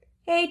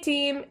Hey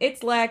team,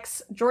 it's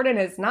Lex. Jordan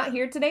is not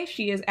here today.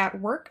 She is at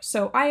work,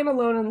 so I am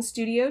alone in the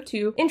studio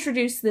to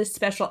introduce this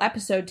special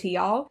episode to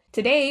y'all.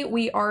 Today,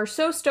 we are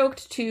so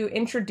stoked to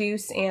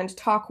introduce and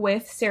talk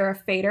with Sarah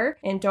Fader.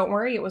 And don't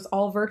worry, it was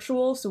all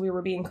virtual, so we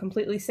were being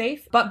completely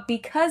safe. But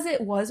because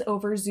it was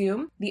over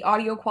Zoom, the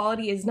audio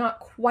quality is not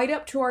quite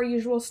up to our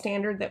usual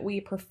standard that we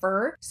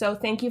prefer. So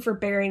thank you for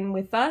bearing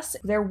with us.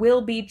 There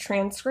will be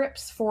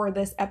transcripts for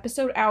this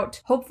episode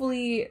out,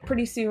 hopefully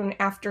pretty soon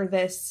after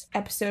this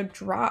episode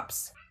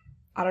drops.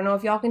 I don't know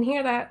if y'all can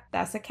hear that.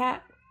 That's a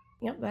cat.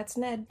 Yep, that's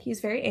Ned. He's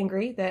very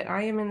angry that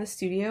I am in the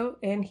studio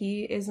and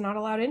he is not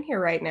allowed in here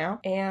right now.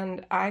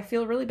 And I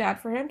feel really bad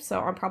for him,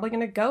 so I'm probably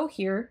going to go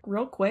here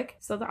real quick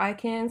so that I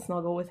can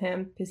snuggle with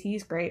him because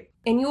he's great.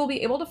 And you will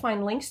be able to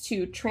find links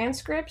to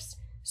transcripts,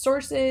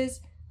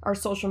 sources, our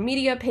social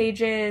media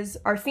pages,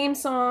 our theme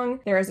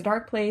song, There is a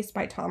Dark Place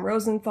by Tom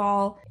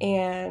Rosenthal,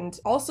 and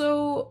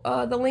also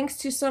the links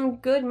to some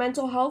good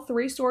mental health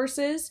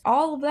resources.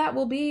 All of that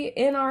will be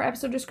in our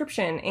episode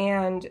description,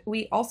 and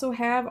we also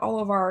have all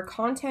of our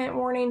content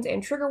warnings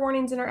and trigger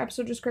warnings in our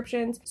episode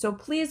descriptions, so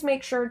please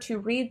make sure to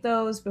read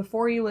those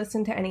before you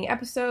listen to any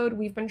episode.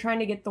 We've been trying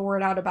to get the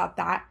word out about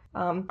that.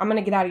 I'm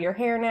gonna get out of your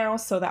hair now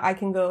so that I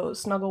can go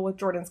snuggle with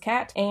Jordan's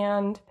cat,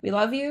 and we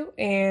love you,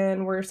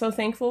 and we're so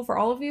thankful for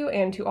all of you,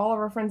 and to all of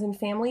our friends and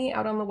family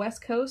out on the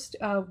West Coast.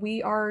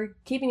 We are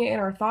keeping it in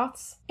our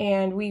thoughts,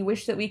 and we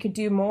wish that we could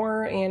do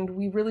more, and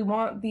we really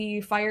want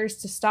the fires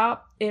to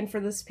stop and for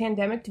this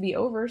pandemic to be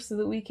over so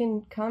that we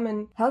can come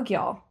and hug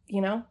y'all. You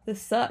know,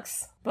 this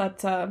sucks.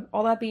 But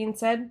all that being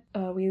said,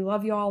 we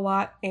love you all a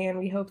lot, and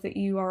we hope that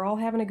you are all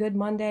having a good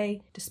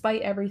Monday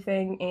despite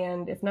everything.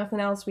 And if nothing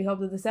else, we hope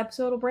that this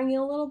episode will bring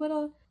you a little bit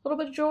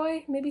of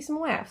joy, maybe some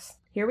laughs.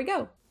 Here we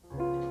go.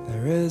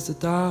 There is a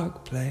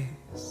dark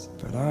place,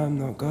 but I'm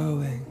not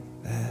going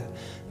there.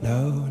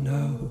 No,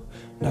 no,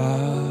 not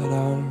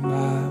on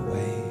my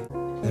way.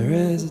 There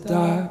is a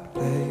dark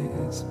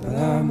place, but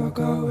I'm not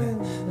going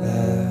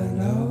there.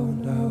 No,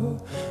 no,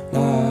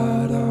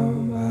 not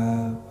on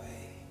my way.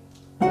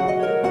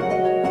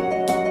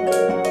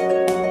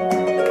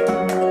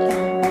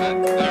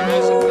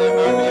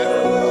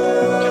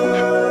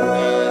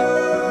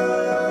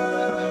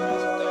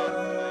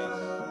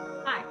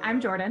 I'm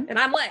Jordan. And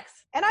I'm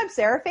Lex. And I'm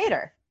Sarah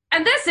Fader.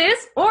 And this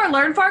is Or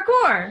Learn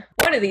Parkour.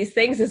 One of these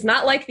things is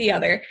not like the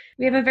other.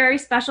 We have a very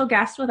special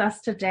guest with us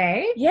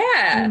today.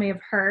 Yeah. You may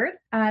have heard.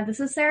 This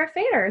is Sarah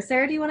Fader.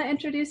 Sarah, do you want to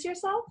introduce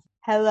yourself?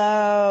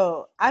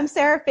 Hello. I'm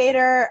Sarah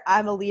Fader.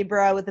 I'm a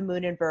Libra with the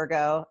moon in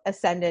Virgo,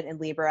 ascendant in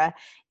Libra,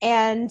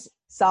 and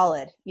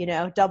solid,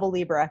 double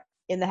Libra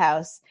in the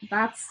house.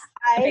 That's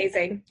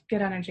amazing.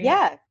 Good energy.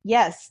 Yeah.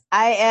 Yes.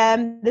 I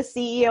am the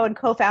CEO and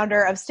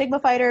co-founder of Stigma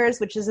Fighters,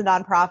 which is a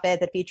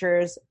nonprofit that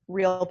features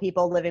real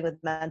people living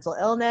with mental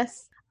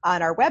illness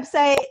on our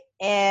website.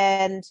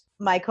 And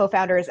my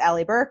co-founder is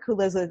Allie Burke, who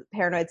lives with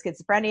paranoid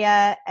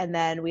schizophrenia. And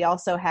then we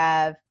also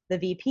have the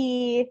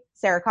VP,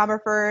 Sarah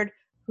Comerford,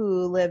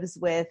 who lives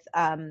with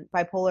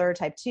bipolar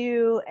type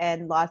 2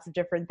 and lots of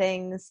different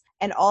things.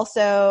 And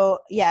also,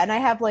 and I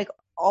have like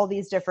all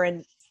these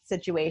different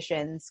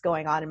situations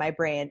going on in my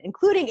brain,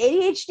 including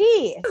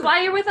ADHD. That's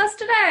why you're with us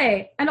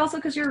today. And also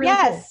because you're really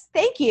cool.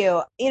 Thank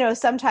you.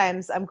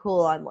 Sometimes I'm cool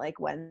on like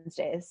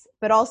Wednesdays,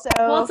 but also...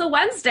 Well, it's a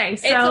Wednesday,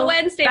 so it's a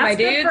Wednesday, my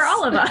dudes. Good for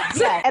all of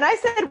us. Yeah, and I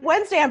said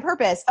Wednesday on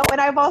purpose. Oh,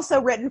 and I've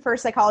also written for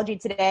Psychology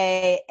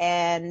Today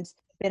and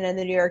been in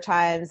the New York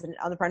Times and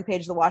on the front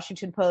page of the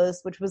Washington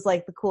Post, which was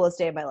like the coolest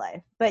day of my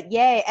life. But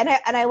yay. And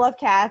I love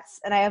cats,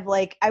 and I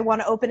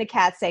want to open a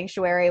cat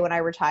sanctuary when I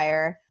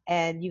retire,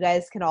 and you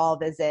guys can all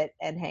visit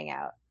and hang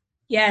out.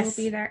 Yes.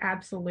 We'll be there,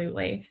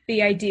 absolutely.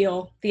 The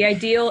ideal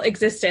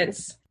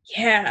existence.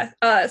 Yeah.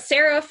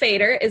 Sarah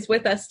Fader is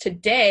with us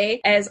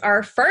today as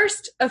our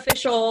first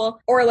official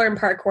Or Learn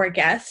Parkour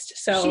guest.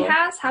 So she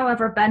has,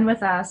 however, been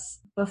with us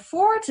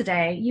before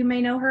today. You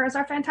may know her as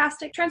our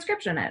fantastic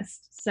transcriptionist.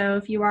 So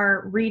if you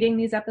are reading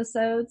these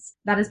episodes,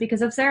 that is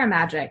because of Sarah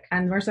Magic.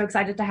 And we're so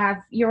excited to have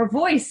your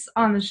voice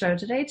on the show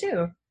today,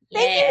 too.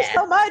 Thank you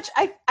so much.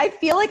 I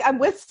feel like I'm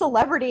with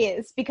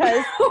celebrities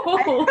because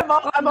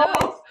I'm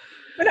always,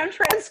 when I'm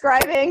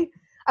transcribing,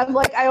 I'm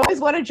like, I always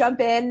want to jump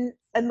in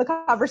the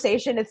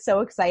conversation. It's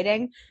so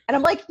exciting. And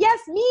I'm like, yes,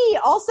 me,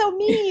 also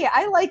me.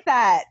 I like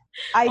that.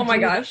 Oh my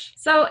gosh.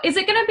 So is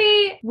it going to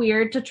be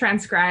weird to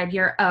transcribe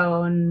your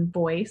own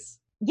voice?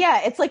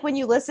 Yeah, it's like when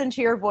you listen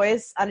to your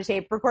voice on a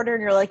tape recorder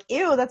and you're like,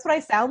 ew, that's what I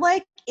sound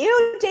like.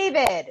 Ew,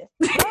 David.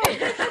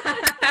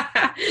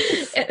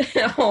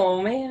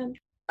 Oh, man.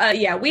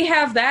 We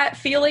have that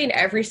feeling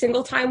every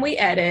single time we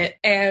edit,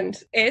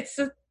 and it's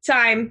a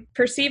time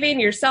perceiving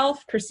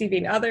yourself,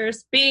 perceiving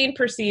others, being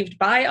perceived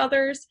by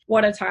others.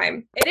 What a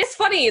time. It is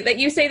funny that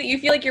you say that you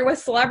feel like you're with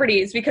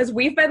celebrities, because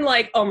we've been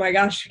like, oh my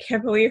gosh, I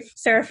can't believe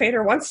Sarah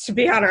Fader wants to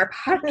be on our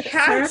podcast.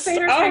 Sarah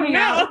Fader's hanging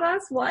out with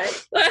us?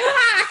 What?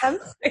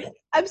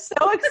 I'm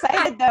so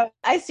excited though.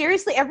 I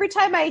seriously, every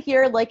time I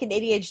hear like an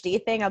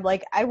ADHD thing, I'm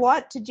like, I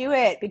want to do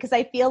it, because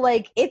I feel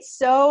like it's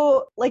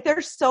so, like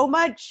there's so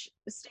much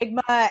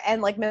stigma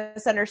and like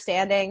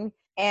misunderstanding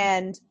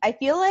And I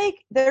feel like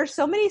there's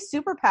so many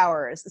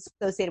superpowers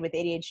associated with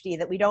ADHD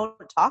that we don't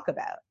talk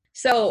about.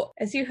 So,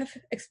 as you have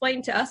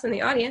explained to us in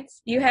the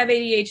audience, you have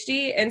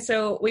ADHD, and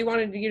so we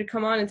wanted you to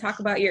come on and talk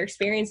about your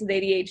experience with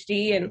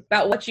ADHD and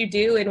about what you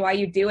do and why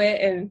you do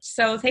it. And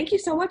so, thank you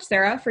so much,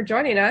 Sarah, for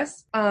joining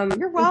us.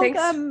 You're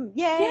welcome.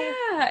 Yay.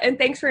 Yeah, and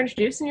thanks for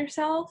introducing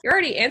yourself. You're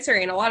already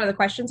answering a lot of the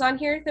questions on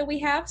here that we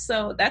have,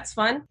 so that's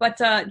fun. But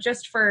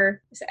just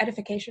for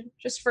edification,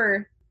 just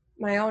for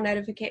my own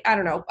edification. I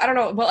don't know,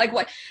 but like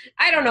what,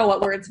 I don't know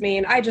what words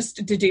mean. I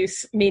just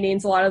deduce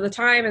meanings a lot of the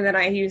time, and then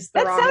I use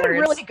the wrong words. That sounded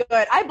really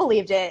good. I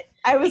believed it.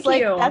 I was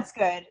like, that's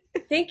good.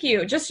 Thank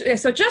you. Just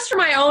for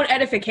my own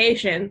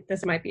edification,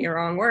 this might be a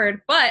wrong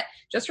word, but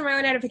just for my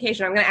own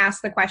edification, I'm going to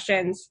ask the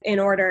questions in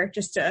order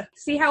just to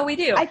see how we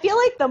do. I feel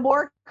like the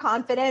more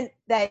confident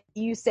that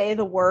you say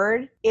the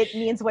word, it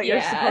means what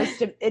you're supposed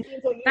to. It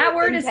means what that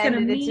word is going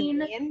to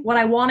mean what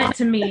I want it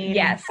to mean.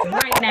 Yes,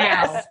 right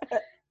now.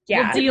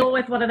 Yeah. We'll deal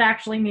with what it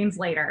actually means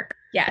later.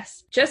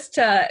 Yes. Just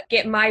to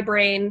get my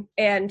brain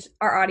and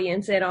our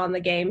audience in on the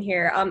game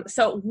here.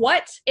 So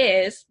what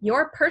is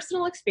your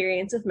personal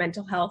experience with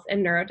mental health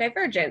and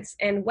neurodivergence,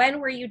 and when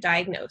were you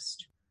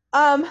diagnosed?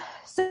 So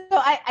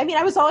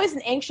I was always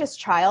an anxious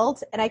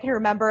child, and I can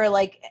remember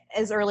like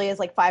as early as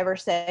like 5 or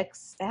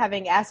 6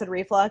 having acid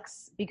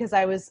reflux because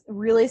I was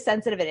really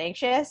sensitive and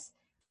anxious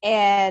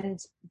and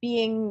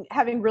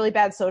having really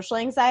bad social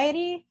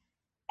anxiety.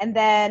 And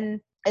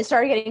then I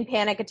started getting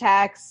panic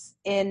attacks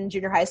in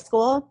junior high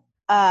school.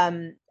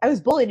 I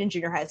was bullied in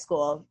junior high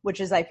school, which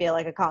is, I feel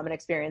like, a common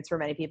experience for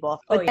many people.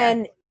 But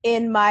then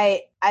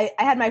I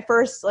had my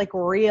first like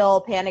real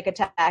panic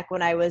attack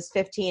when I was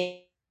 15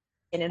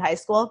 in high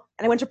school,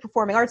 and I went to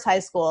performing arts high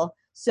school.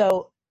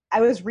 So I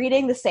was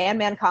reading the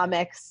Sandman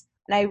comics,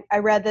 and I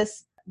read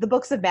the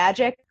Books of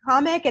Magic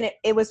comic, and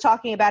it was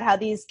talking about how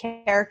these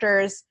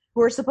characters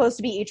who were supposed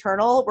to be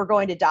eternal were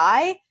going to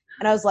die.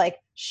 And I was like,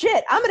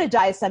 shit, I'm going to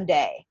die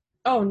someday.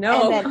 Oh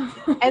no.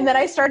 And then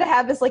I started to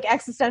have this like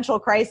existential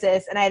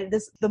crisis, and I had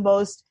the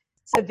most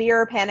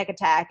severe panic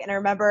attack. And I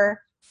remember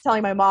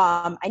telling my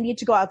mom, I need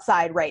to go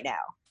outside right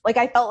now. Like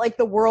I felt like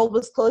the world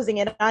was closing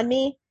in on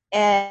me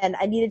and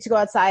I needed to go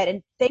outside.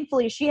 And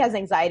thankfully she has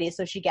anxiety,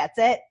 so she gets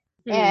it.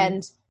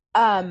 And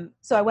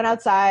so I went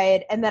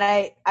outside, and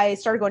then I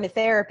started going to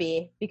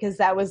therapy because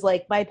that was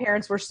like, my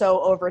parents were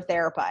so over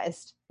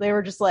therapized. They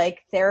were just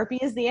like, therapy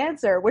is the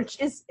answer, which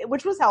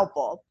was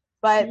helpful,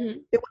 but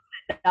it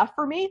wasn't enough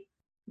for me.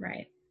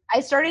 Right.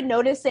 I started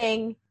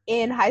noticing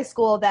in high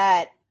school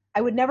that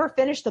I would never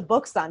finish the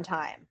books on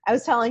time. I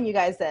was telling you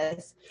guys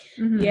this.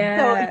 Yeah.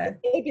 So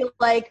it'd be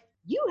like,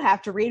 you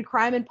have to read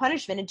Crime and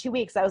Punishment in 2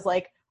 weeks. I was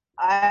like,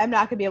 I'm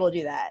not going to be able to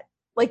do that.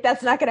 Like,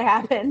 that's not going to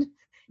happen.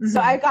 So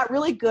I got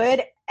really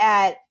good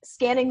at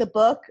scanning the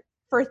book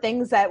for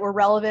things that were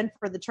relevant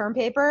for the term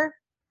paper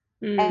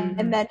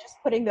and then just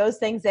putting those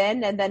things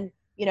in. And then,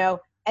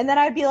 and then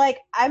I'd be like,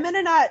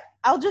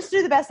 I'll just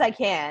do the best I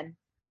can.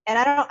 And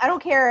I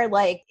don't care,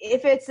 like,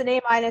 if it's an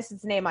A-,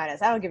 it's an A-. I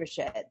don't give a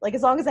shit. Like,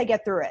 as long as I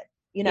get through it,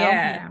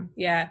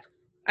 Yeah.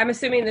 I'm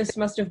assuming this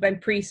must have been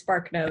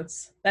pre-Spark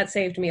Notes. That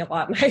saved me a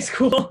lot in high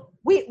school.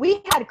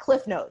 We had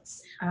Cliff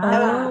Notes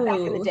back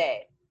in the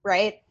day,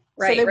 right?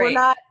 So they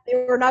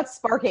were not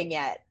sparking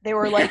yet. They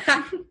were like,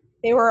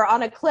 they were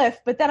on a cliff.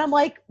 But then I'm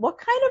like, what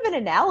kind of an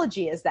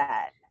analogy is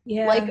that?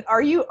 Yeah. Like,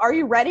 are you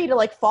ready to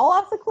like fall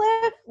off the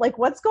cliff? Like,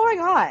 what's going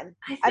on?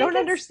 I don't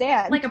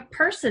understand. Like a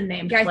person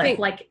named Cliff,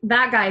 like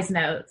that guy's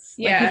notes.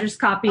 Yeah. Like you're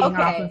just copying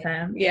off of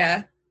him.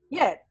 Yeah.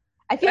 Yeah.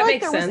 I feel like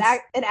there was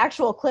an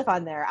actual cliff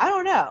on there. I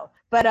don't know.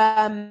 But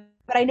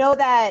I know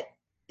that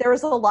there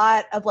was a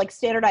lot of like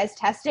standardized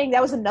testing.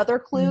 That was another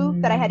clue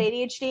that I had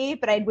ADHD,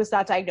 but I was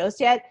not diagnosed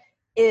yet.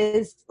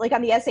 Is like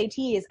on the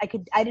SATs,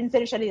 I didn't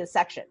finish any of the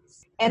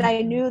sections. And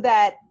I knew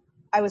that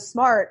I was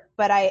smart,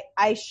 but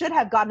I should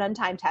have gotten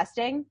on-time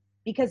testing,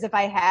 because if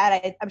I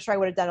had, I'm sure I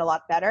would have done a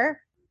lot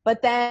better.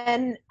 But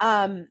then,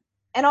 and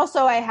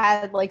also I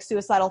had like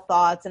suicidal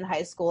thoughts in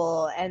high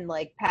school and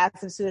like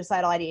passive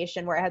suicidal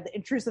ideation where I had the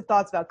intrusive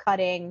thoughts about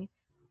cutting,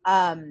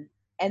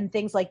 and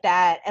things like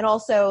that. And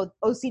also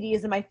OCD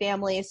is in my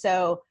family.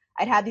 So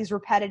I'd have these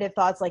repetitive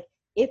thoughts. Like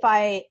if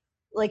I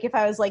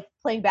was like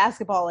playing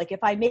basketball, like if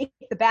I make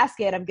the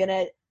basket, I'm going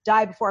to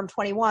die before I'm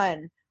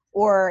 21.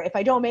 Or if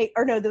I don't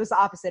that was the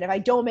opposite. If I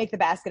don't make the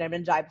basket, I'm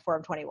going to die before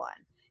I'm 21.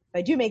 If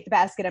I do make the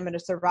basket, I'm going to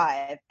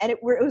survive. And it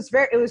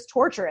was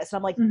torturous. And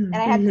I'm like, and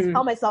I had to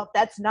tell myself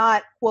that's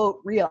not, quote,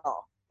 real.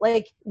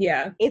 Like,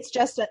 yeah, it's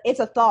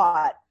a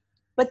thought.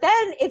 But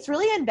then it's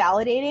really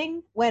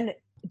invalidating when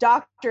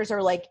doctors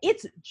are like,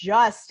 it's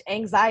just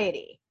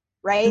anxiety,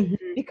 right?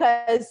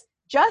 Because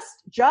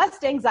just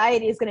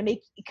anxiety is going to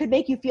could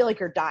make you feel like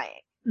you're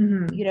dying,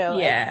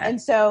 Yeah. And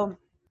so,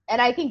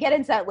 and I can get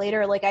into that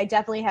later. Like, I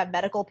definitely have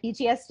medical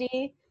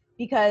PTSD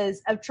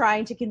because of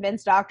trying to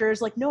convince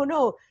doctors, like,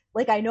 no,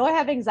 like, I know I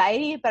have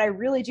anxiety, but I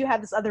really do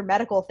have this other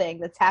medical thing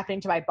that's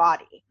happening to my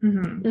body,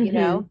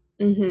 But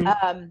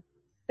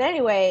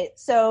anyway,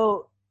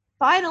 so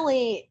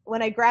finally,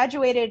 when I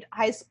graduated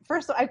high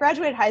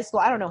school,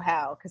 I don't know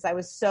how, because I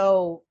was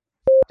so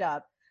fucked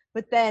up.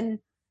 But then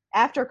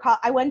after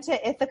I went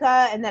to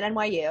Ithaca and then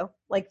NYU,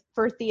 like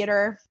for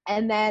theater.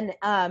 And then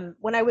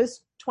when I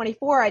was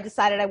 24, I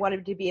decided I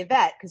wanted to be a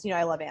vet because,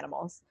 I love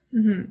animals.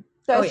 Mm-hmm.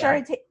 So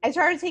I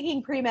started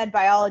taking pre-med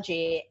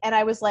biology, and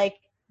I was like,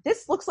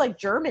 this looks like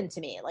German to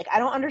me. Like, I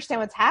don't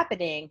understand what's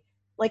happening.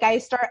 Like,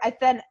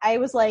 I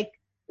was like,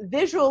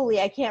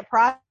 visually, I can't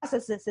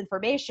process this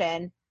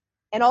information.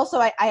 And also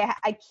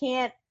I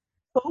can't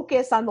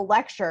focus on the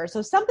lecture.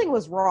 So something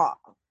was wrong.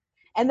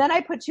 And then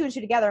I put two and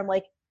two together. I'm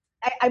like,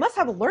 I must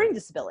have a learning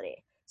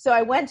disability. So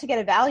I went to get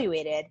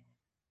evaluated,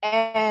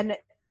 and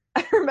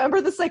I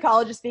remember the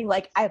psychologist being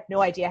like, I have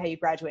no idea how you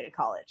graduated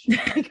college,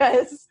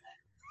 because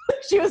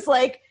she was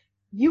like,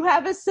 you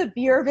have a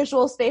severe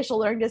visual spatial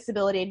learning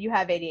disability and you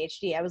have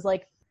ADHD. I was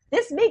like,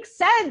 this makes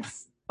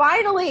sense.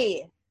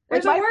 Finally.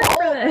 There's a word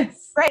for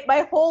this. Right.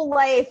 My whole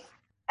life.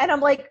 And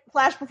I'm like,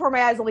 flash before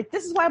my eyes. I'm like,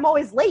 this is why I'm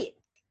always late.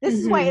 This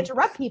is why I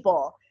interrupt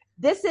people.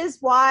 This is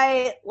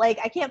why, like,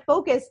 I can't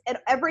focus, and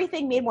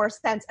everything made more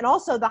sense. And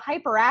also the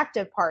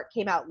hyperactive part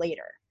came out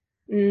later.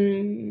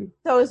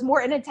 So it was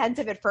more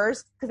inattentive at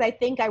first because I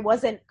think I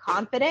wasn't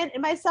confident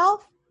in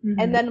myself.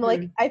 And then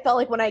like, I felt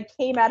like when I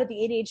came out of the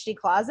ADHD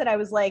closet, I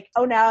was like,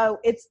 oh, now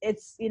it's,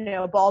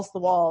 balls to the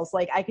walls.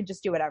 Like, I could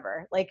just do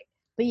whatever. Like,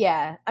 but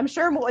yeah, I'm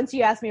sure once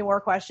you ask me more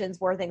questions,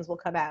 more things will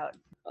come out.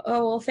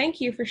 Oh, well, thank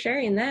you for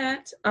sharing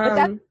that.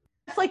 But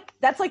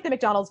that's like the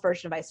McDonald's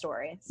version of my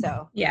story.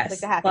 So yes, like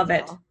the Happy love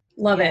Meal.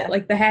 Love it.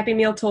 Like the Happy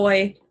Meal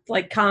toy,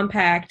 like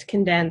compact,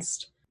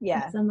 condensed.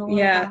 Yeah.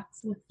 Yeah.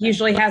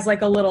 Usually has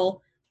like a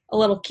little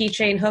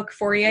keychain hook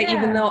for you,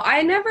 even though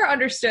I never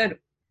understood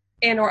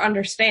or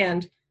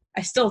understand,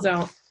 I still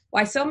don't,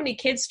 why so many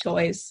kids'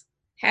 toys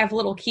have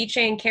little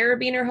keychain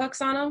carabiner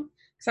hooks on them.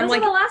 So Those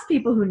are the last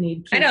people who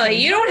need keys. I know, like,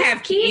 you don't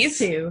have keys.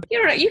 You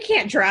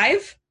can't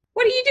drive.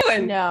 What are you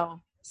doing?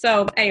 No.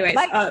 So anyways.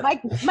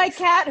 My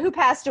cat who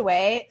passed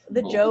away,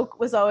 the joke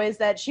was always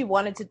that she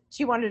wanted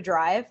to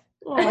drive.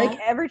 Like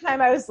every time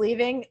I was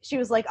leaving, she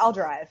was like, I'll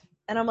drive.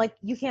 And I'm like,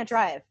 you can't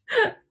drive.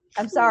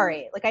 I'm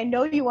sorry. Like, I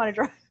know you want to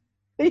drive.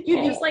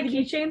 You just like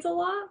keychains a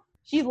lot?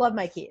 She loved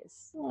my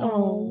keys.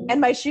 Oh. And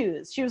my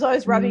shoes. She was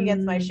always rubbing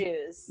against my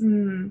shoes.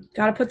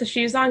 Gotta put the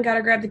shoes on,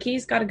 gotta grab the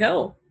keys, gotta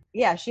go.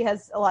 Yeah, she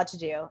has a lot to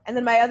do. And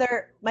then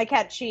my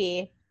cat,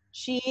 she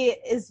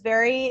is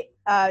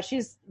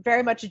she's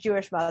very much a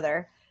Jewish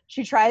mother.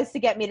 She tries to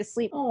get me to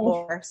sleep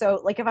more. So,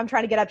 like, if I'm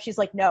trying to get up, she's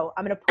like, no,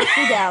 I'm going to push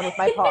you down with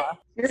my paw.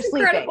 You're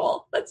sleeping.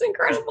 Incredible. That's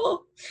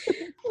incredible.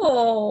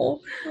 Oh,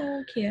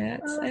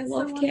 cats. Oh, I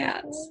love so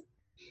cats. wonderful.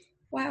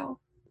 Wow.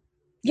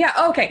 Yeah,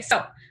 okay.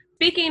 So,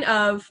 speaking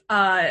of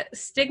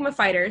Stigma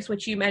Fighters,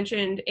 which you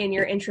mentioned in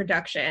your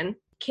introduction,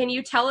 can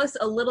you tell us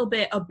a little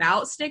bit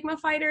about Stigma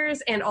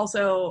Fighters? And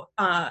also,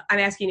 I'm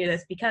asking you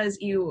this because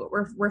you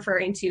were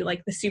referring to,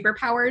 like, the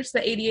superpowers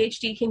that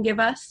ADHD can give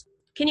us.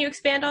 Can you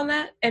expand on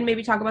that and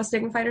maybe talk about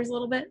Stigma Fighters a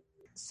little bit?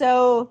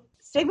 So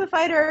Stigma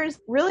Fighters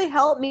really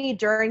helped me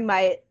during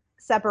my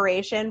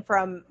separation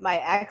from my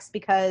ex,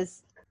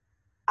 because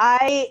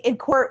I, in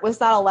court, was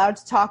not allowed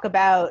to talk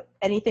about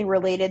anything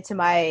related to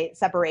my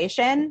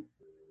separation,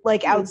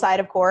 like outside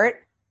of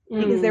court,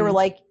 because they were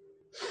like,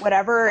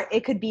 whatever,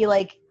 it could be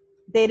like,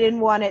 they didn't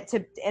want it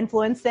to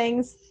influence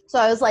things. So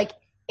I was like,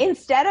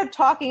 instead of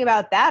talking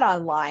about that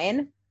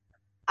online,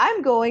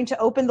 I'm going to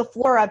open the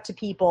floor up to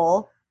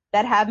people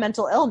that have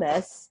mental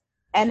illness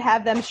and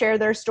have them share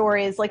their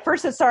stories. Like,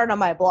 first it started on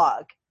my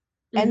blog,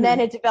 and then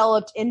it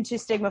developed into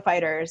Stigma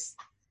Fighters.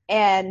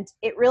 And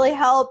it really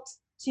helped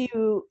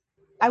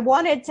I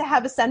wanted to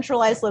have a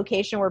centralized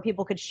location where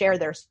people could share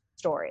their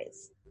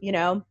stories,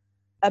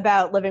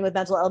 about living with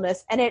mental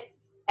illness.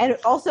 And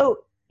also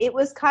it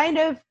was kind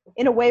of,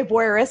 in a way,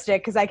 voyeuristic,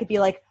 because I could be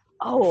like,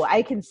 oh,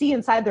 I can see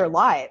inside their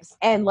lives.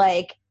 And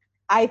like,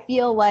 I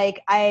feel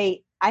like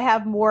I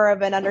have more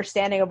of an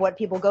understanding of what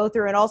people go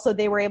through. And also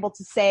they were able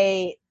to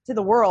say to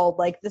the world,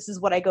 like, this is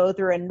what I go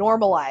through, and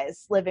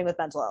normalize living with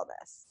mental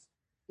illness,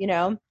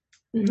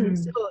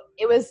 So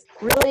it was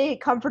really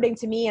comforting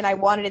to me, and I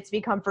wanted it to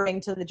be comforting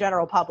to the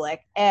general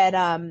public.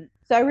 And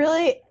so I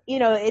really,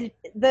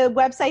 the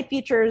website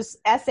features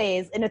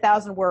essays in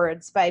 1,000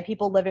 words by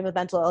people living with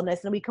mental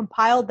illness, and we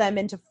compiled them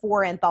into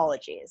 4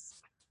 anthologies.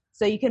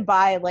 So you can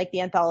buy like the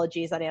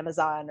anthologies on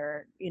Amazon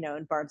or,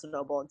 in Barnes and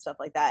Noble and stuff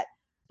like that.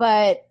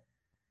 But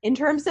in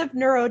terms of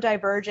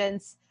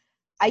neurodivergence,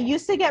 I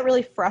used to get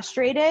really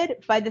frustrated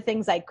by the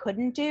things I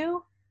couldn't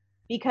do,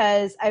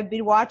 because I've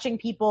been watching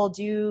people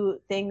do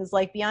things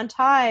like be on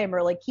time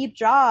or like keep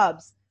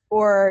jobs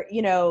or,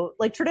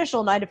 like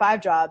traditional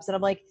 9-to-5 jobs. And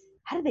I'm like,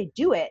 how do they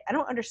do it? I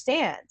don't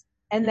understand.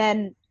 And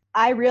then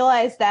I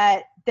realized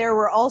that there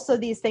were also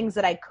these things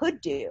that I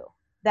could do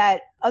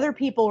that other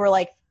people were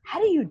like, how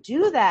do you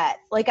do that?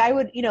 Like, I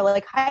would,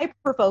 like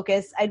hyper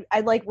focus.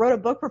 I like wrote a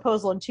book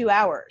proposal in 2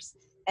 hours.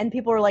 And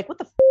people were like, what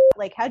the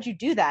like, how'd you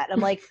do that? And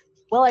I'm like,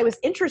 well, I was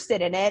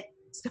interested in it,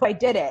 so I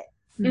did it.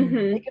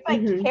 Like, if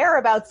I care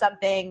about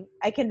something,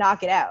 I can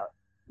knock it out.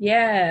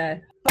 Yeah.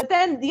 But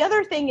then the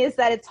other thing is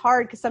that it's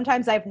hard, because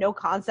sometimes I have no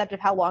concept of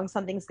how long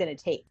something's going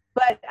to take.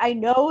 But I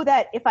know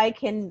that if I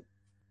can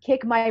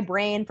kick my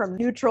brain from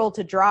neutral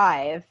to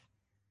drive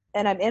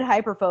and I'm in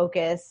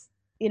hyperfocus,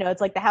 you know,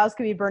 it's like the house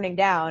could be burning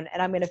down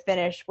and I'm going to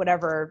finish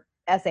whatever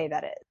essay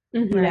that is,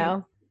 you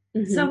know?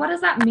 Mm-hmm. So what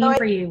does that mean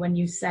for you when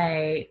you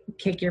say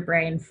kick your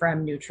brain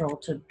from neutral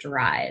to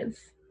drive?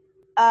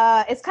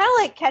 It's kind of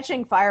like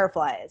catching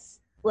fireflies.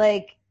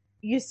 Like,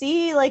 you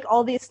see like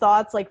all these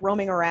thoughts like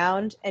roaming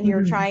around and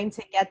you're trying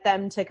to get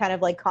them to kind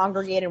of like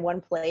congregate in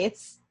one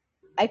place.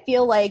 I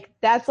feel like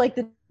that's like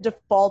the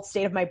default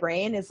state of my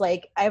brain is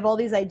like I have all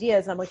these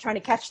ideas and I'm like trying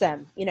to catch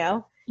them, you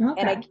know?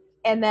 Okay.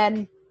 And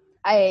then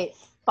I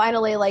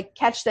finally like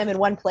catch them in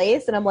one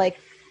place and I'm like,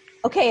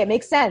 okay, it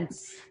makes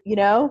sense, you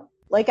know?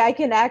 Like I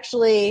can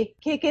actually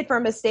kick it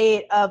from a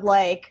state of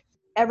like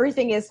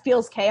everything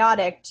feels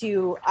chaotic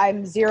to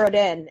I'm zeroed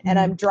in and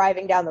I'm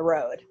driving down the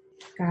road.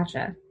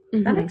 Gotcha.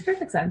 That makes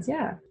perfect sense.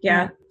 Yeah.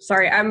 Yeah.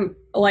 Sorry. I'm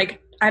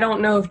like, I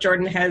don't know if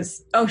Jordan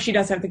has, she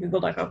does have the Google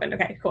Doc open.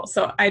 Okay, cool.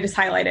 So I just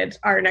highlighted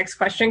our next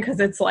question because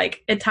it's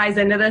like, it ties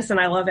into this and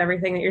I love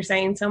everything that you're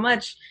saying so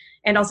much.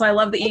 And also I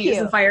love that you use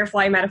the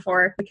firefly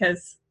metaphor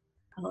because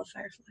I love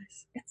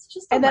fireflies. It's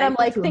just, and then I'm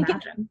like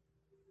imagine.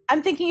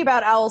 I'm thinking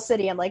about Owl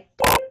City. I'm like,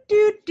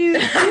 do.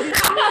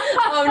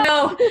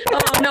 Oh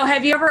no.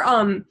 Have you ever,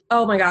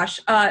 oh my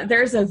gosh.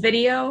 There's a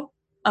video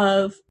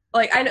of,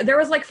 like, I know there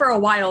was like for a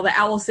while the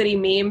Owl City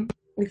meme,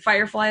 the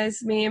Fireflies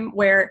meme,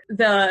 where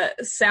the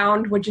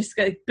sound would just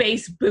get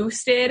bass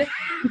boosted,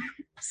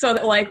 so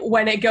that like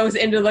when it goes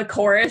into the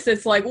chorus,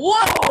 it's like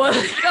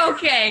whoa,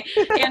 okay.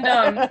 And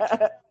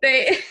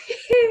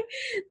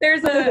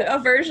there's a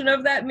version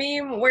of that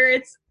meme where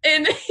it's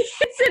in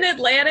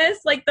Atlantis,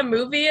 like the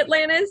movie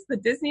Atlantis, the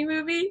Disney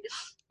movie.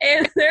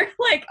 And they're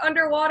like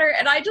underwater,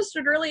 and I just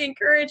would really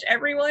encourage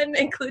everyone,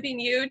 including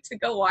you, to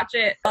go watch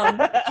it.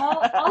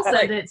 I'll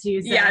send it to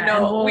you, Sarah. Yeah,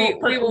 no, we'll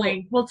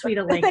tweet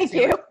a link. Thank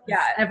you.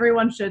 Yeah,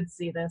 everyone should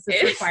see this.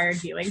 It's required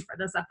viewing for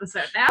this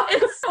episode now.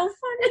 It's so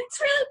fun.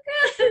 It's really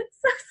good. It's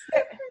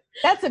so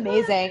That's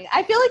amazing.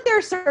 I feel like there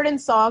are certain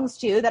songs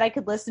too that I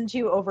could listen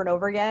to over and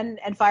over again,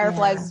 and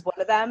Fireflies is one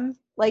of them.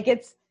 Like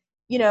it's,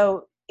 you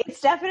know,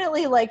 it's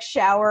definitely like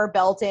shower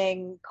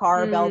belting,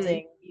 car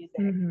belting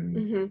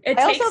music. It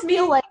I takes also me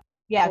feel like,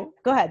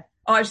 go ahead.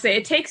 Oh, I should say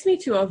it takes me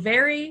to a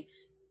very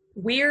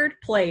weird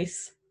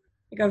place,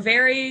 like a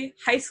very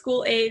high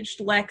school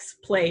aged Lex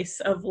place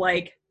of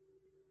like,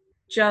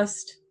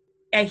 just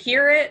I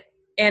hear it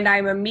and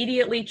I'm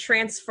immediately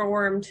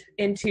transformed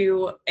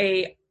into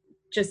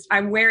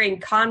I'm wearing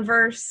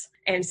Converse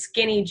and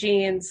skinny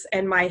jeans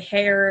and my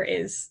hair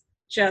is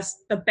just,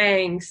 the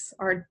bangs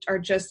are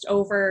just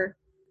over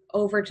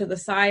to the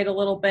side a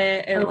little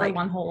bit and over like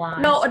one whole eye.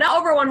 No, not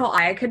over one whole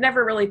eye. I could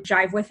never really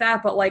jive with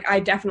that, but like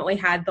I definitely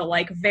had the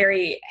like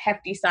very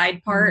hefty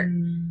side part.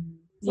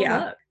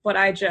 Look. But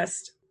I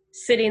just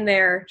sitting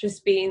there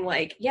just being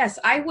like, yes,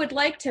 I would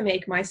like to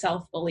make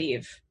myself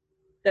believe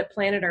that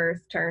planet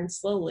Earth turns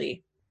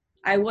slowly.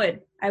 I would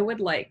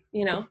like,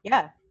 you know.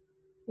 Yeah.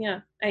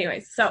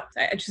 Anyways, so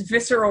just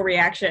visceral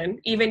reaction.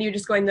 Even you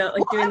just going to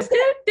like doing this,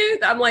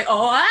 I'm like,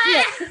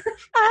 I'd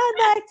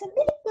like to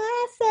make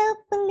myself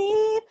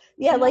believe.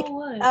 Yeah, like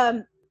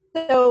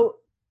so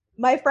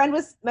my friend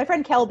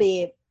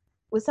Kelby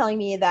was telling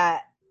me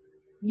that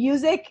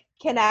music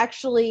can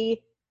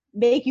actually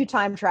make you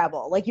time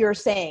travel, like you were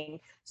saying.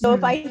 So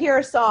if I hear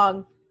a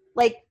song,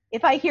 like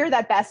if I hear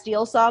that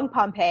Bastille song,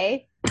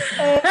 Pompeii,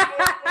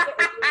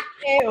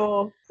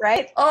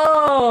 right?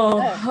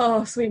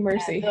 Oh, sweet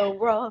mercy. And the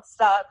world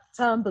stopped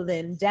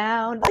tumbling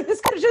down. Like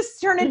this could have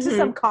just turned into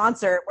some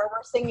concert where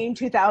we're singing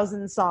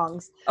 2000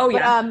 songs. Oh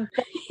yeah.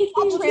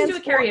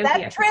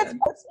 That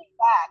transports me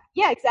back.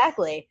 Yeah,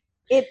 exactly.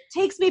 It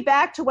takes me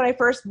back to when I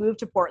first moved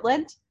to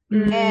Portland,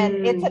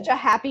 and it's such a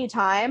happy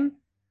time,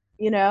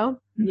 you know?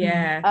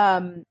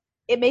 Yeah.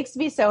 It makes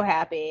me so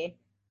happy.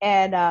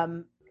 And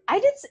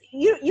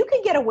you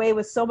can get away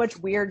with so much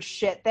weird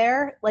shit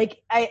there.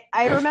 Like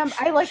I remember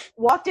I like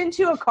walked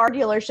into a car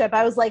dealership.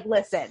 I was like,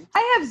 listen,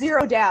 I have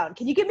 $0 down.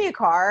 Can you give me a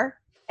car?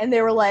 And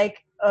they were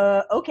like,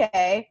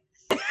 okay.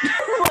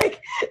 Like,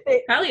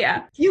 hell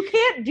yeah. You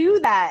can't do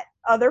that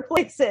other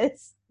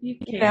places. You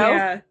can't. You know?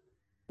 Yeah.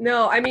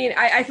 No, I mean,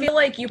 I feel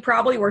like you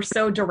probably were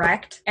so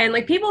direct, and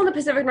like people in the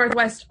Pacific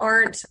Northwest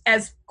aren't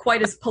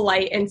quite as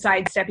polite and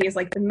sidesteppy as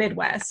like the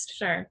Midwest.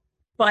 Sure.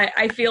 But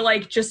I feel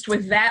like just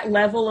with that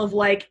level of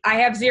like, I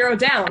have $0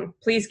 down,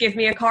 please give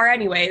me a car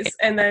anyways.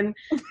 And then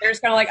there's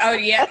kind of like, oh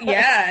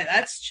yeah,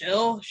 that's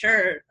chill.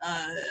 Sure.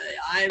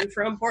 I'm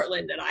from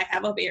Portland and I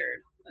have a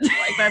beard.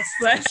 Like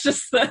that's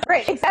just the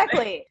right.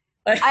 Exactly.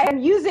 I am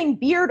using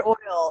beard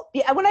oil.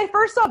 When I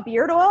first saw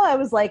beard oil, I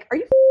was like, are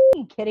you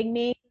kidding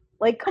me?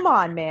 Like, come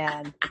on,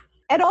 man.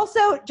 And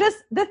also just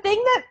the thing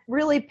that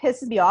really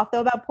pisses me off though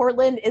about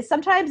Portland is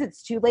sometimes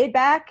it's too laid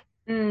back.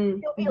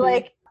 You'll be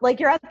like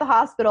you're at the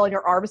hospital and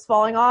your arm's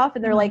falling off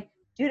and they're like,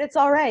 dude, it's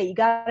all right. You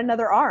got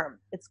another arm.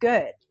 It's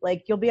good.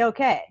 Like, you'll be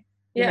okay.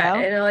 Yeah.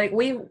 You know? And like,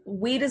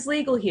 weed is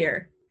legal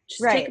here.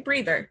 Just take a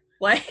breather.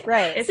 Like,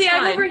 right. See,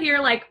 I'm over here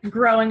like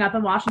growing up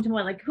in Washington,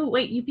 like,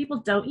 wait, you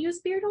people don't use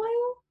beard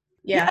oil?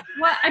 Yeah.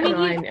 Well, I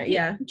mean, No,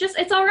 yeah. just,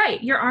 it's all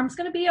right. Your arm's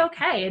going to be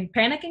okay. And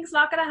panicking is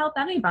not going to help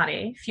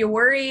anybody. If you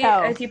worry,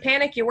 No. if you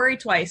panic, you worry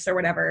twice or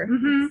whatever.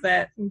 Mhm. It's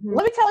that.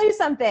 Let me tell you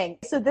something.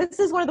 So this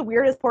is one of the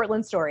weirdest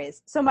Portland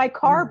stories. So my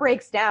car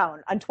breaks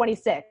down on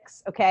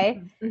 26,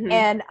 okay? Mhm.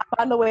 And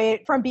I'm on the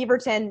way from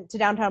Beaverton to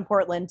downtown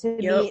Portland to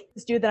meet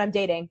this dude that I'm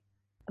dating,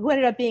 who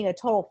ended up being a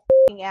total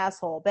f***ing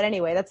asshole. But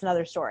anyway, that's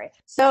another story.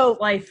 So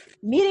Life.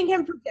 meeting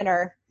him for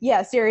dinner,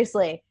 yeah,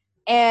 seriously.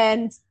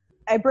 And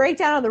I break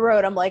down on the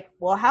road. I'm like,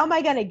 well, how am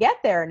I going to get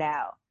there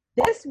now?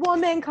 This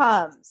woman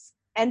comes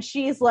and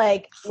she's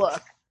like,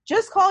 look,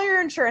 just call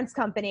your insurance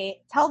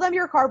company. Tell them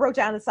your car broke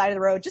down on the side of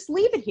the road. Just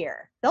leave it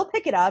here. They'll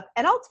pick it up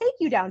and I'll take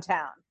you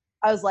downtown.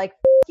 I was like,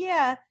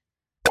 yeah.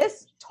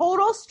 This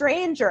total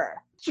stranger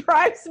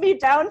drives me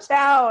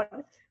downtown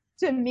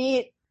to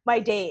meet my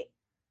date.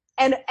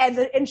 And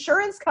the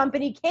insurance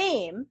company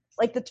came,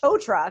 like the tow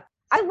truck.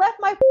 I left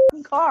my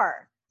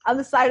car on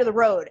the side of the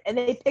road and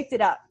they picked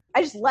it up.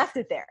 I just left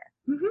it there.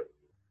 Mhm.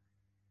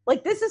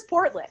 Like, this is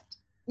Portland.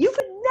 You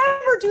could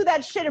never do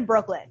that shit in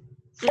Brooklyn.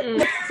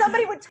 Like,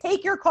 somebody would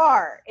take your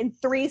car in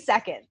 3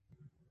 seconds.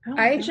 Oh,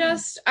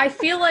 I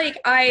feel like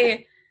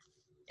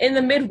in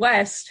the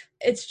Midwest,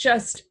 it's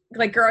just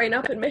like growing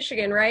up in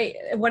Michigan, right?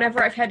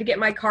 Whenever I've had to get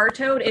my car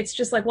towed, it's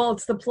just like, well,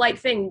 it's the polite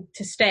thing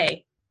to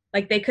stay.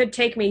 Like, they could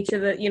take me to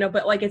the,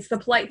 but like, it's the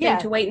polite thing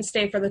to wait and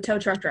stay for the tow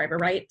truck driver,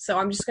 right? So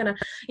I'm just gonna,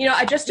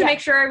 just to make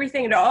sure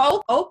everything,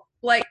 That's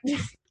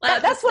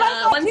what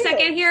I thought 1 too.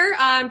 second here.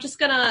 I'm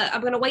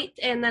gonna wait,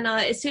 and then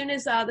as soon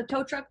as the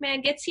tow truck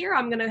man gets here,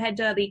 I'm gonna head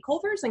to the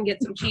Culver's and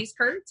get some cheese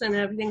curds, and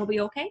everything will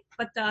be okay.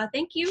 But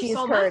thank you Cheese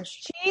so curds.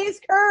 much.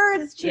 Cheese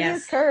curds. Cheese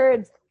Yes.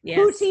 curds. Yes.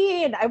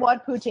 Poutine. I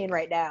want poutine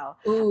right now.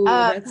 Ooh,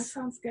 That that's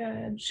sounds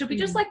good. Should we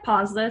just like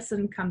pause this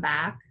and come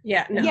back?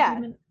 yeah, no, Yeah.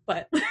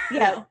 but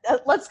Yeah.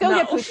 Let's go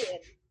get poutine.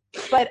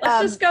 But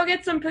let's just go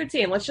get some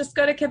poutine. Let's just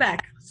go to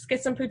Quebec. Let's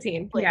get some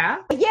poutine. Yeah.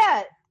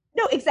 yeah.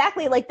 No,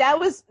 exactly. Like, that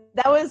was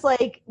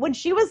like, when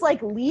she was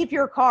like, leave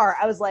your car,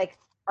 I was like,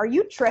 are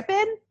you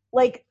tripping?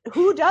 Like,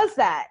 who does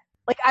that?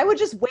 Like, I would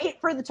just wait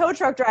for the tow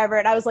truck driver,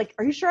 and I was like,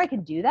 are you sure I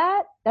can do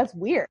that? That's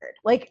weird.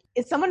 Like,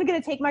 is someone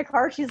going to take my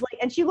car? She's like,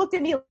 and she looked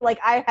at me like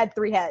I had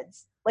 3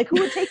 heads. Like, who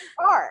would take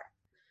your car?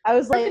 I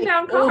was like, Broken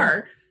down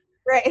car.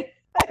 right.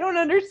 I don't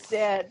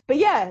understand. But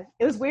yeah,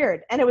 it was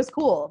weird, and it was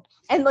cool.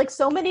 And like,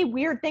 so many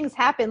weird things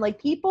happen.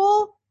 Like,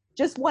 people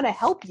just want to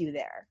help you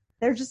there.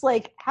 They're just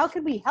like, how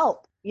can we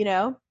help?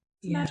 Yeah.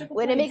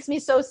 When it makes me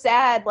so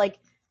sad, like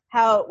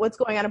what's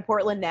going on in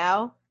Portland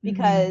now,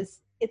 because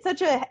it's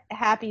such a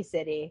happy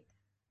city.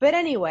 But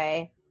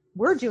anyway,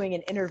 we're doing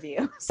an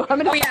interview. So I'm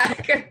gonna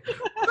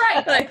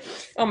Right. Like,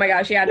 oh my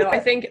gosh. Yeah, no, I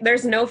think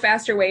there's no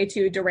faster way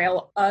to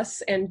derail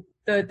us, and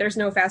there's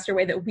no faster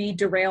way that we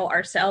derail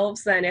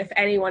ourselves than if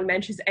anyone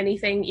mentions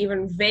anything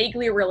even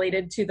vaguely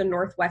related to the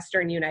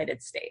Northwestern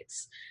United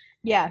States.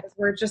 Yeah.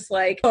 We're just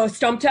like,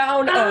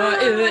 Stumptown,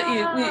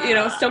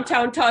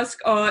 Stumptown, Tusk,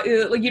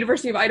 like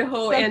University of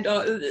Idaho, and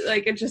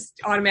like, it just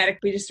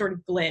automatically just sort of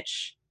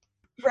glitch.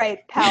 Right,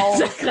 Powell.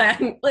 Yeah.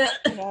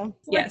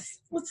 Yes.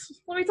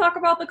 Let me talk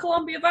about the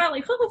Columbia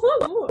Valley.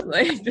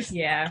 Like, just,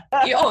 Yeah.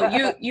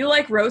 you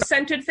like rose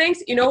scented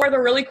things? You know where the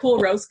really cool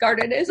rose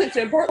garden is? It's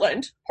in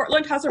Portland.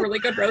 Portland has a really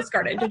good rose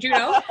garden. Did you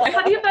know?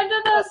 Have you been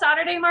to the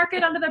Saturday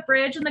market under the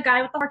bridge and the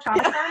guy with the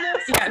horchata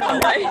farmers? Yeah, no,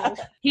 like,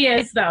 He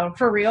is, though,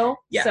 for real.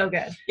 Yeah. So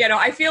good. yeah, no,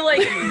 I feel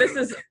like this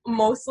is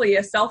mostly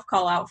a self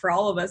call out for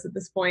all of us at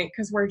this point,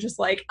 because we're just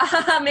like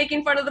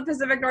making fun of the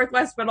Pacific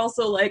Northwest, but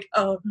also like,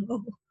 oh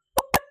no.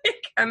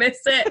 I miss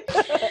it.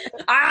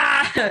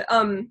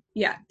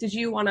 Yeah. Did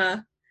you want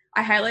to?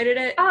 I highlighted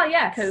it. Oh,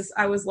 yeah. Because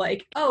I was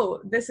like, oh,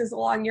 this is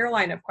along your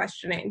line of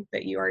questioning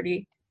that you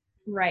already.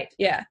 Right.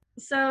 Yeah.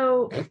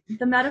 So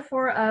the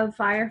metaphor of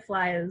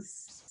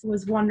fireflies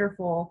was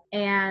wonderful.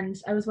 And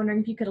I was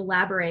wondering if you could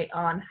elaborate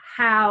on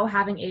how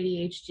having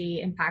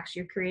ADHD impacts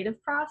your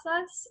creative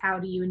process. How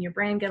do you and your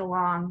brain get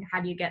along?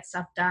 How do you get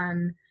stuff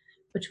done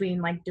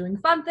between like doing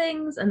fun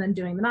things and then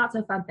doing the not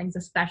so fun things,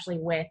 especially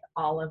with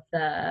all of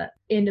the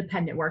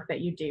independent work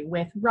that you do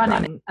with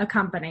running a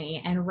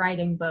company and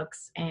writing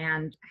books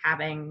and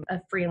having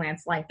a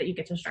freelance life that you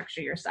get to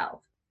structure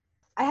yourself?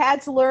 I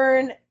had to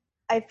learn.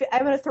 I'm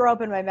going to throw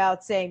up in my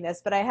mouth saying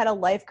this, but I had a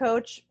life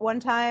coach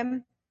one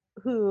time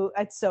who,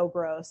 it's so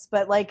gross,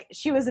 but like,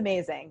 she was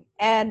amazing.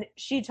 And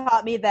she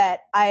taught me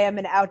that I am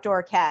an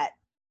outdoor cat,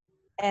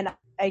 and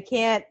I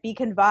can't be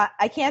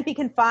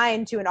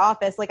confined to an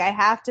office. Like, I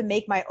have to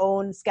make my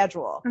own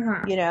schedule,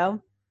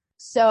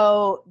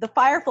 So the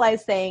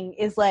fireflies thing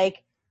is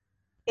like,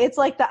 it's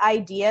like the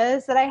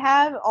ideas that I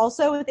have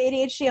also with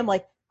ADHD. I'm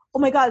like, oh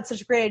my God, it's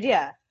such a great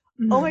idea.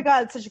 Mm-hmm. Oh my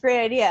God, it's such a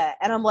great idea.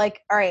 And I'm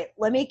like, all right,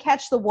 let me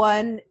catch the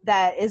one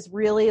that is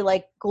really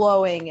like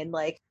glowing and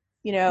like,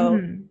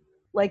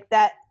 like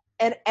that.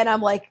 And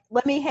I'm like,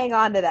 let me hang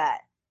on to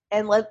that.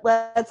 And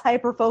let's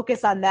hyper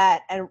focus on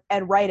that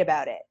and write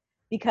about it,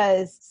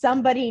 because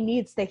somebody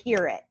needs to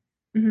hear it.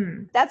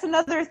 Mm-hmm. That's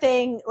another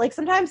thing. Like,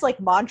 sometimes like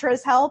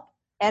mantras help.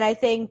 And I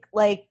think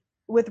like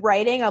with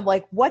writing, I'm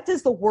like, what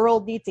does the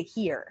world need to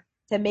hear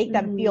to make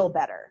them feel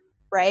better,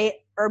 right?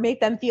 Or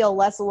make them feel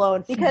less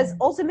alone, because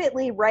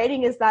ultimately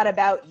writing is not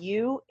about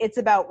you. It's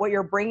about what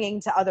you're bringing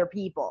to other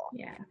people.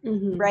 Yeah.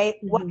 Right.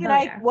 What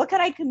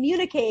can I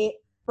communicate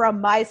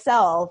from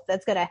myself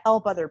that's going to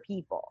help other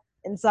people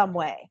in some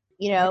way,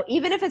 you know,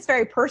 even if it's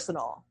very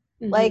personal.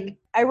 Like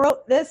I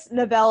wrote this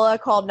novella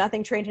called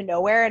Nothing Train to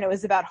Nowhere, and it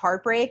was about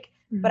heartbreak,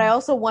 but I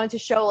also wanted to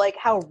show like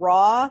how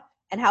raw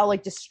and how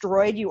like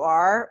destroyed you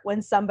are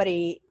when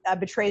somebody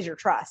betrays your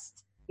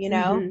trust. You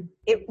know,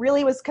 it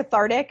really was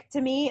cathartic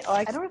to me. Oh,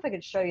 I don't know if I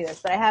could show you this,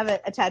 but I have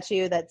a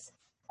tattoo that's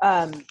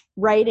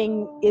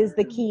writing is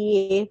the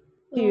key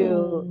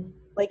to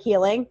like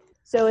healing.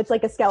 So it's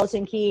like a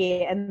skeleton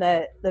key and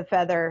the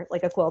feather,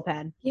 like a quill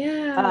pen.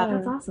 Yeah,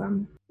 that's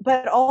awesome.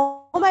 But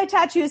all my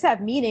tattoos have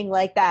meaning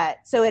like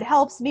that. So it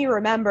helps me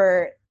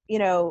remember, you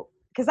know,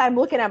 because I'm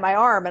looking at my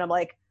arm and I'm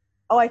like,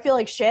 oh, I feel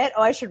like shit.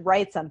 Oh, I should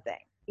write something,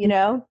 you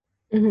know?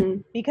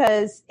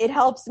 Because it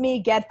helps me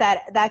get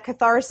that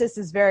catharsis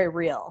is very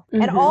real.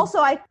 And also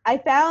I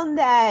found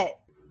that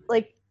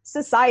like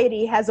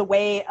society has a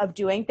way of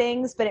doing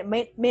things, but it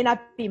may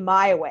not be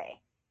my way.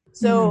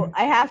 So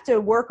I have to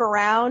work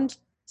around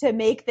to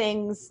make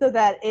things so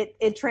that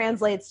it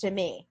translates to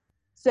me.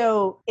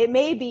 So it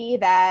may be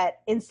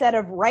that instead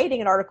of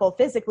writing an article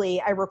physically,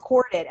 I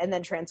record it and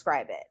then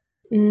transcribe it.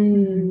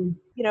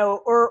 You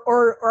know,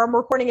 or I'm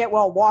recording it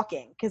while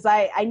walking because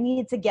I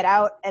need to get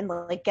out and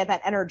like get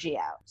that energy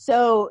out.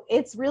 So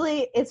it's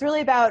really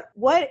about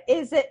what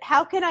is it?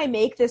 How can I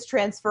make this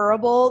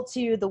transferable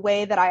to the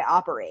way that I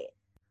operate?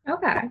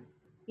 Okay.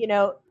 You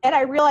know, and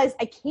I realized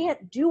I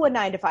can't do a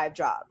 9-to-5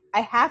 job.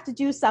 I have to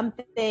do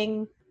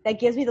something that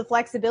gives me the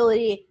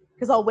flexibility,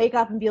 because I'll wake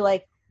up and be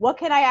like, what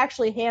can I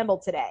actually handle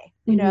today?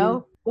 You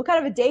know, what kind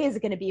of a day is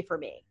it going to be for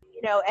me?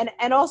 You know,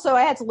 and also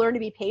I had to learn to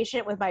be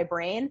patient with my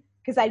brain,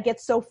 because I'd get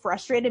so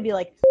frustrated and be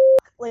like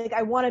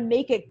I want to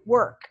make it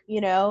work,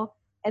 you know?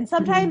 And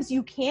sometimes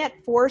you can't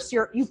force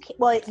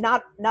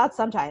not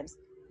sometimes.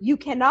 You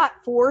cannot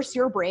force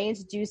your brain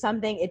to do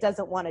something it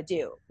doesn't want to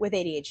do with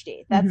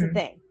ADHD. That's the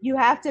thing. You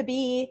have to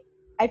be,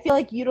 I feel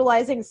like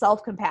utilizing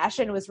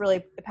self-compassion was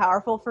really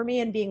powerful for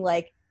me, and being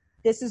like,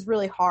 this is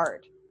really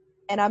hard.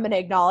 And I'm going to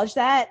acknowledge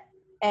that,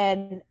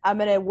 and I'm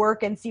going to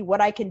work and see what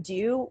I can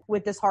do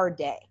with this hard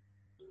day.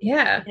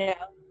 Yeah. You know?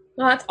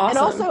 Well, that's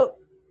awesome.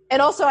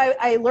 And also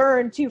I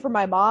learned too from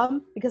my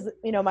mom, because,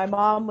 you know, my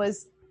mom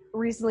was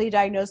recently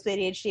diagnosed with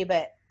ADHD,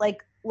 but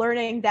like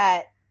learning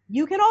that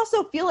you can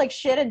also feel like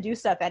shit and do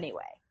stuff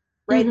anyway.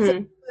 Right.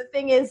 So the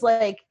thing is,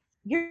 like,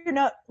 you're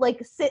not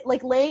like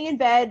laying in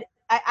bed.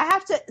 I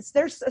have to,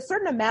 there's a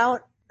certain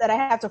amount that I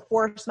have to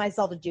force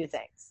myself to do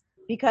things,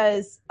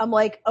 because I'm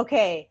like,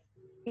 okay,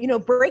 you know,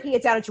 breaking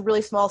it down into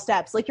really small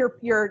steps. Like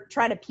you're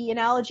trying to pee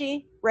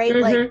analogy, right?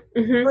 Like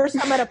first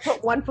I'm going to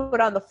put one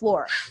foot on the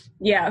floor.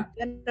 Yeah.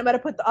 Then I'm going to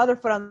put the other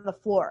foot on the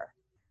floor.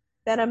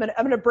 Then I'm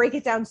going to break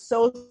it down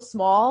so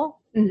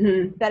small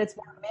that it's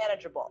more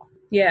manageable.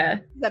 Yeah.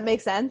 Does that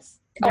make sense?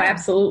 Oh,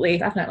 absolutely.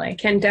 Definitely.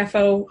 Can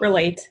defo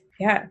relate.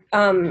 Yeah.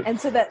 And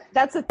so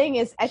that's the thing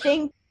is, I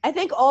think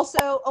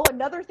also,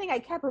 another thing I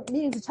kept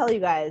meaning to tell you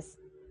guys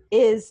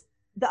is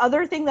the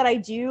other thing that I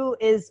do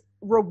is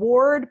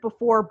reward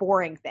before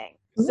boring thing.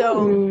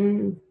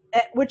 So,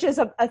 which is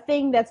a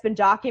thing that's been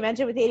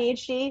documented with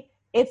ADHD.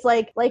 It's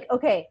like,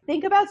 okay,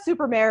 think about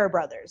Super Mario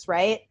Brothers,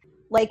 right?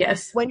 Like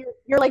when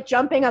you're like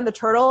jumping on the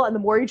turtle, and the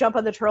more you jump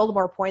on the turtle, the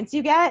more points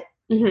you get.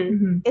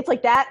 It's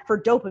like that for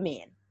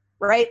dopamine,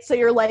 right? So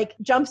you're like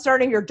jump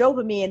starting your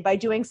dopamine by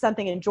doing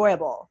something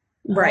enjoyable.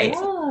 Right.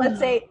 Oh. Let's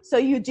say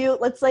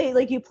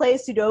like you play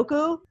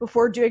Sudoku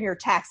before doing your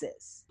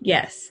taxes.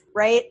 Yes.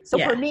 Right. So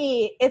for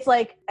me, it's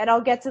like, and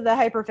I'll get to the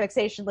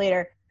hyperfixation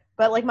later,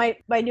 but like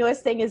my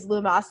newest thing is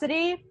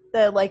Lumosity,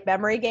 the like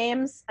memory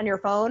games on your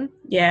phone.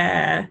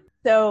 Yeah.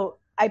 So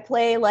I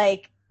play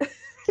like,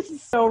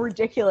 it's so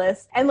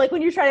ridiculous. And like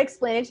when you try to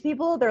explain it to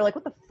people, they're like,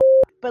 what the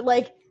f-? But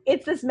like,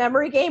 it's this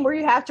memory game where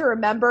you have to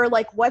remember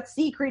like what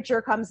sea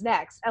creature comes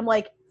next. I'm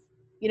like,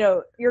 you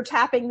know, you're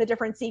tapping the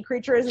different sea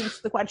creatures in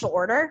sequential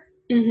order.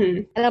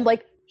 And I'm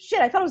like,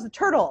 shit, I thought it was the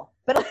turtle.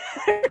 But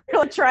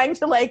I'm trying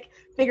to like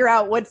figure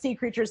out what sea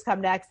creatures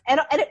come next.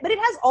 But it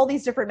has all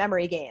these different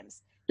memory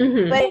games. But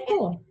it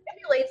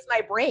stimulates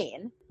my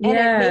brain. And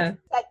it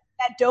makes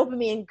that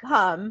dopamine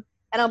come.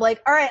 And I'm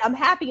like, all right, I'm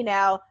happy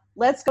now.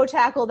 Let's go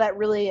tackle that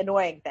really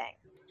annoying thing.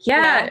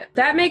 Yeah, you know?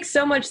 that makes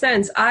so much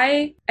sense.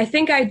 I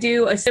think I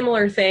do a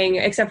similar thing,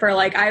 except for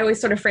like I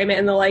always sort of frame it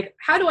in the like,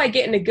 how do I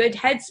get in a good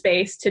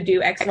headspace to do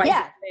X, Y, Z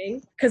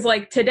thing? Because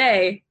like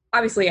today,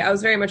 obviously, I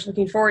was very much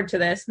looking forward to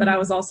this, but I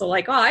was also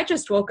like, oh, I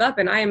just woke up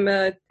and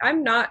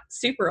I'm not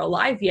super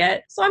alive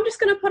yet, so I'm just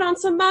gonna put on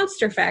some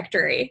Monster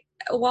Factory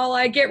while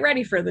I get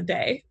ready for the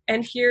day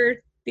and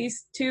hear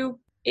these two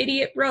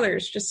idiot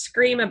brothers just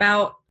scream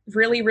about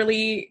really,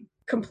 really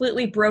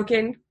completely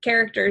broken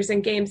characters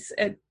in games.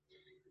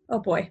 Oh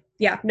boy.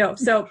 Yeah, no.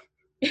 So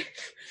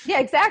yeah,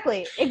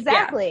 exactly.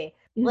 Yeah.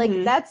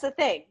 Like that's the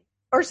thing.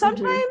 Or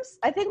sometimes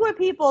I think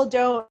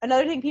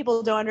another thing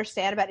people don't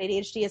understand about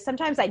ADHD is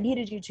sometimes I need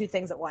to do two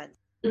things at once.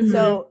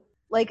 So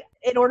like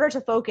in order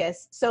to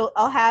focus. So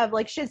I'll have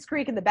like Schitt's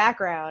Creek in the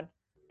background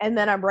and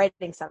then I'm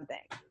writing something.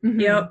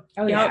 Yep.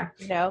 Oh, Yep. yeah.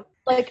 You know,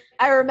 like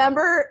I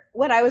remember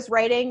when I was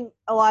writing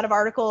a lot of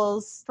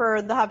articles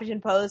for the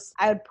Huffington Post,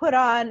 I would put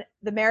on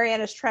the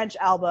Marianas Trench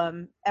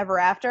album Ever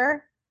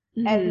After.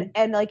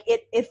 And like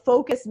it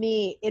focused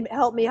me, it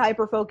helped me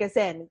hyper focus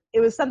in. It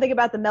was something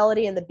about the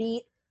melody and the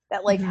beat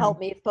that like helped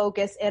me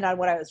focus in on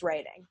what I was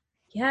writing.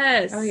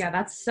 Yes. Oh yeah,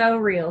 that's so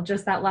real.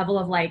 Just that level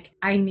of like,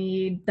 I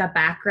need the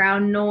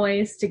background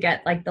noise to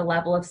get like the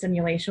level of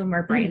stimulation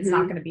where brain's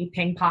not going to be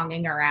ping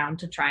ponging around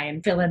to try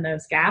and fill in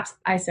those gaps.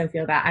 I so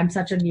feel that. I'm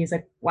such a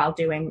music while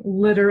doing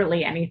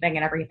literally anything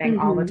and everything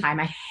all the time.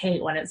 I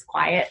hate when it's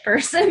quiet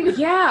person.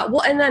 Yeah.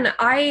 Well, and then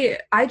I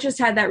just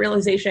had that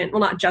realization.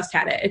 Well, not just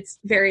had it. It's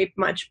very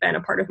much been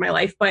a part of my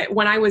life. But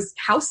when I was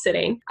house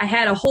sitting, I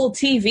had a whole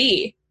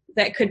TV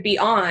that could be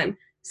on.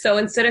 So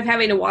instead of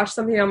having to watch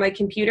something on my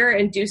computer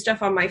and do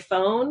stuff on my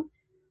phone,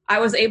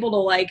 I was able to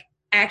like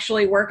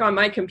actually work on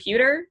my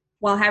computer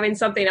while having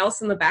something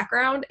else in the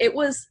background. It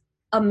was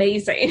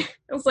amazing.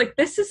 I was like,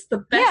 this is the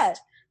best. Yeah.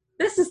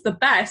 This is the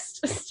best.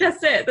 It's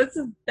just it.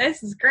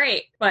 This is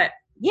great. But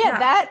Yeah,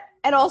 that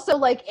and also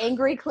like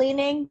angry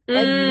cleaning,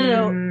 like you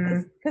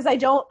know, because I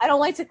don't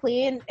like to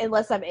clean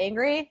unless I'm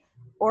angry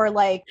or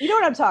like you know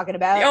what I'm talking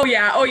about. Oh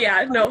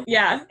yeah, no,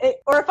 yeah.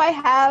 Or if I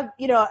have,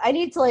 you know, I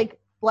need to like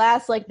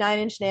blast like 9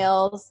 Inch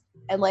Nails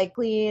and like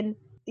clean,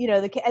 you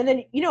know, and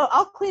then you know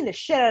I'll clean the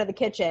shit out of the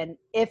kitchen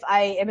if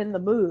I am in the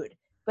mood.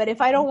 But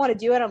if I don't want to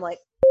do it, I'm like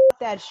F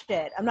that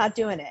shit. I'm not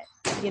doing it.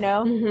 You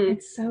know,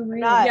 It's so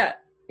real.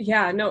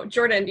 Yeah, no,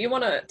 Jordan, do you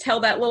want to tell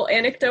that little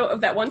anecdote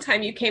of that one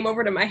time you came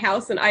over to my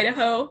house in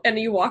Idaho and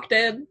you walked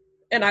in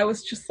and I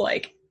was just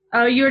like,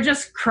 oh, you were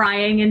just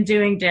crying and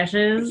doing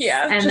dishes.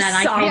 Yeah, and just then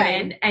I sobbing.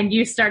 came in and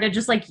you started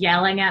just like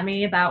yelling at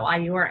me about why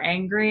you were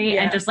angry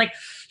Yeah. and just like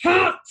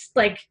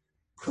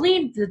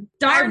clean the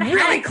darn I really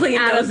heck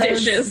cleaned out those of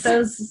dishes.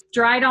 those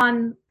dried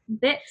on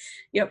bits.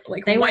 Yep,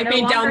 like They were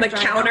wiping no down the longer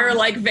dried counter, on.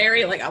 like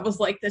very, like I was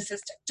like, this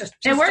is just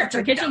It worked. The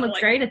just kitchen done, looked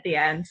like- great at the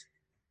end.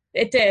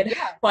 It did,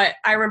 but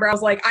I remember I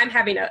was like, I'm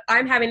having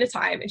a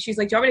time, and she's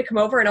like, do you want me to come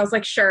over? And I was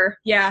like, sure,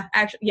 yeah,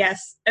 actually,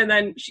 yes. And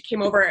then she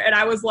came over, and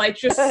I was like,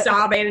 just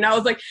sobbing, and I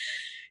was like,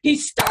 he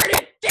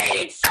started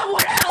dating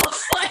someone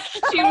else. Like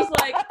she was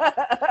like,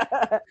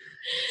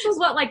 This was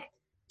what, like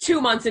 2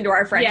 months into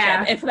our friendship,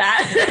 Yeah. if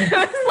that. It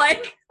was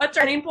like a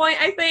turning point,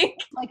 I think.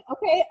 like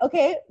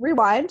okay,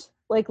 rewind.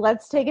 Like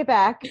let's take it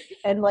back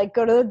and like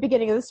go to the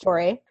beginning of the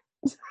story.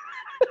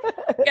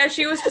 Yeah,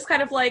 she was just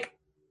kind of like,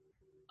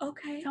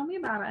 okay. tell me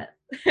about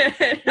it.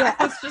 And I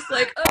was just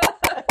like,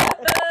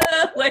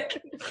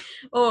 like,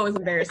 oh, it was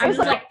embarrassing. I was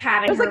like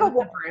patting it was her like a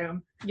with the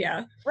broom.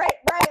 Yeah, Right,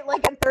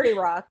 like in 30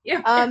 Rock.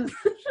 Yeah.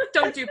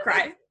 don't do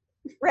cry.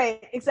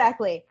 Right,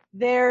 exactly.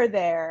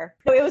 There.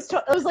 So it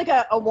was like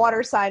a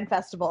water sign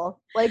festival.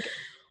 Like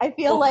I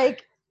feel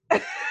like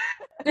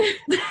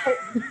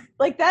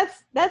like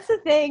that's the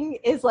thing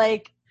is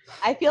like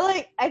I feel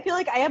like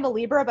I am a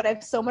Libra, but I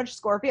have so much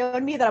Scorpio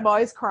in me that I'm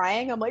always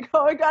crying. I'm like,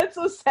 oh my god, it's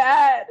so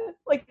sad.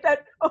 Like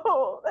that.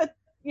 Oh, that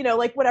you know,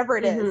 like whatever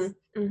it is.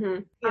 Mm-hmm.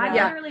 You I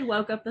know? literally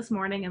woke up this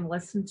morning and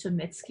listened to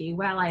Mitski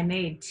while I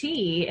made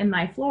tea in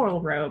my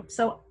floral robe.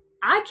 So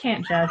I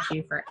can't judge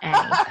you for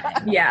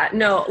anything. Yeah,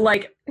 no,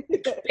 like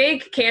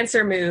big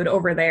Cancer mood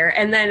over there.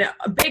 And then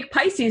a big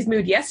Pisces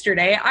mood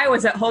yesterday. I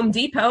was at Home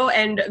Depot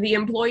and the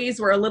employees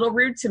were a little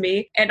rude to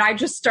me and I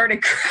just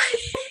started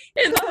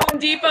crying in the Home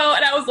Depot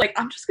and I was like,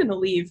 I'm just going to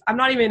leave. I'm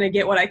not even going to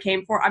get what I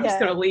came for. I'm just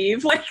going to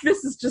leave. Like,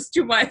 this is just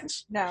too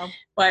much. No.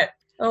 But,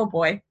 oh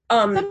boy.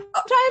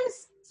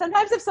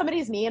 Sometimes if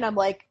somebody's mean, I'm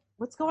like,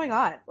 what's going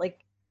on? Like,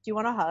 do you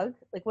want a hug?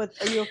 Like, what?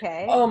 Are you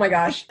okay? Oh my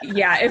gosh.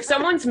 Yeah. If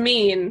someone's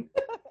mean,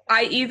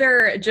 I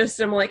either just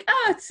am like,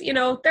 oh, it's, you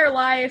know, their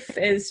life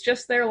is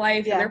just their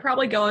life and they're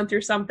probably going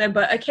through something.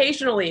 But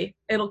occasionally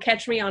it'll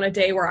catch me on a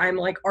day where I'm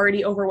like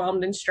already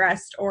overwhelmed and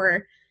stressed.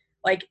 Or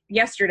like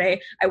yesterday,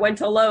 I went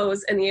to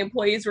Lowe's and the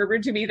employees were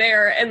rude to me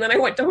there. And then I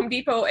went to Home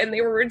Depot and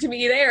they were rude to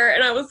me there.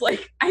 And I was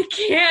like, I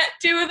can't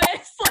do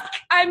this. Like,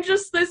 I'm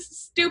just this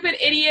stupid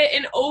idiot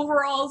in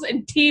overalls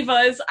and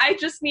Tevas. I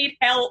just need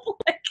help.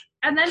 Like,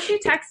 And then she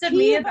texted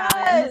me about it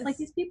and was like,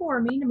 these people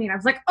were mean to me. And I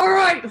was like, all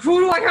right, who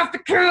do I have to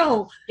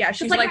kill? yeah, She's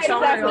she's like, like, so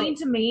exactly. mean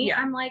to me. Yeah.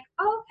 I'm like,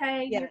 oh,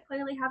 okay, Yeah. you're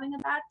clearly having a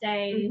bad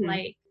day. Mhm.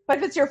 Like, But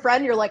if it's your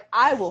friend, you're like,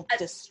 I will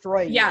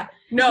destroy you. yeah,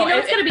 no, you know,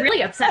 it's going to be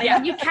really upsetting yeah.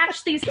 when you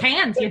catch these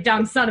hands, you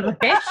dumb son of a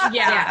bitch.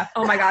 yeah.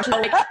 Oh my gosh.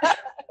 Like,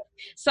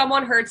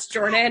 someone hurts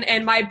Jordan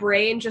and my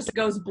brain just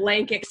goes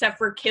blank except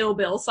for Kill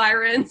Bill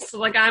sirens.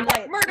 Like I'm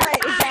like, murder time.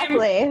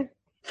 exactly.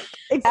 Oh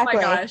Exactly.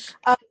 my gosh.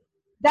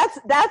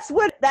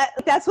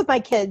 That's with my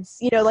kids.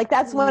 You know, like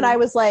that's when I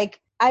was like,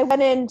 I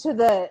went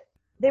into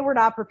they were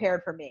not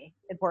prepared for me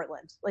in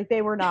Portland. Like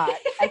they were not.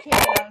 I came in,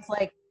 I was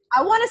like,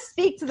 I want to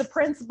speak to the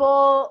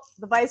principal,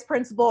 the vice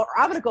principal, or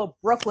I'm gonna go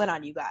Brooklyn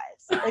on you guys.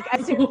 Like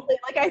I seriously,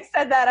 like I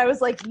said that, I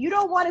was like, you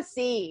don't want to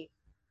see.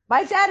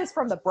 My dad is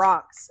from the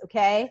Bronx,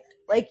 okay?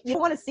 Like you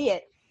don't want to see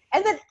it.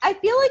 And then I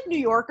feel like New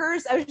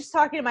Yorkers, I was just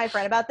talking to my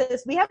friend about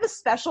this, we have a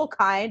special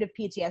kind of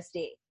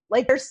PTSD.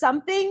 Like there's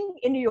something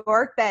in New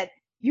York that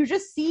you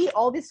just see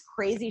all this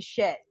crazy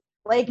shit.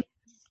 Like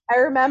I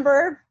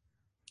remember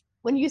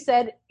when you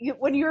said,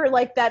 when you were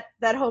like that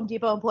Home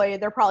Depot employee,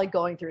 they're probably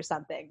going through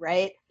something,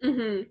 right?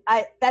 Mm-hmm.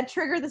 That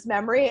triggered this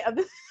memory of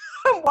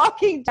I'm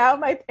walking down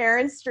my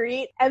parents'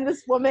 street and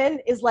this woman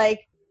is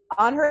like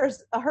on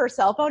her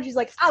cell phone. She's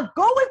like, I'm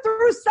going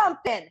through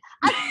something.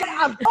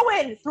 I'm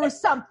going through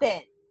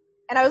something.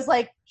 And I was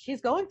like, she's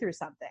going through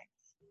something.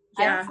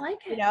 Yeah. Sounds like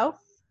it. You know?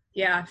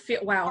 Yeah.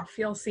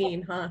 Feel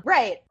seen, huh?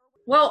 Right.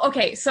 Well,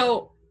 okay.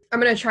 So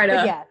I'm going to try to,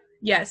 But yeah.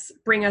 yes,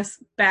 bring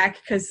us back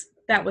because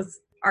that was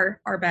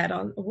our bad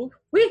on,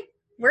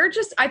 we're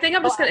just, I think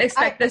I'm just going to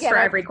expect this for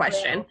every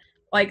question.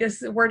 Like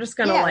this, we're just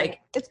going to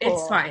it's cool.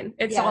 It's fine.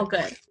 It's Yeah. all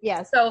good.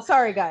 Yeah. So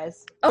sorry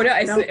guys. Oh no,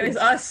 it's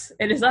us.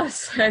 It is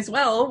us as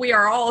well. We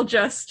are all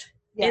just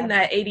in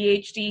that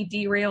ADHD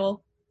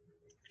derail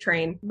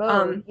train.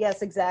 Mode.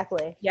 Yes,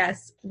 exactly.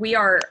 Yes, we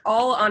are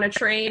all on a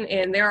train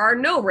and there are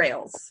no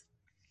rails.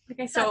 Like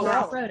I said, we're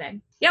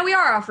off-roading. Yeah, we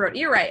are off-road.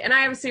 You're right. And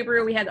I have a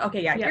Subaru.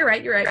 You're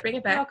right. Bring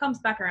it back. It all comes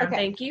back around. Okay.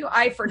 Thank you.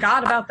 I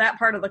forgot about that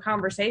part of the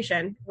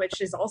conversation,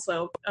 which is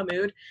also a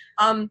mood.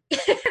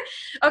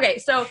 Okay,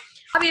 so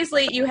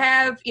obviously you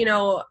have,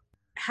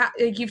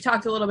 you've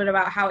talked a little bit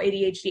about how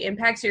ADHD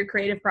impacts your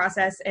creative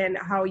process and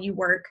how you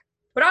work.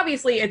 But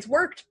obviously it's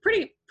worked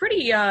pretty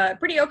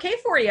okay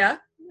for you,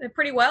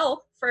 pretty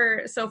well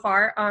for so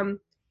far.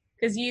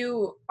 Because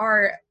you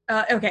are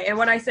okay. And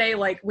when I say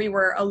like we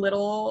were a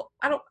little,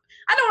 I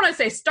don't want to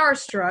say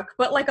starstruck,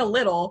 but like a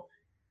little,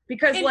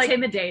 because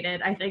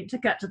intimidated, I think, to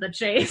cut to the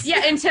chase.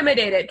 Yeah,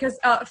 intimidated. Because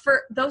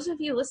for those of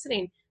you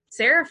listening,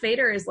 Sarah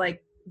Fader is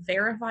like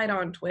verified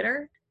on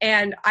Twitter,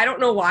 and I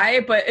don't know why,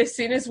 but as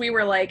soon as we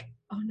were like,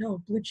 oh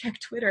no, blue check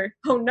Twitter,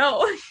 oh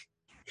no,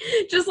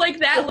 just like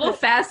that little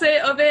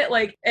facet of it,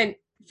 like, and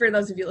for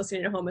those of you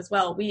listening at home as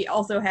well, we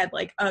also had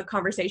like a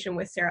conversation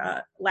with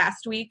Sarah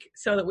last week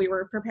so that we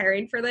were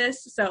preparing for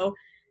this. So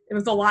it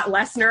was a lot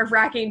less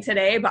nerve-wracking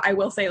today, but I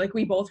will say like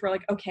we both were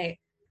like, okay,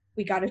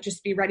 we got to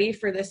just be ready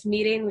for this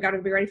meeting. We got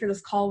to be ready for this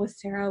call with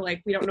Sarah.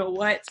 Like, we don't know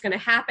what's going to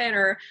happen.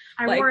 Or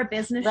I wore a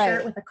business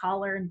shirt with a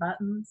collar and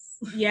buttons.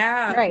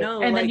 Yeah. Right.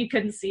 No, and then you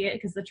couldn't see it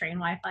because the train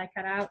Wi-Fi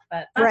cut out.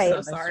 But Right.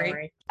 so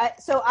sorry.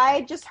 So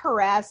I just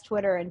harassed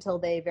Twitter until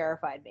they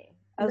verified me.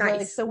 I was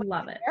like, so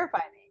love it. Verify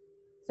me.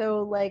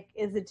 So like,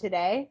 is it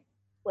today?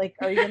 Like,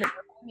 are you going to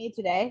verify me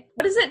today?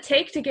 What does it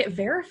take to get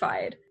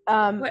verified?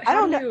 I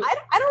don't know.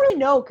 I don't really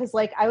know. Cause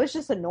like, I was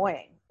just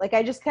annoying. Like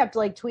I just kept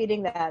like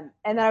tweeting them.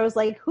 And then I was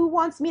like, who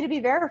wants me to be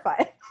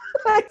verified?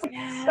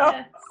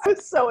 It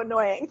was so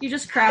annoying. You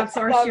just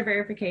crowdsourced your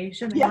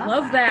verification. I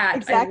love that.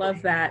 Exactly. I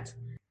love that.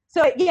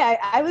 So yeah,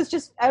 I was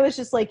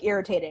just like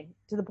irritating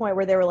to the point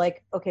where they were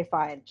like, okay,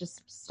 fine,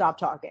 just stop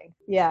talking.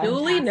 Yeah.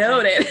 Duly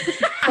noted.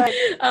 But,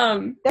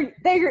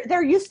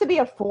 there used to be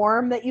a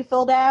form that you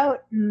filled out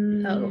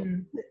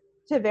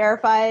to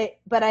verify,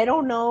 but I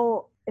don't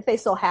know if they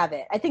still have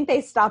it. I think they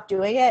stopped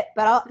doing it,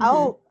 but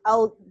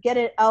I'll get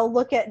it. I'll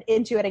look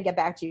into it and get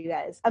back to you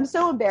guys. I'm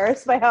so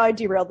embarrassed by how I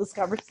derailed this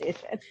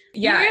conversation.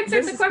 Yeah, you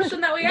answered the question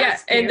that we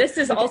asked. And this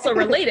is also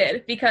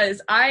related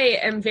because I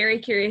am very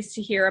curious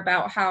to hear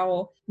about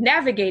how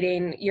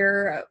navigating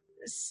your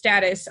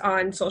status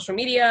on social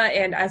media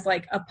and as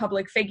like a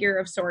public figure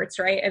of sorts,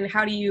 right? And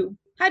how do you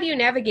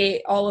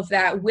navigate all of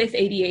that with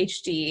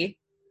ADHD?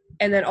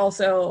 And then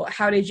also,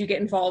 how did you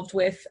get involved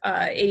with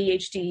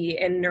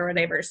ADHD and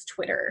Neurodiverse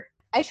Twitter?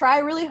 I try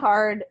really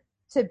hard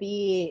to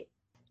be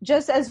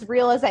just as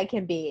real as I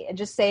can be and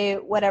just say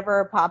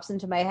whatever pops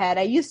into my head.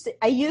 I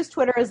use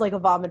Twitter as like a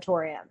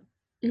vomitorium.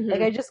 Mm-hmm.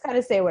 Like I just kind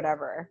of say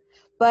whatever.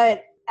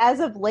 But as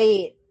of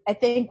late, I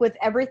think with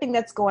everything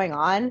that's going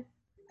on,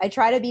 I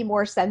try to be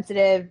more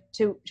sensitive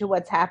to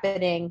what's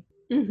happening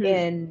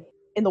in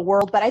the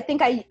world. But I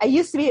think I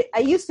used to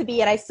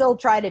be, and I still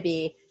try to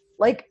be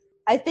like,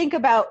 I think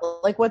about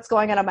like what's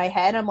going on in my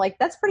head. I'm like,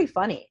 that's pretty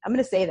funny. I'm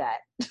going to say that,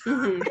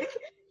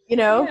 you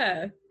know?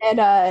 Yeah.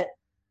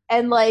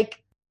 And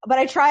like, but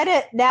I try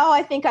to, now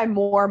I think I'm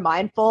more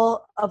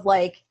mindful of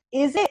like,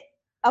 is it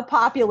a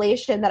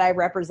population that I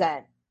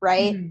represent?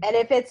 Right. Mm-hmm. And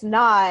if it's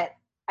not,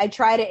 I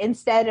try to,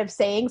 instead of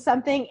saying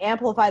something,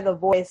 amplify the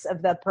voice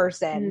of the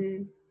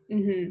person.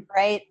 Mm-hmm.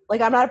 Right.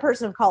 Like I'm not a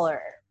person of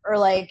color, or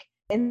like,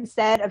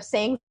 instead of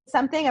saying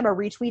something, I'm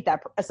going to retweet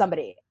that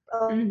somebody,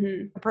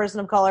 a person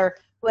of color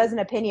who has an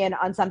opinion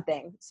on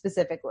something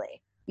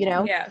specifically, you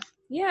know? Yeah.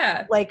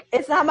 Yeah. Like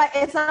it's not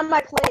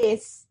my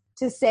place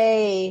to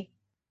say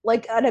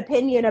like an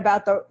opinion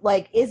about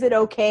like, is it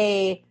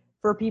okay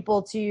for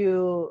people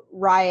to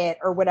riot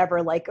or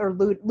whatever, like, or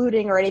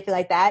looting or anything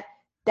like that?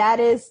 That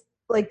is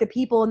like the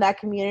people in that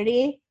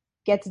community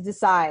get to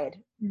decide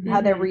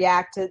how they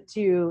react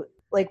to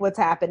like what's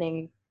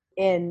happening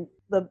in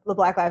the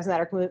Black Lives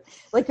Matter community.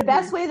 Like the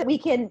best way that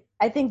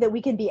I think that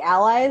we can be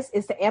allies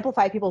is to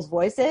amplify people's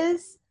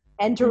voices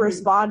and to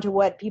respond to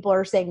what people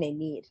are saying they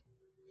need.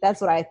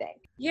 That's what I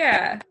think.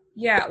 Yeah.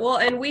 Yeah. Well,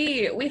 and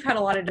we've had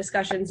a lot of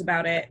discussions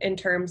about it in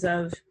terms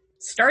of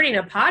starting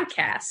a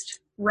podcast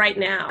right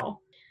now.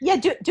 Yeah,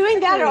 doing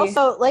that, and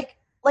also like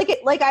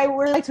I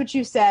really liked what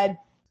you said.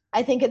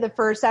 I think in the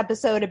first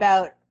episode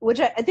about, which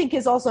I think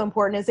is also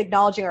important, is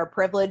acknowledging our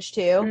privilege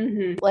too.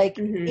 Mm-hmm. Like,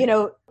 Mm-hmm. you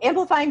know,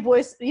 amplifying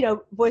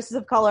voices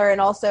of color, and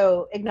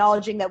also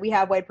acknowledging that we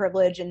have white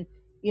privilege, and,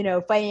 you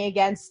know, fighting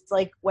against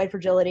like white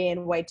fragility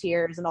and white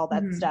tears and all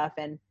that stuff.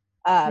 And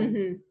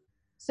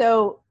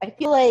so I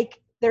feel like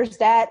there's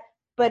that.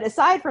 But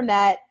aside from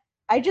that,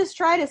 I just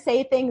try to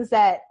say things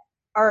that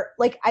are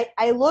like,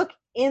 I look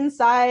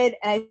inside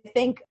and I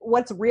think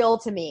what's real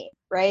to me,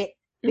 right?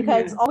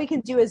 Because all we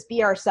can do is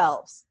be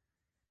ourselves.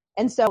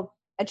 And so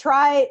I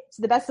try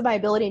to the best of my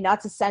ability not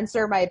to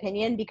censor my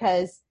opinion,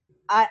 because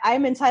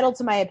I'm entitled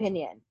to my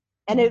opinion.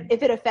 And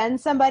if it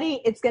offends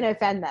somebody, it's going to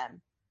offend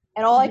them.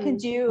 And all I can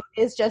do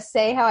is just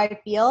say how I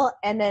feel.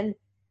 And then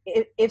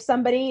if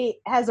somebody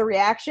has a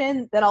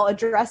reaction, then I'll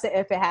address it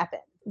if it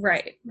happens.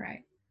 Right.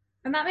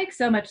 And that makes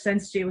so much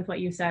sense too with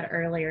what you said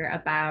earlier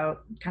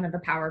about kind of the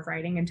power of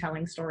writing and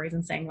telling stories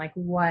and saying like,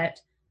 what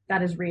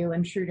that is real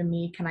and true to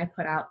me can I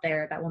put out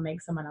there that will make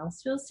someone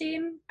else feel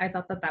seen? I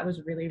thought that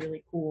was really,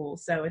 really cool.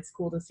 So it's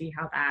cool to see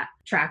how that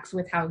tracks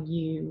with how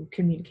you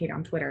communicate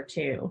on Twitter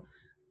too.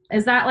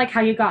 Is that like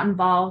how you got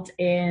involved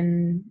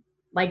in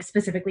like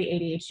specifically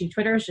ADHD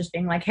Twitters, just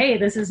being like, hey,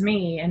 this is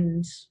me,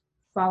 and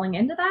falling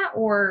into that?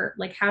 Or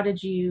like, how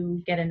did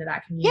you get into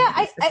that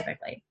community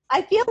specifically?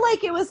 I feel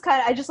like it was kind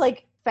of, I just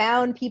like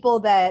found people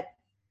that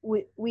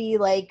we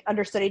like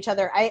understood each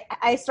other.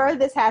 I started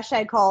this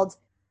hashtag called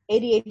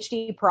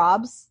ADHD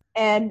probs,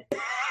 and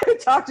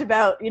talked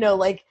about, you know,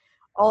 like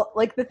all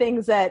like the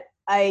things that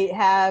I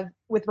have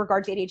with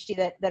regard to ADHD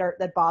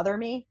that bother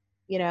me,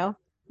 you know?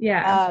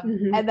 Yeah.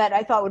 And that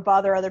I thought would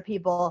bother other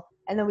people.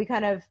 And then we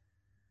kind of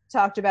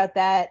talked about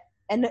that.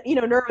 And, you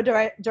know,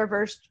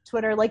 neurodiverse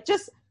Twitter, like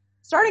just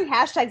starting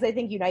hashtags, I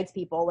think unites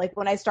people. Like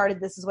when I started,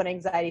 this is what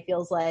anxiety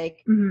feels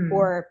like,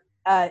 or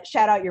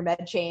shout out your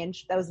med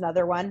change. That was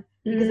another one,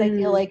 because I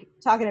feel like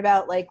talking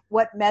about like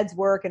what meds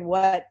work and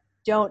what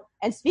don't.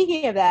 And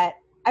speaking of that,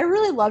 I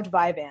really loved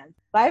Vyvanse.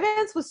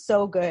 Vyvanse was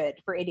so good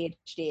for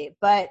ADHD,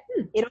 but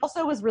it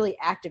also was really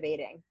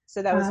activating.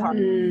 So that was hard.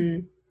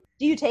 Do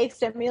you take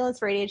stimulants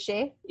for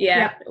ADHD?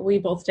 Yeah, we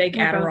both take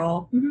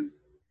Adderall.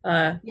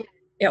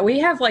 Yeah, we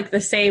have like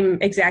the same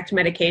exact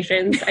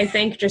medications. I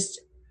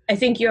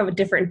think you have a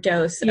different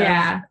dose of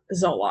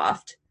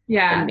Zoloft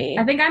than me.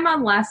 I think I'm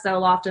on less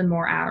Zoloft and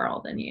more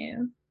Adderall than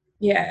you.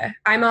 Yeah,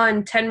 I'm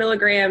on 10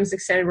 milligrams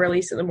extended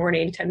release in the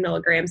morning, 10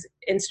 milligrams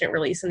instant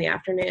release in the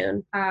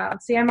afternoon.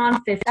 See, I'm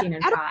on 15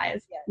 and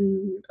 5.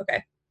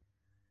 Okay.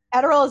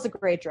 Adderall is a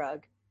great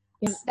drug.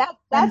 Yeah.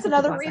 That's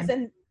another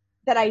reason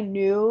that I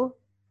knew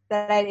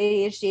that I had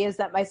ADHD, is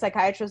that my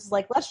psychiatrist was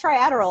like, let's try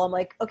Adderall. I'm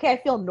like, okay, I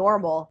feel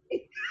normal.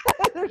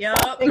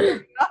 Yep.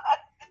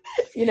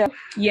 You know?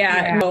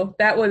 Yeah, no,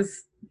 that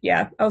was,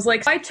 I was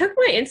like, I took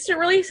my instant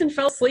release and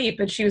fell asleep.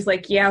 And she was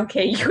like, yeah,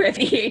 okay, you have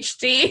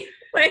ADHD.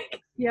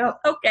 Like, yep.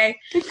 Okay.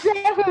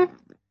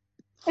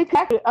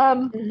 Exactly. But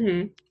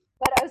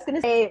I was going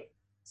to say,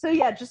 so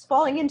yeah, just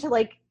falling into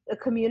like a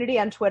community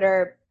on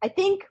Twitter. I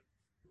think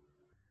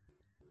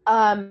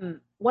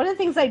one of the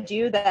things I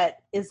do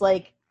that is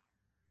like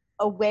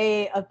a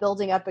way of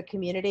building up a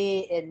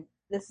community, and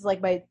this is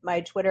like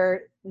my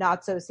Twitter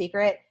not so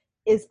secret,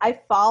 is I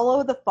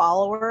follow the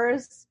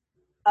followers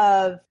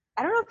of,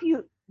 I don't know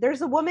if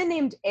there's a woman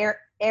named Erin,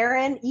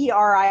 Erin.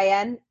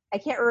 I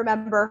can't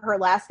remember her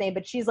last name,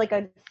 but she's like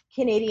a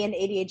Canadian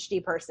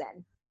ADHD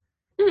person.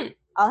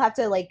 I'll have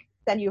to like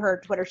send you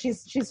her Twitter.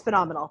 She's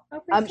phenomenal.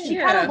 She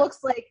kind of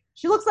looks like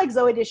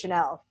Zooey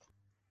Deschanel.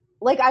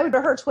 Like I would go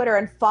to her Twitter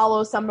and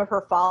follow some of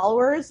her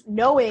followers,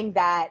 knowing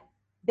that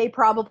they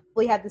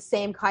probably have the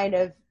same kind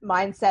of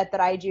mindset that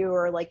I do,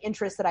 or like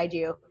interests that I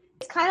do.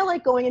 It's kind of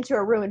like going into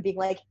a room and being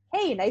like,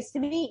 hey, nice to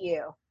meet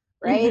you.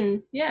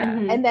 Right?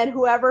 And then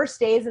whoever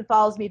stays and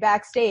follows me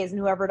back stays, and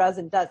whoever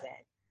doesn't.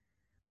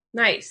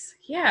 Nice.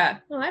 Yeah.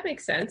 Well, that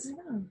makes sense.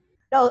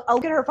 No, I'll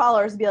look at her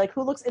followers and be like,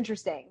 who looks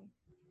interesting?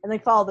 And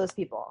like follow those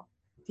people.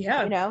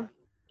 Yeah. You know?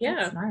 Yeah.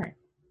 That's smart.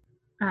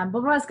 But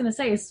what I was going to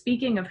say is,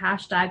 speaking of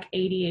hashtag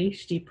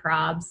ADHD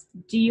probs,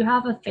 do you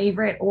have a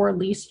favorite or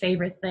least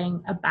favorite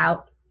thing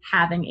about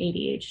having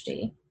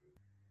ADHD?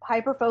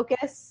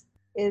 Hyperfocus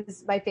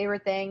is my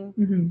favorite thing.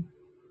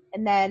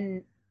 And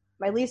then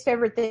my least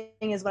favorite thing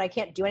is when I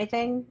can't do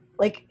anything.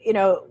 Like, you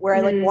know, where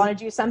I like want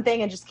to do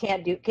something and just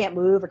can't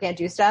move or can't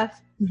do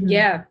stuff.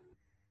 Yeah.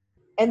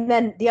 And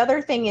then the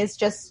other thing is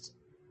just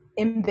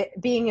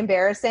being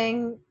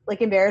embarrassing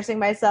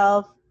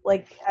myself.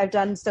 Like I've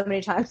done so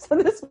many times on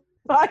this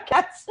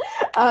podcast.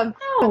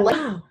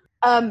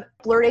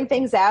 Blurting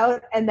things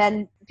out and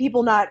then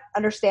people not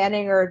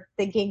understanding or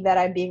thinking that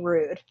I'm being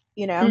rude,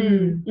 you know?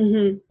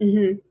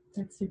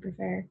 That's super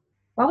fair.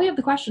 While we have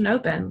the question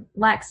open,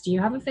 Lex, do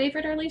you have a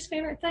favorite or least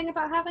favorite thing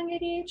about having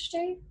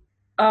ADHD?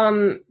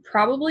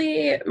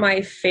 Probably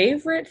my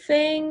favorite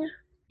thing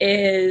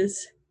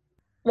is,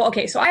 well,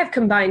 okay, so I have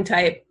combined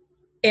type,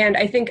 and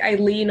I think I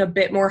lean a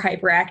bit more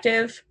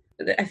hyperactive.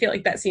 I feel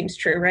like that seems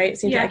true, right? It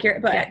seems Yeah.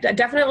 accurate. But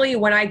definitely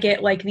when I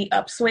get like the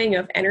upswing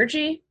of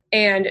energy,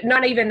 and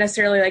not even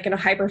necessarily like in a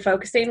hyper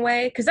focusing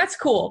way, because that's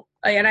cool.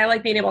 And I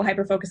like being able to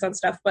hyper focus on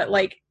stuff. But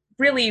like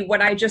really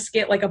when I just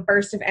get like a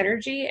burst of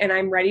energy and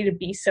I'm ready to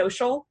be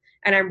social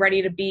and I'm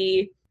ready to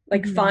be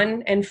like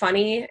fun and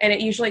funny. And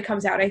it usually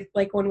comes out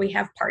like when we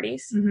have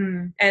parties.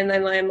 And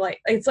then I'm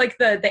like, it's like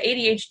the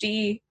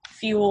ADHD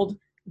fueled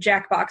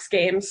Jackbox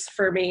games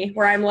for me,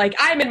 where I'm like,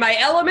 I'm in my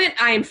element,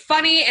 I'm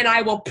funny, and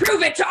I will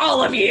prove it to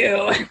all of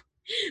you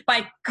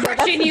by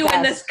crushing you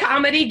in this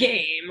comedy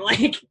game.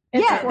 Like,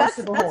 it's Yeah, a force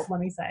to behold, let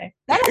me say.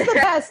 That is the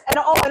best. And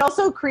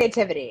also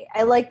creativity.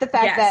 I like the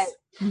fact that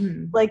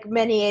like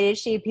many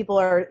ADHD people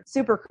are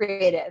super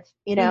creative,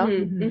 you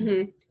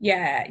know?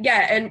 Yeah.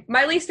 And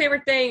my least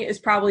favorite thing is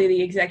probably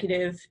the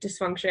executive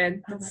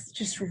dysfunction. That's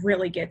just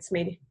really gets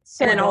me.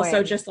 So and then also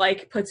annoying. just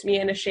like puts me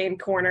in a shame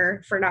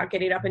corner for not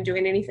getting up and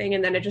doing anything.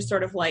 And then it just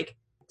sort of like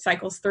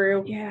cycles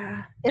through.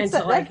 Yeah. It's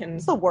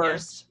the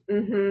worst.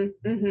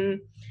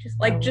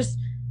 Just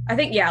I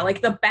think,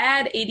 like the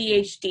bad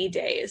ADHD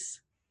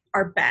days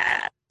are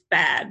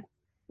bad.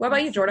 What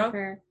about you,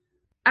 Jordan?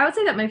 I would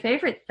say that my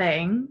favorite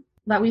thing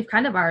that we've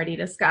kind of already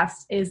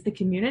discussed is the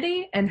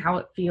community and how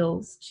it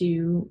feels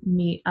to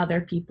meet other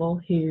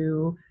people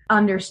who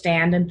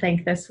understand and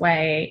think this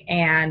way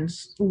and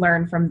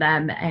learn from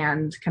them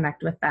and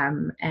connect with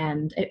them.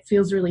 And it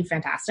feels really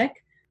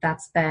fantastic.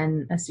 That's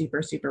been a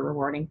super, super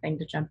rewarding thing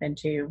to jump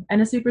into,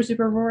 and a super,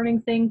 super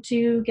rewarding thing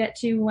to get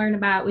to learn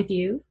about with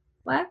you,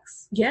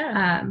 Lex.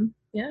 Yeah.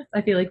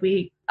 I feel like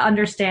we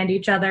understand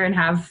each other and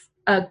have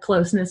a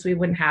closeness we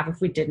wouldn't have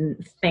if we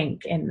didn't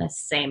think in the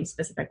same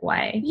specific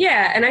way.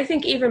 Yeah, and I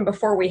think even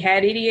before we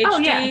had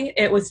ADHD,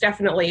 it was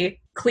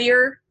definitely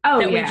clear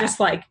that we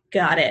just like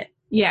got it.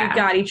 Yeah. We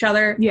got each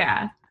other.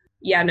 Yeah.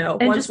 Yeah, no.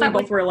 And once we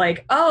both were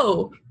like,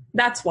 oh,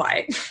 that's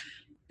why.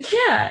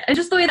 Yeah. And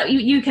just the way that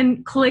you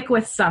can click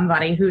with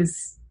somebody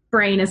whose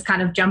brain is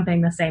kind of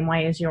jumping the same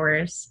way as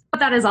yours. But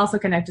that is also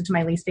connected to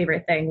my least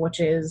favorite thing, which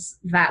is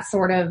that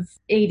sort of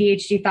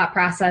ADHD thought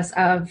process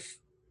of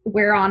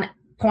we're on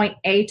point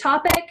A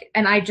topic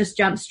and I just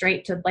jump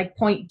straight to like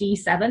point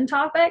D7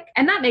 topic.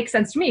 And that makes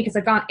sense to me because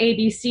I've gone A,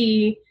 B,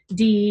 C,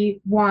 D,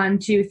 1,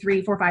 2,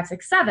 3, 4, 5,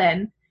 6,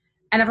 7.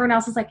 And everyone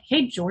else is like,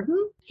 hey, Jordan,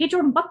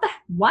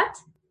 what?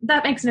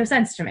 That makes no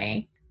sense to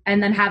me.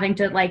 And then having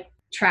to like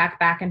track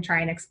back and try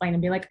and explain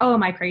and be like, oh,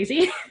 am I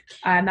crazy?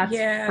 And that's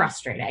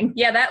frustrating.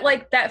 Yeah,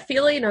 that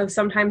feeling of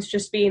sometimes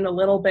just being a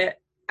little bit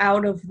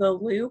out of the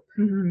loop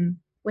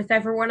with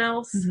everyone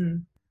else.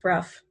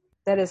 Rough.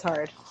 That is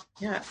hard.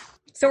 Yeah.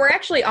 So we're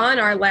actually on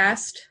our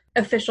last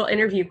official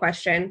interview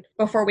question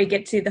before we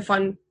get to the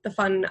fun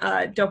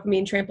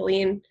dopamine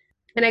trampoline.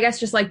 And I guess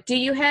just like, do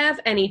you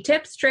have any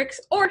tips, tricks,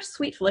 or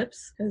sweet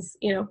flips? Because,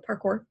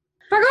 parkour.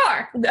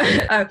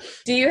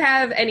 Do you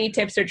have any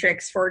tips or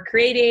tricks for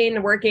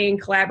creating, working,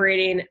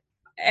 collaborating,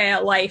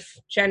 life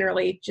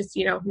generally, just,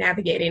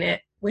 navigating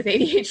it with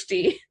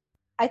ADHD?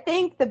 I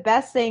think the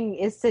best thing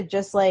is to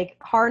just like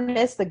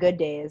harness the good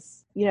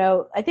days.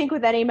 I think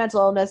with any mental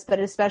illness, but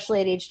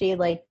especially ADHD,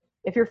 like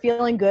if you're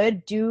feeling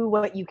good, do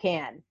what you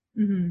can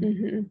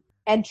and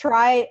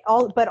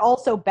but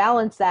also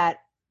balance that,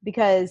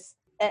 because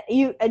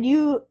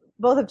you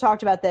both have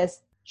talked about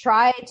this.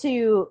 Try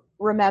to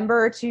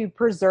remember to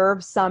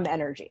preserve some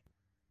energy.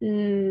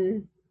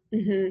 So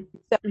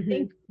I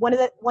think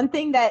one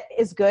thing that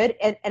is good,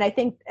 and I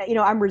think,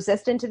 I'm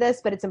resistant to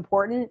this, but it's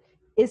important,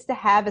 is to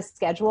have a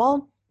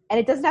schedule. And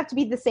it doesn't have to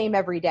be the same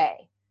every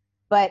day.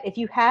 But if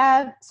you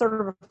have sort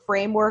of a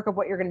framework of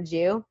what you're going to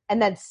do,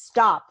 and then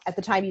stop at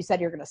the time you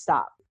said you're going to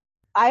stop.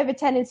 I have a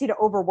tendency to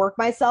overwork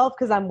myself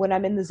because when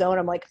I'm in the zone,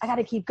 I'm like, I got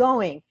to keep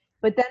going.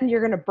 But then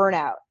you're going to burn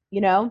out,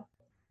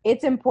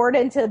 It's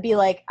important to be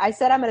like, I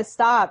said I'm going to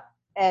stop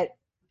at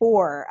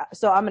 4,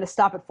 so I'm going to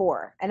stop at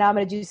 4, and now I'm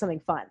going to do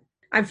something fun.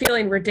 I'm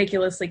feeling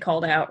ridiculously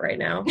called out right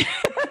now.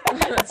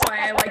 That's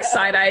why I like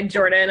side-eyed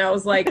Jordan. I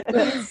was like,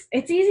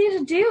 it's easy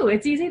to do.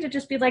 It's easy to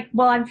just be like,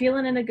 well, I'm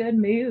feeling in a good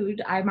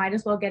mood. I might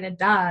as well get it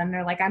done.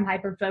 Or like, I'm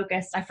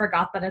hyper-focused. I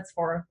forgot that it's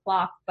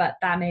 4:00, but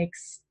that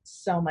makes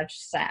so much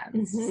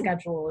sense.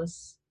 Schedule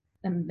is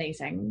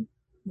amazing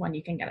when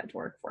you can get it to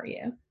work for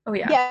you. Oh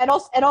yeah. Yeah.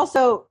 And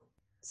also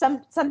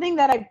something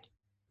that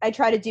I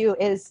try to do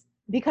is,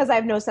 because I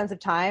have no sense of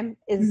time,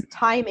 is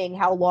timing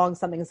how long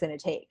something's going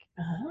to take.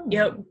 Oh.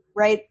 Yep.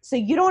 Right. So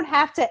you don't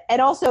have to.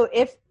 And also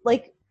if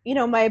like,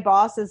 my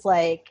boss is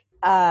like,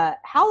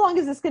 how long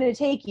is this going to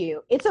take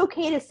you? It's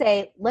okay to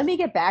say, let me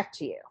get back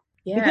to you.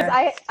 Yeah. Because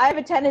I have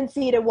a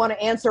tendency to want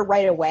to answer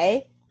right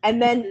away.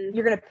 And then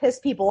you're going to piss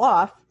people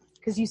off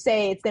because you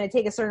say it's going to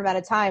take a certain amount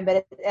of time,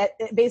 but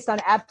it based on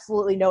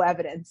absolutely no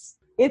evidence.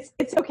 It's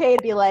okay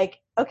to be like,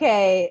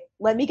 okay,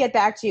 let me get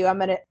back to you.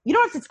 You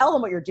don't have to tell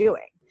them what you're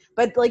doing,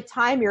 but like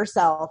time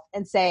yourself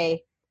and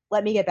say,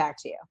 let me get back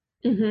to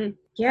you.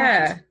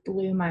 Yeah. That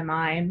blew my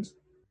mind.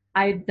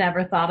 I'd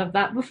never thought of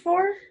that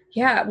before.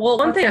 Yeah. Well,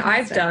 one That's thing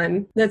fantastic. I've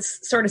done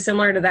that's sort of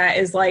similar to that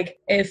is like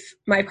if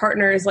my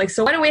partner is like,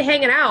 so when are we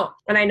hanging out?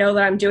 And I know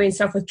that I'm doing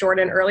stuff with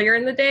Jordan earlier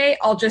in the day,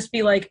 I'll just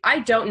be like, I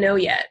don't know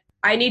yet.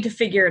 I need to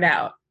figure it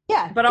out.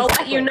 Yeah. But I'll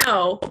exactly. let you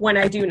know when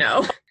I do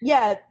know.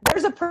 Yeah.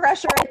 There's a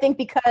pressure, I think,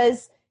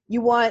 because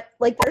you want,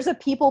 like, there's a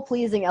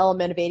people-pleasing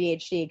element of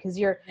ADHD because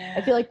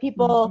I feel like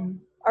people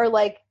are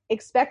like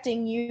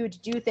expecting you to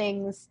do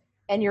things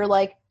and you're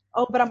like,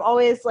 oh, but I'm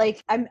always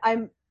like,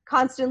 I'm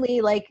constantly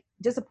like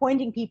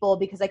disappointing people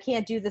because I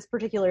can't do this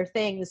particular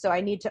thing, so I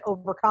need to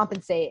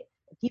overcompensate,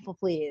 people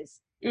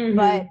please. Mhm.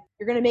 But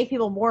you're going to make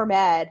people more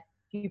mad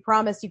if you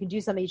promise you can do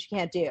something you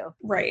can't do.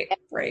 Right. And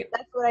Right.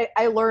 that's what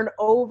I learned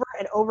over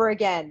and over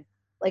again.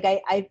 Like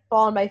I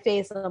fall on my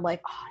face and I'm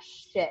like, oh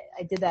shit,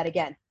 I did that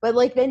again. But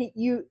like then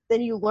you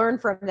learn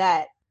from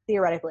that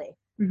theoretically.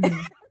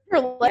 Mhm.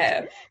 You're like,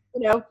 Yeah.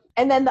 you know.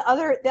 And then the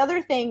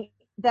other thing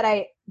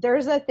that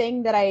there's a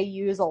thing that I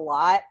use a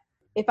lot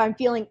if I'm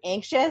feeling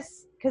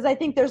anxious, because I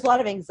think there's a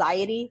lot of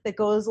anxiety that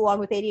goes along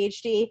with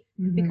ADHD.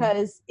 Mhm.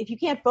 Because if you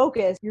can't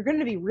focus, you're going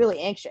to be really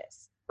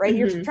anxious, right?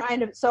 You're Mhm. trying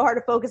to so hard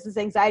to focus, this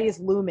anxiety is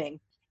looming,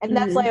 and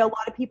that's Mhm. why a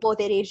lot of people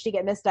with ADHD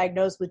get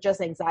misdiagnosed with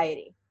just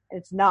anxiety, and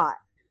it's not,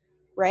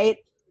 right?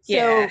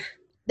 Yeah. So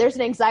there's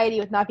an anxiety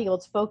with not being able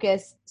to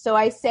focus. So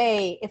I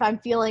say, if I'm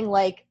feeling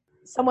like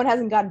someone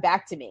hasn't gotten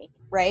back to me,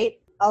 right?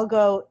 I'll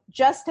go,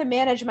 just to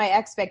manage my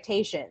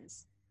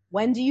expectations,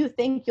 when do you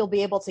think you'll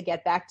be able to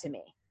get back to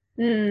me?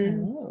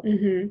 Oh.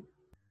 Mm-hmm.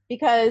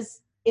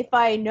 Because if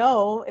I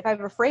have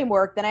a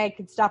framework, then I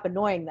can stop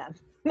annoying them.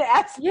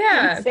 Ask them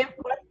Yeah. the same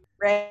question,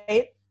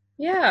 right?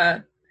 Yeah.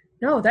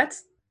 No,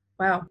 that's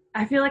wow.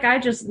 I feel like I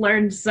just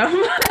learned so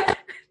much.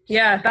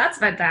 Yeah. That's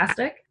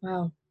fantastic.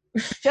 Wow.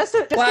 Just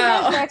to Wow.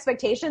 manage my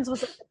expectations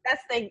was the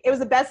best thing. It was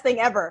the best thing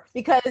ever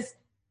because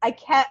I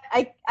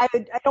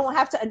don't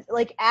have to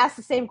like ask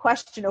the same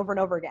question over and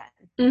over again.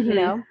 Mhm. You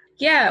know?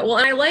 Yeah. Well,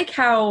 and I like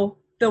how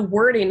the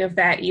wording of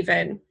that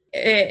even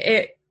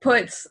it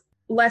puts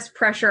less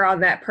pressure on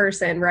that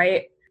person,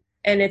 right?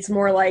 And it's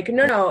more like,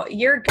 no,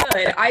 you're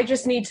good. I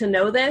just need to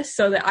know this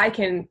so that I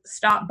can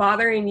stop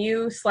bothering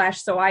you /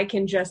 so I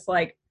can just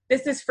like,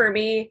 this is for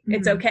me.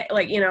 It's Mhm. okay.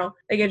 Like, you know,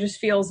 like it just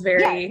feels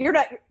very, You're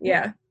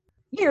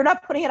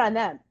not putting it on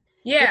them.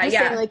 Yeah. You're just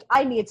saying, like,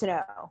 I need to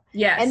know.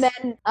 Yes. And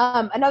then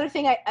another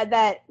thing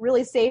that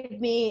really saved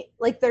me,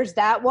 like, there's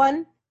that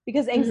one,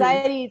 because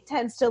anxiety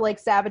tends to, like,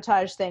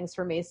 sabotage things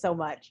for me so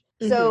much.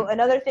 So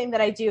another thing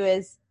that I do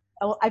is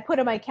I put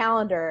in my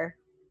calendar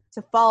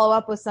to follow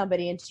up with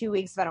somebody in 2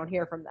 weeks if I don't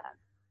hear from them.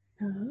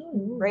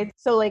 Oh. Right?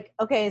 So, like,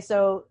 okay,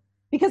 so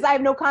because I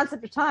have no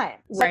concept of time.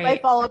 So if I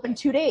Right. follow up in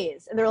 2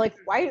 days and they're like,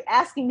 why are you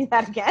asking me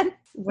that again?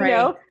 Right. You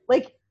know?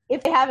 Like,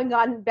 if they haven't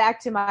gotten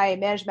back to my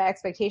manage my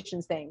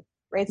expectations thing,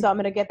 right? So I'm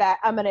going to get that.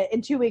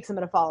 In 2 weeks, I'm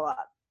going to follow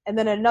up. And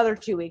then another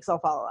 2 weeks, I'll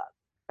follow up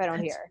if I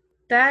don't hear.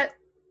 That,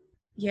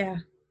 yeah.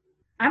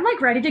 I'm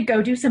like ready to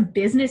go do some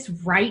business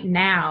right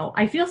now.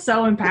 I feel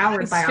so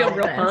empowered by Feel all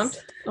real of this.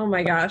 pumped. Oh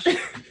my gosh.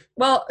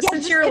 Well, Yeah,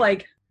 since just you're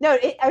like, No,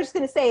 I was just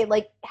going to say,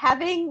 like,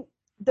 having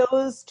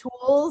those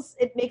tools,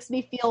 it makes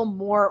me feel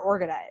more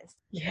organized.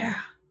 yeah.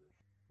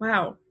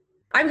 Wow.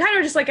 I'm kind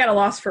of just like at a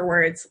loss for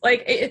words.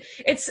 Like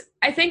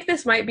I think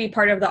this might be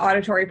part of the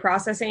auditory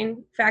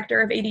processing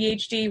factor of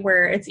ADHD,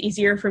 where it's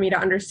easier for me to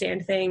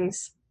understand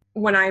things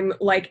when I'm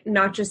like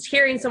not just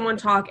hearing someone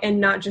talk and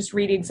not just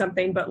reading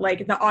something, but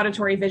like the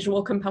auditory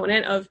visual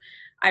component of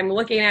I'm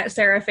looking at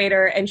Sarah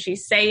Fader and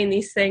she's saying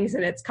these things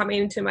and it's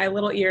coming into my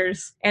little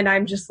ears. And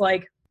I'm just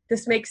like,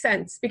 this makes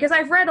sense, because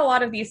I've read a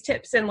lot of these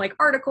tips in like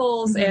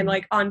articles and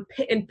like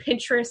in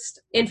Pinterest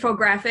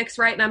infographics,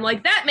 right? And I'm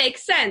like, that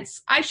makes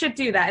sense. I should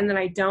do that. And then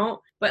I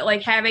don't. But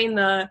like having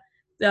the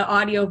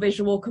audio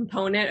visual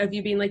component of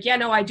you being like, yeah,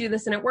 no, I do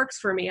this and it works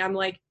for me. I'm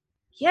like,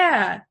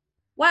 yeah,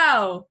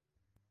 wow,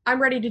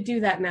 I'm ready to do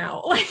that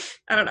now. Like,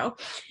 I don't know.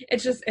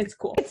 It's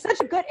cool. It's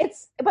such a good,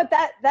 but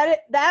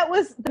that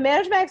was, the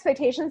manage my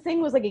expectations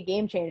thing was like a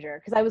game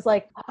changer. Cause I was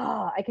like,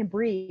 I can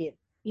breathe.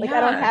 Like, Yeah. I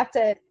don't have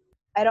to,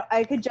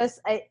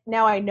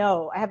 now I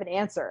know I have an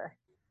answer.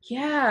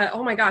 Yeah.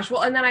 Oh my gosh.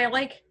 Well, and then I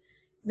like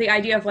the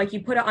idea of like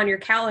you put it on your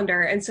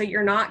calendar, and so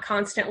you're not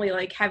constantly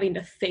like having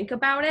to think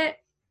about it,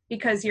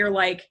 because you're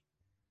like,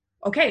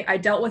 okay, I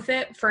dealt with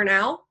it for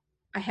now.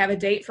 I have a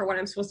date for when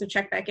I'm supposed to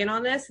check back in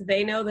on this.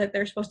 They know that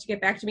they're supposed to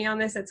get back to me on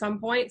this at some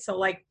point. So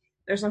like,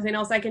 there's nothing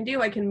else I can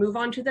do. I can move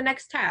on to the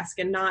next task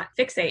and not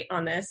fixate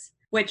on this.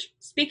 Which,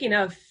 speaking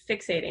of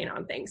fixating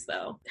on things,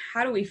 though,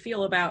 how do we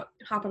feel about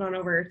hopping on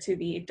over to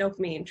the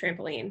dopamine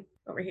trampoline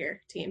over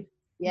here, team?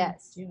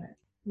 Yes. Do it.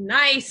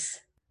 Nice.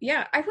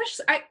 Yeah, I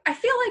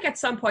feel like at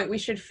some point we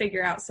should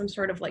figure out some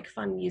sort of like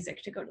fun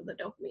music to go to the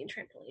dopamine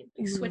trampoline.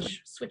 Like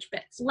switch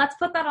bits. Let's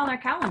put that on our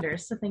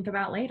calendars to think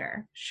about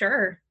later.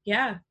 Sure.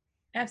 Yeah,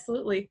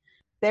 absolutely.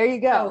 There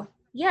you go. Oh,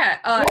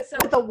 yeah.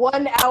 With a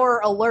 1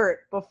 hour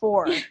alert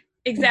before.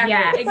 Exactly.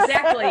 Yes.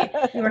 Exactly.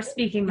 You are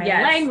speaking my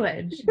Yes.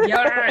 language.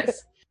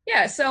 Yes.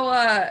 Yeah. So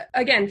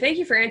again, thank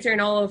you for answering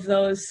all of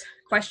those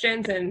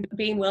questions and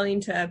being willing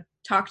to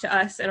talk to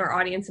us and our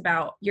audience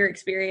about your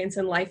experience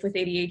in life with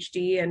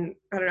ADHD. And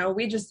I don't know,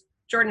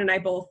 Jordan and I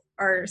both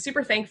are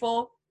super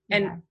thankful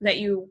and that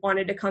you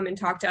wanted to come and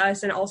talk to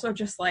us, and also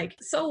just like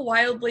so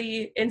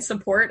wildly in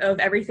support of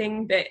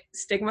everything that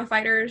Stigma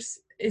Fighters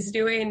is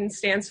doing and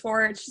stands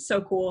for. It's just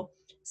so cool.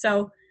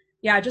 So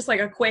yeah, just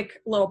like a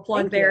quick little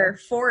plug there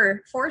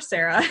for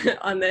Sarah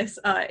on this.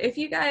 If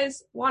you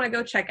guys want to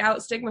go check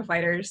out Stigma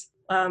Fighters,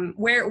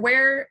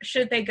 where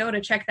should they go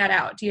to check that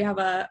out? Do you have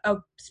a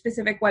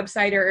specific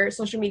website or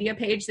social media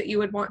page that you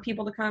would want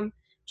people to come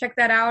check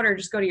that out, or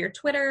just go to your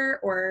Twitter,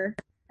 or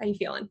how you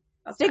feeling?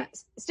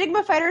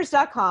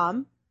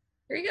 Stigmafighters.com.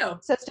 There you go.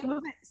 So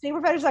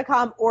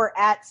stigmafighters.com or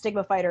at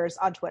stigmafighters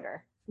on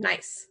Twitter.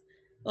 Nice.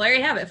 Well, there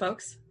you have it,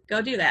 folks.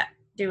 Go do that.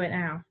 Do it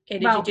now. Okay,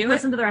 did you do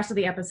listen to the rest of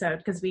the episode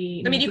because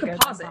you can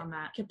pause it.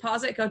 You can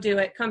pause it, go do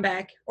it, come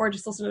back, or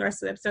just listen to the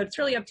rest of the episode. It's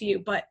really up to you,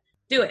 but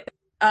do it.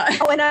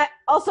 And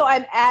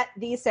I'm at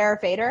the Sarah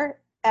Fader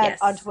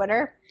on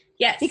Twitter.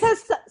 Yes.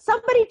 Because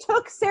somebody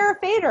took Sarah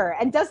Fader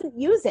and doesn't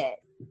use it.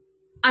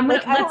 I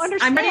don't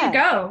understand. I'm ready to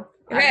go.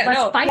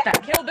 Let's fight them.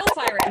 Kill Bill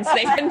sirens.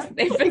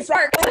 They've been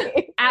sparked.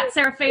 At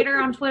Sarah Fader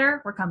on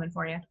Twitter, we're coming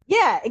for you.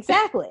 Yeah,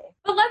 exactly.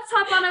 But let's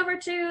hop on over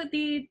to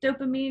the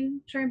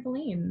dopamine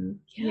trampoline.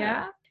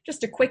 Yeah.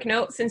 Just a quick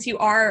note, since you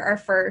are our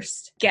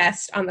first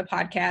guest on the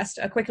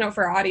podcast, a quick note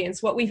for our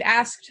audience. What we've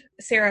asked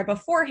Sarah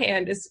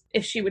beforehand is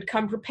if she would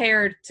come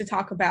prepared to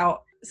talk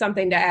about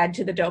something to add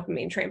to the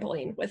dopamine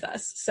trampoline with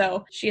us.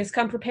 So she has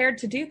come prepared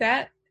to do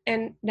that.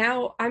 And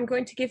now I'm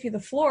going to give you the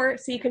floor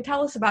so you can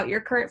tell us about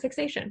your current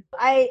fixation.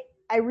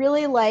 I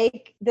really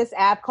like this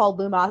app called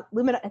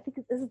Luminosity.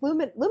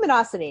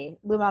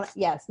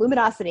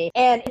 Luminosity.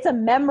 And it's a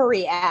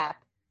memory app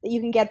that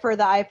you can get for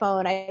the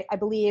iPhone, I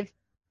believe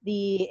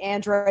the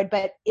Android,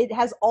 but it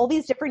has all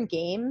these different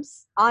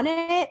games on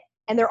it,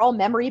 and they're all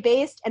memory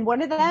based. And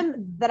one of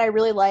them that I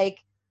really like,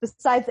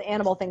 besides the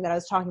animal thing that I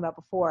was talking about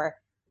before,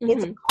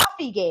 it's a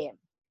coffee game.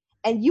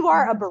 And you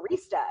are a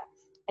barista,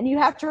 and you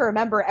have to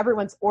remember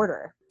everyone's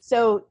order.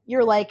 So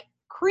you're like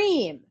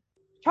cream,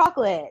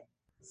 chocolate,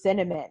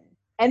 cinnamon.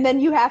 And then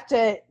you have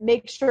to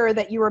make sure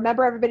that you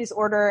remember everybody's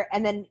order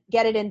and then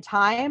get it in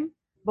time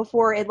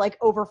before it like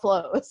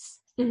overflows.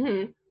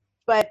 Mm-hmm.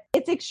 But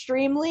it's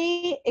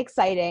extremely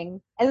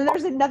exciting. And then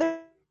there's another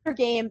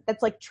game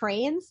that's like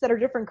trains that are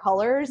different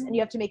colors, and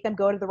you have to make them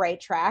go to the right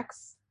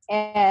tracks.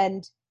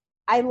 And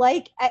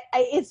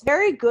it's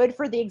very good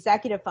for the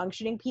executive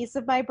functioning piece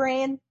of my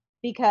brain,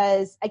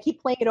 because I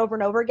keep playing it over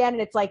and over again.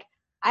 And it's like,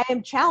 I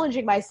am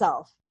challenging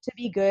myself to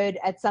be good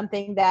at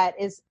something that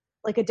is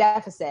like a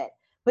deficit.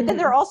 But then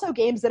there are also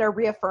games that are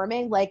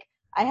reaffirming, like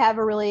I have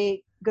a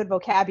really good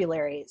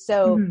vocabulary.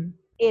 So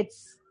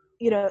it's,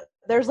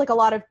 there's like a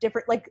lot of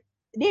different, like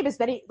name as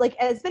many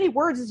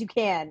words as you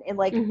can in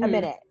like a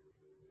minute,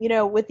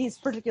 with these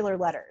particular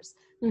letters.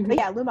 But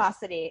yeah,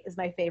 Lumosity is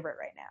my favorite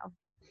right now.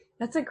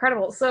 That's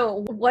incredible.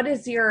 So what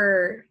is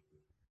you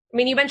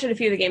mentioned a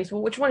few of the games, but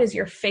which one is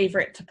your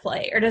favorite to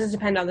play? Or does it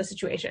depend on the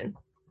situation?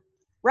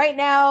 Right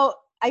now,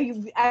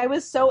 I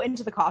was so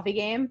into the coffee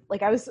game.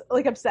 Like I was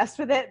like obsessed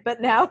with it, but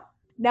now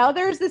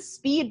there's this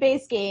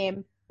speed-based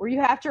game where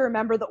you have to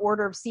remember the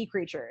order of sea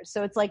creatures.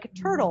 So it's like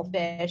turtle,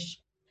 fish,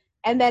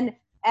 and then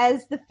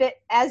as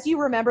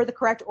you remember the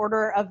correct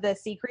order of the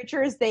sea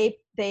creatures, they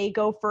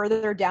go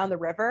further down the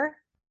river,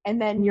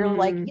 and then you're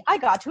like, I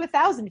got to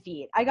 1,000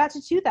 feet, I got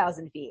to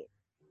 2,000 feet.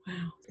 Wow!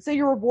 So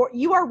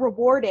you are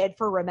rewarded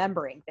for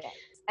remembering things,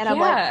 and I'm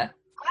like,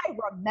 I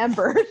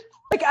remembered.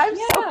 Like I'm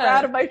so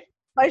proud of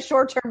my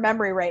short-term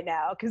memory right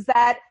now, because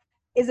that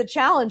is a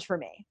challenge for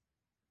me.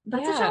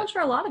 That's a challenge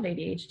for a lot of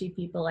ADHD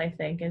people, I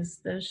think, is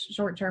the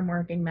short-term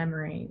working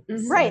memory.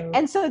 Right.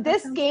 And so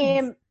this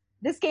game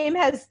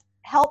has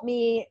helped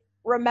me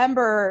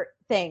remember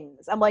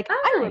things. I'm like,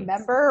 I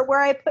remember where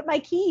I put my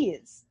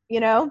keys,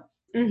 Dang,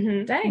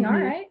 all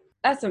right.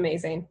 That's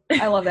amazing.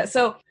 I love that.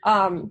 So,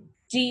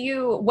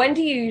 when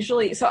do you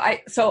usually, so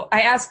I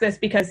ask this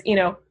because,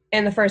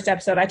 in the first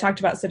episode, I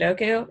talked about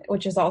Sudoku,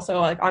 which is also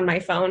like on my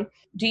phone.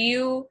 Do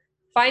you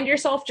find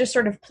yourself just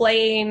sort of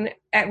playing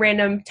at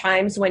random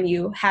times when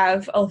you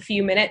have a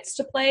few minutes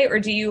to play, or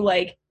do you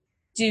like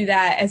do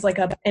that as like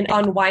an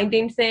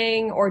unwinding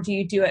thing, or do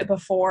you do it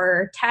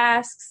before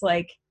tasks,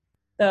 like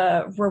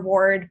the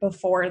reward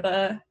before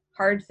the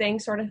hard thing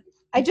sort of?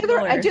 I do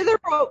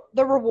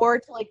the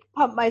reward to like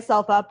pump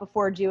myself up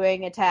before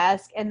doing a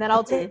task, and then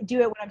I'll do it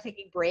when I'm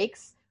taking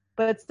breaks.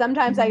 But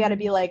sometimes I got to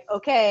be like,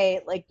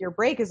 okay, like your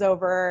break is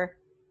over.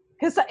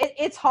 Because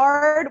it's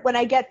hard when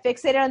I get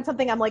fixated on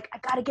something. I'm like, I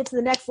got to get to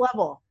the next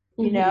level,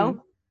 And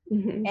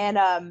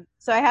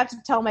so I have to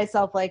tell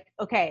myself, like,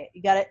 okay,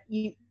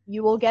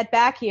 you will get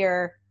back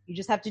here. You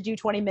just have to do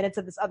 20 minutes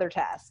of this other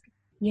task.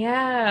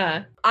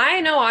 Yeah. I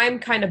know I'm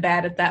kind of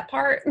bad at that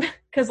part.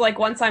 Because, like,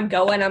 once I'm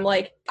going, I'm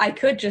like, I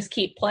could just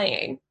keep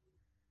playing.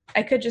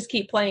 And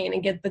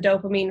get the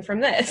dopamine from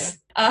this.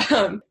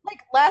 Like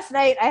last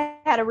night, I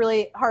had a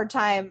really hard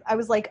time. I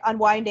was like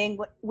unwinding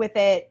with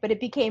it, but it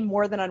became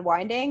more than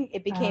unwinding.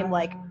 It became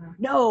like,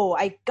 no,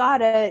 I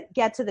gotta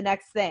get to the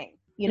next thing,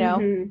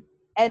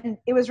 and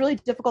it was really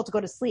difficult to go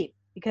to sleep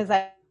because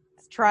I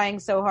was trying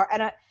so hard.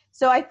 And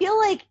so I feel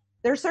like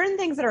there's certain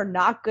things that are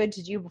not good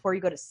to do before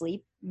you go to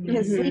sleep,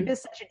 because sleep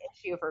is such an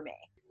issue for me.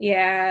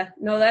 Yeah,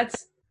 no,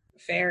 that's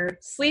fair.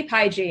 Sleep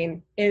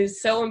hygiene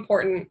is so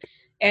important,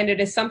 and it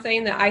is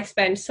something that I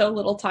spend so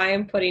little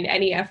time putting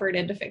any effort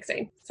into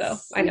fixing. So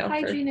I know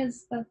hygiene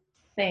is the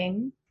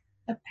thing,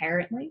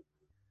 apparently.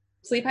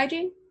 Sleep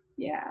hygiene?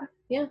 Yeah.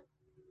 Yeah.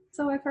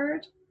 So I've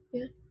heard.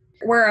 Yeah.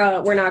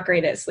 We're not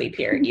great at sleep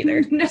here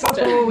either.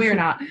 No, we're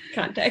not.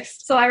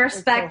 Context. So I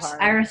respect so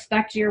hard. I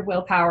respect your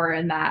willpower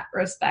in that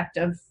respect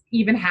of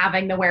even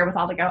having the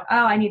wherewithal to go, oh,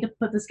 I need to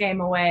put this game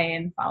away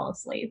and fall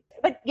asleep.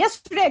 But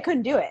yesterday I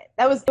couldn't do it.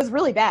 It was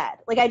really bad.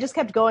 Like I just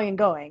kept going and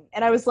going,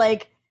 and I was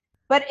like,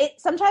 but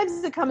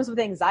sometimes it comes with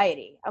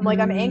anxiety. I'm like,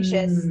 I'm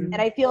anxious, and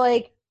I feel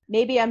like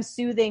maybe I'm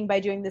soothing by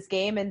doing this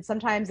game, and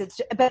sometimes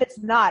but it's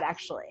not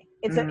actually.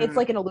 It's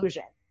like an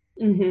illusion.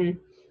 Mm-hmm.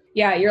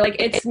 Yeah, you're like,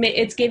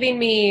 it's giving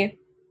me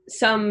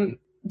some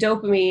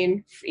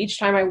dopamine each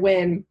time I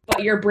win,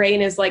 but your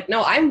brain is like,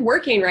 no, I'm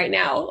working right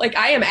now. Like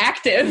I am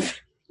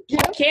active. Yeah.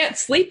 I can't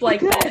sleep like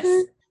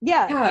this.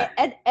 Yeah.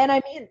 And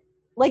I mean,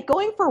 like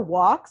going for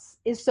walks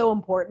is so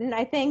important,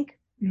 I think,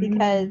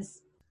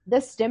 because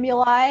the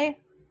stimuli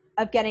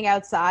of getting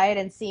outside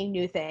and seeing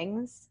new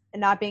things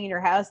and not being in your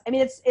house. I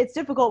mean, it's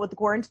difficult with the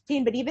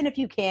quarantine, but even if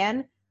you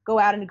can go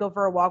out and go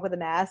for a walk with a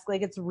mask,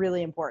 like it's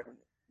really important.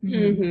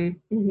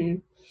 Mm-hmm. Mm-hmm.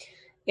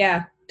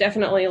 Yeah,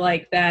 definitely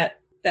like that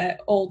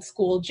old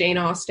school Jane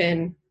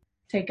Austen.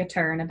 Take a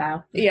turn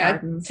about the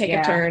gardens.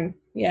 A turn.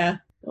 Yeah.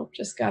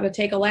 Just got to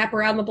take a lap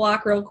around the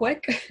block real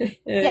quick.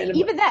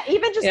 Even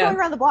just going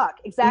around the block.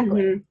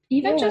 Exactly.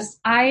 Mm-hmm.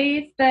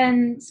 I've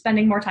been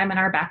spending more time in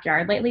our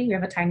backyard lately. We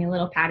have a tiny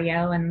little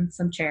patio and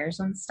some chairs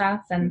and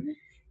stuff. And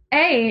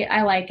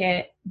I like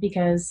it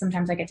because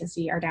sometimes I get to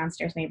see our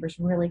downstairs neighbor's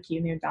really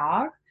cute new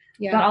dog.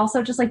 Yeah. But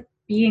also just like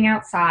being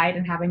outside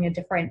and having a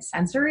different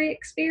sensory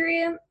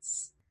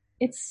experience.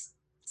 It's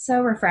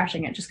so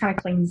refreshing. It just kind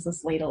of cleans the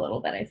slate a little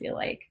bit, I feel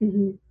like.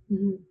 Mm-hmm.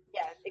 Mm-hmm.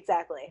 Yeah,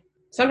 exactly.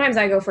 Sometimes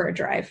I go for a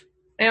drive.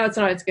 I know it's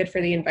not as good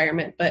for the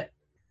environment, but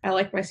I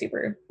like my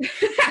Subaru.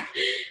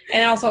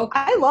 And also,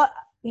 I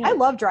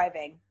love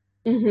driving.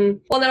 Mm-hmm.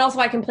 Well, then also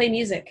I can play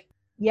music.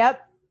 Yep.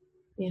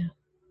 Yeah,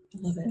 I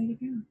love it. There you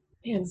go.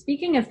 Man.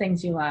 Speaking of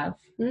things you love,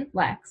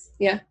 Lex.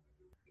 Yeah.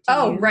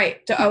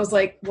 Right. I was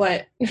like,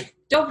 what?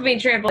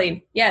 Dopamine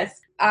trampoline. Yes,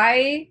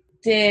 I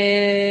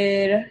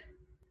did.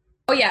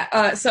 Oh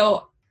yeah.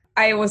 So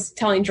I was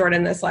telling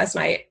Jordan this last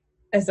night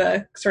as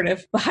a sort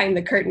of behind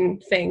the curtain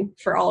thing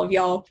for all of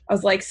y'all. I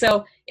was like,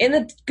 so in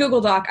the Google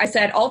Doc, I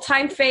said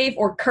all-time fave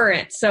or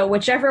current. So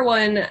whichever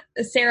one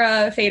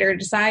Sarah Fader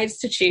decides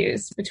to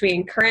choose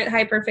between current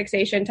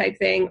hyperfixation type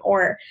thing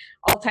or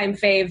all-time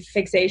fave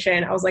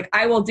fixation, I was like,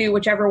 I will do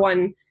whichever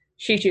one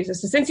she chooses.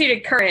 So since you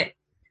did current,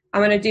 I'm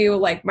going to do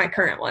like my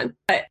current one.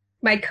 But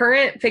my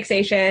current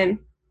fixation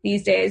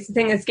these days, the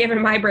thing that's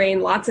given my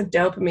brain lots of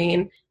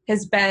dopamine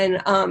has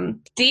been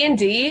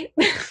D&D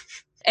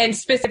and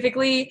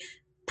specifically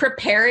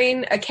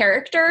preparing a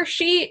character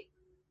sheet.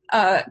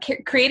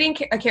 Creating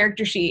a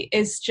character sheet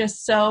is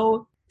just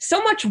so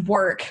much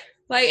work.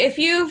 Like if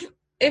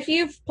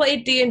you've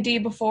played D&D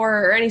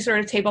before or any sort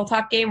of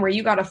tabletop game where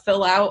you got to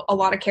fill out a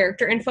lot of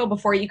character info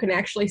before you can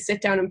actually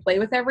sit down and play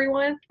with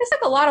everyone, it's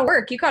like a lot of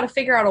work. You got to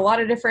figure out a lot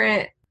of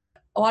different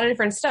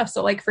stuff.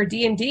 So like for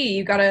D&D,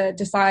 you got to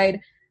decide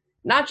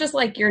not just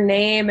like your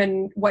name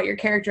and what your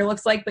character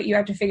looks like, but you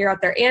have to figure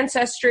out their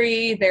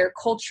ancestry, their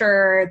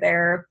culture,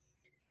 their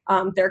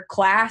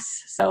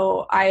class.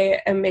 So I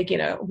am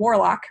making a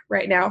warlock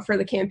right now for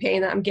the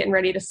campaign that I'm getting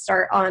ready to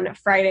start on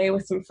Friday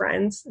with some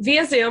friends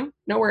via Zoom.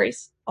 No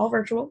worries, all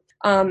virtual.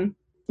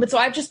 But so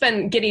I've just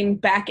been getting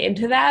back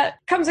into that.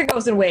 Comes and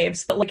goes in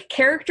waves, but like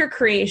character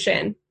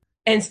creation,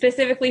 and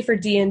specifically for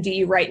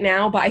D&D right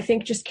now, but I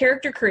think just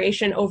character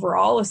creation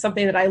overall is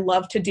something that I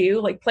love to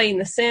do, like playing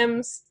The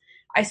Sims.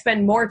 I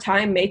spend more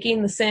time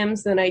making The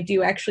Sims than I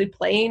do actually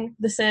playing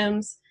The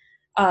Sims.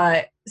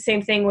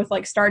 Same thing with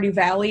like Stardew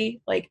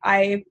Valley. Like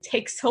I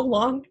take so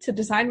long to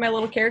design my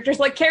little characters.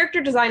 Like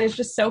character design is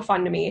just so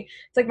fun to me.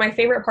 It's like my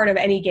favorite part of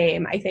any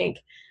game, I think.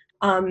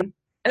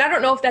 And I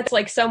don't know if that's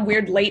like some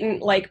weird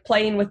latent like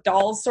playing with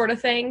dolls sort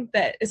of thing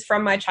that is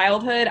from my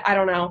childhood. I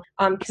don't know.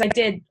 Because I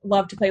did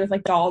love to play with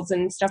like dolls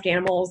and stuffed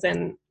animals,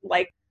 and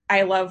like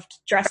I loved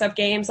dress up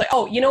games. Like,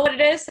 oh, you know what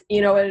it is?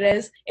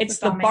 It's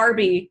the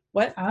Barbie.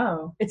 What?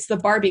 Oh. It's the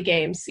Barbie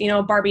games.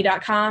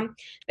 Barbie.com.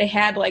 They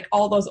had like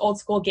all those old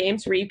school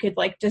games where you could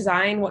like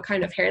design what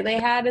kind of hair they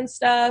had and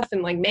stuff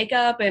and like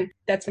makeup, and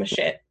that's my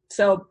shit.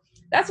 So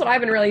that's what I've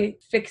been really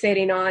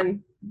fixating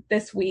on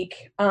this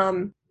week.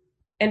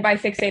 And by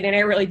fixating, I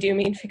really do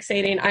mean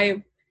fixating.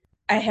 I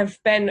have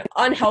been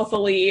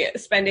unhealthily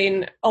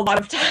spending a lot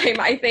of time,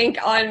 I think,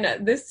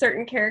 on this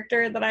certain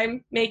character that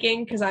I'm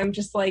making because I'm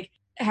just like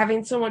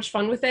having so much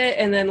fun with it.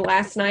 And then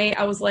last night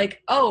I was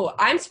like, oh,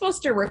 I'm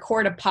supposed to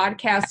record a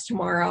podcast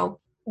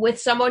tomorrow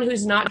with someone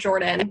who's not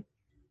Jordan.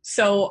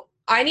 So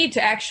I need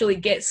to actually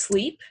get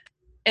sleep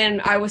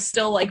And I was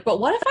still like, but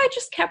what if I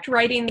just kept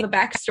writing the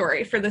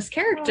backstory for this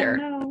character?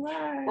 Oh, no,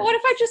 Lex. But what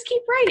if I just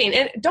keep writing?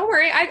 And don't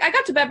worry, I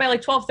got to bed by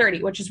like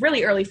 12:30, which is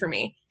really early for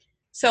me.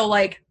 So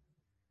like,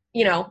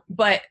 you know,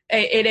 but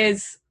it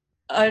is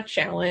a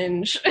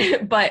challenge.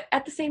 But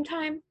at the same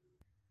time,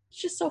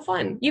 it's just so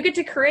fun. You get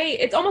to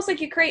create, it's almost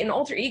like you create an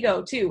alter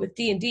ego too with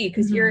D&D,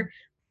 because you're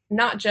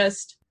not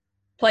just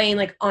playing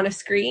like on a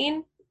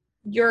screen,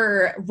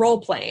 you're role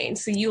playing.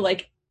 So you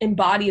like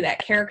embody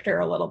that character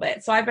a little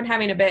bit. So I've been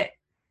having a bit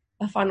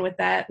of fun with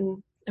that,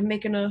 and I'm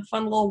making a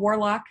fun little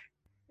warlock,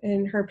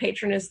 and her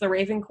patron is the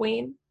Raven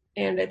Queen,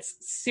 and it's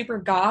super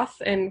goth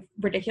and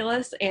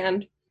ridiculous,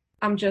 and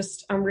I'm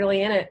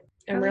really in it.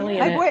 I'm really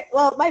in it.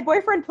 My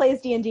boyfriend plays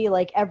D&D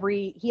like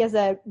he has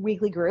a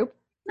weekly group.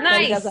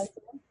 Nice.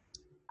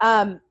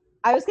 I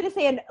was going to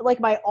say, like,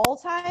 my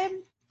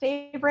all-time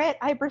favorite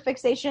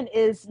hyperfixation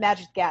is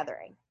Magic the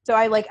Gathering. So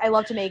I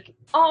love to make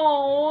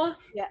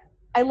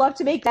I love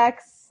to make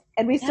decks,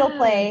 and we still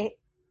play.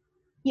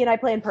 He and I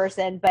play in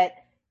person, but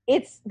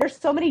there's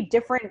so many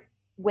different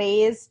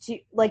ways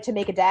to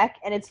make a deck,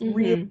 and it's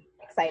really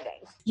exciting.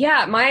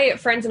 Yeah, my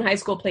friends in high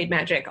school played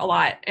Magic a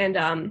lot,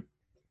 and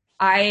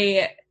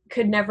I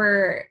could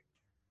never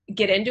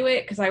get into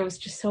it because I was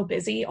just so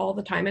busy all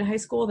the time in high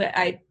school that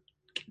I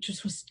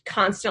just was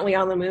constantly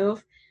on the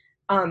move.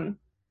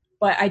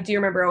 But I do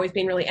remember always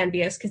being really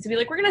envious because they'd be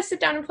like, "We're gonna sit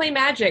down and play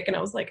Magic," and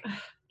I was like,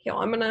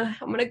 I'm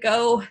gonna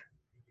go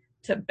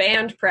to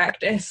band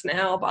practice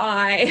now.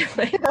 Bye.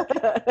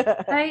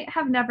 I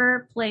have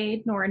never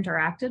played nor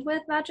interacted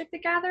with Magic the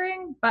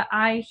Gathering, but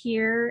I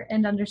hear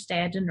and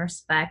understand and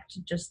respect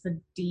just the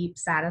deep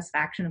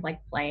satisfaction of like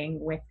playing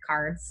with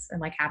cards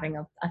and like having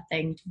a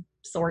thing to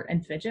sort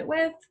and fidget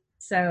with.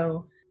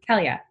 So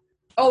hell yeah.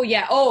 Oh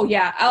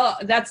yeah.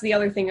 That's the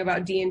other thing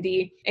about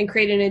D&D, and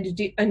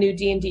creating a new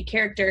D&D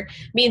character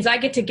means I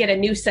get to get a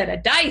new set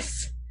of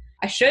dice.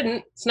 I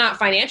shouldn't. It's not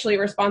financially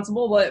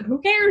responsible, but who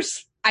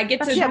cares? I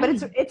get to. Yeah, but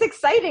it's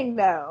exciting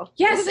though.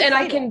 Yes, and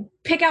I can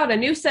pick out a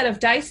new set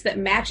of dice that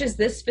matches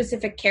this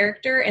specific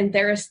character and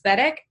their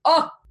aesthetic.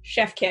 Oh,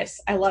 chef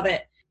kiss. I love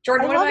it.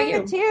 Jordan, what about you? I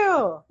love it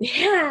too.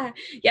 Yeah.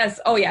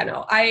 Yes. Oh yeah,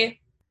 no.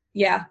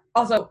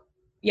 Also,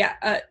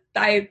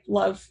 I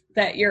love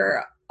that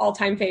your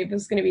all-time fave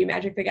is going to be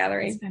Magic the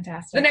Gathering. It's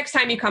fantastic. The next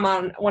time you come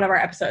on one of our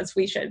episodes,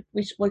 we can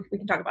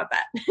talk about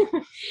that.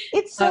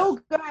 It's so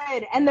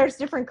good, and there's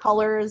different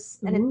colors,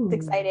 and it's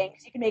exciting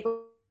because you can make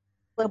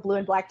a blue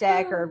and black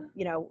deck, or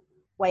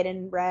white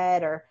and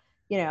red, or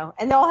and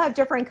they all have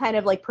different kind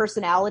of like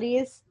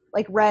personalities.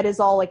 Like red is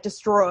all like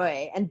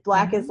destroy, and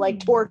black is like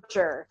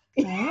torture.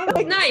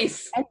 Oh.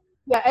 Nice. And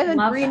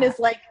then green is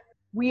like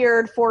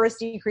weird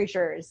foresty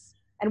creatures,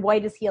 and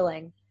white is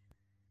healing.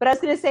 But I was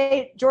going to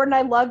say, Jordan,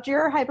 I loved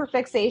your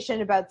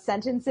hyperfixation about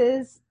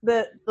sentences,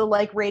 the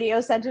like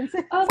radio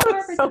sentences. Oh,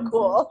 it's so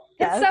cool.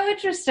 It's so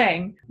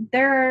interesting.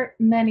 There are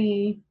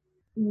many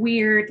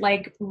weird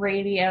like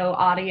radio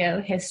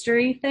audio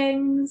history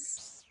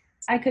things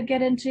I could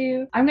get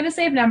into. I'm going to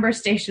save number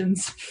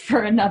stations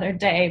for another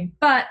day,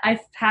 but I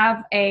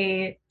have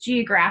a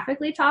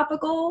geographically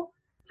topical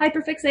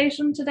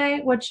hyperfixation today,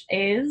 which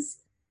is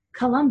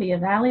Columbia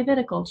Valley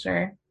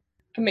viticulture.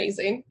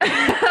 Amazing.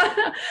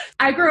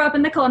 I grew up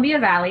in the Columbia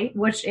Valley,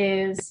 which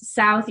is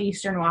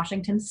southeastern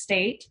Washington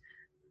State.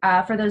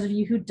 For those of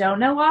you who don't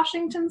know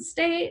Washington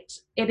State,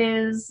 it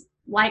is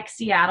like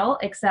Seattle,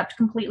 except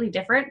completely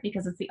different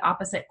because it's the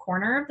opposite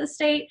corner of the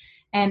state,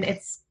 and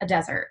it's a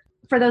desert.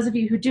 For those of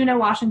you who do know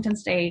Washington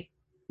State,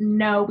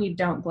 no, we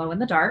don't glow in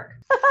the dark.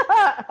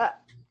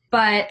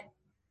 But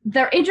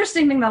the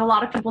interesting thing that a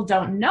lot of people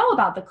don't know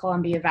about the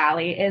Columbia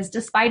Valley is,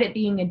 despite it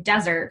being a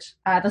desert,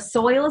 the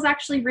soil is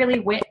actually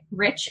really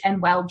rich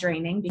and well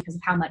draining because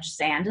of how much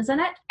sand is in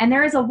it. And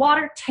there is a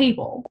water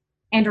table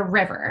and a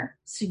river,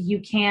 so you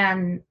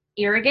can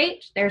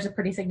irrigate. There's a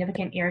pretty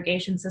significant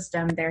irrigation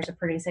system. There's a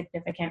pretty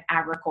significant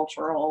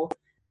agricultural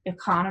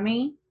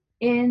economy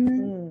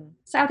in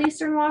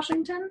southeastern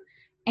Washington.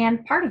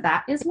 And part of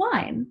that is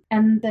wine.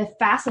 And the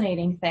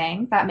fascinating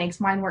thing that makes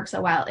wine work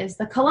so well is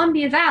the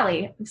Columbia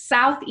Valley,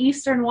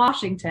 southeastern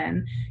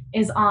Washington,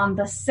 is on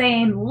the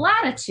same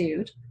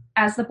latitude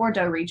as the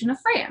Bordeaux region of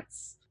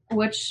France,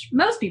 which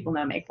most people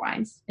know make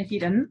wines. If you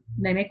didn't,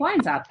 they make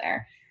wines out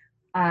there.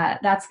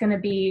 That's going to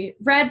be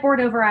red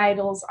Bordeaux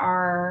varietals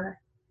are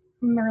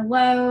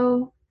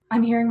Merlot.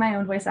 I'm hearing my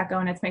own voice echo,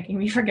 and it's making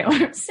me forget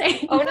what I'm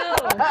saying. Oh,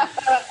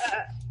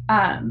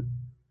 no.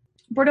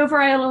 Bordeaux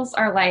varietals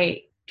are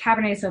like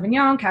Cabernet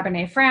Sauvignon,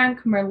 Cabernet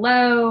Franc,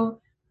 Merlot,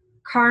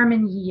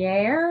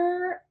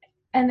 Carmenere,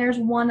 and there's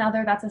one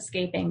other that's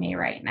escaping me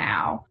right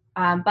now.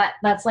 But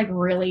that's like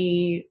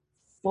really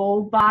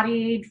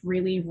full-bodied,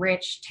 really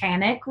rich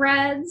tannic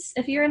reds,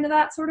 if you're into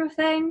that sort of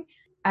thing.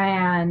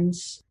 And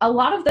a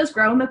lot of those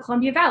grow in the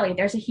Columbia Valley.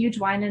 There's a huge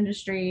wine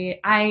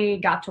industry. I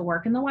got to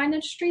work in the wine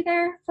industry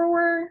there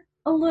for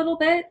a little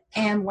bit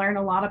and learn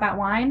a lot about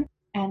wine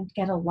and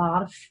get a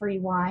lot of free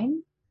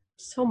wine.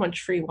 So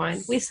much free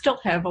wine. We still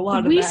have a lot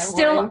of that We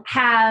still wine.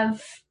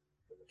 have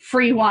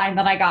free wine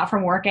that I got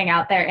from working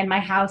out there in my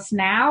house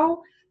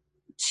now.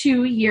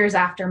 2 years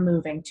after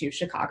moving to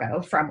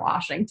Chicago from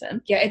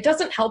Washington. Yeah, it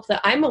doesn't help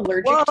that I'm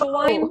allergic to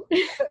wine,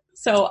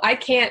 so I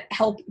can't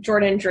help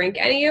Jordan drink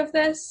any of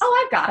this.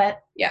 Oh, I've got it.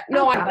 Yeah,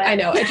 no, I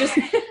know. It just,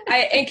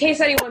 in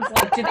case anyone's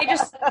like, did they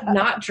just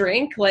not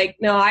drink? Like,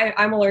 no,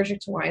 I'm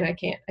allergic to wine. I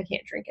can't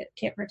drink it.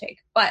 Can't partake.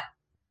 But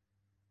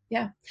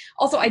yeah.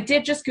 Also, I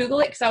did just Google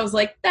it because I was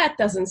like, that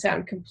doesn't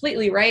sound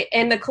completely right.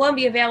 And the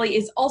Columbia Valley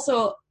is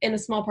also in a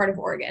small part of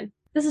Oregon.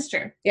 This is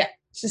true. Yeah,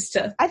 just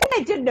to. I think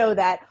I did know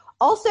that.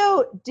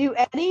 Also, do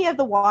any of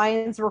the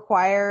wines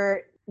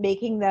require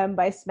making them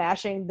by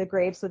smashing the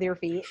grapes with your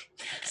feet?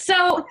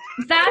 So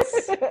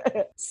that's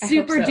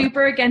super so.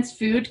 duper against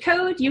food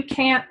code. You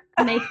can't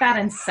make that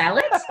and sell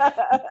it.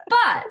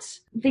 But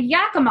the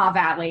Yakima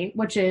Valley,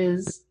 which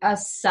is a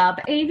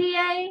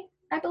sub-AVA,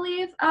 I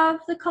believe, of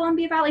the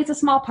Columbia Valley, it's a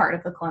small part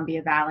of the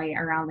Columbia Valley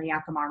around the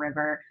Yakima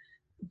River.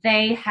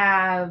 They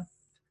have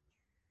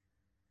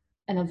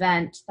an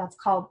event that's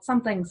called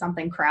something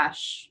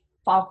crush,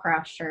 fall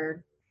crush,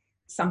 or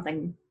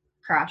something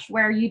crush,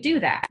 where you do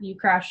that. You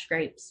crush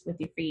grapes with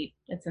your feet.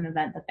 It's an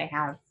event that they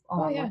have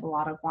along with a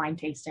lot of wine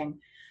tasting,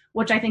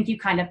 which I think you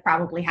kind of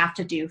probably have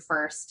to do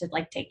first to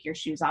like take your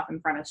shoes off in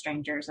front of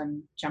strangers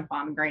and jump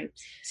on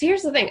grapes. So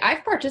here's the thing.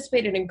 I've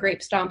participated in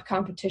grape stomp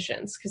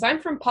competitions because I'm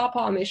from Paw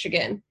Paw,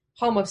 Michigan,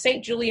 home of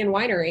St. Julian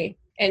Winery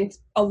and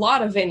a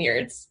lot of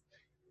vineyards.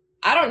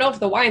 I don't know if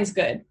the wine's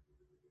good.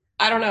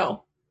 I don't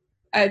know.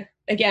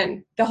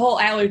 Again, the whole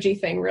allergy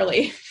thing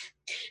really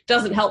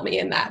doesn't help me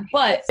in that.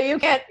 But so you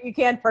can't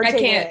partake. I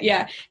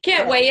can't.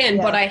 Can't weigh in.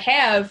 Yeah. But I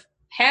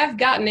have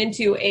gotten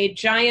into a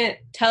giant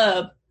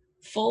tub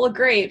full of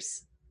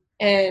grapes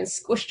and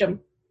squished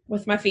them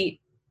with my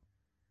feet.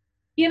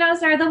 You know,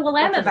 Sarah, the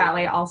Willamette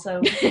Valley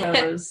also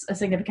grows a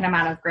significant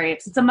amount of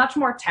grapes. It's a much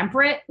more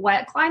temperate,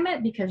 wet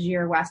climate because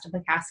you're west of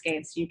the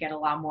Cascades, so you get a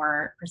lot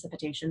more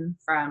precipitation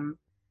from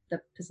the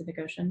Pacific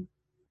Ocean.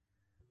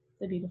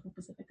 The beautiful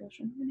Pacific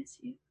Ocean. I miss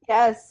you.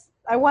 Yes.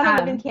 I want to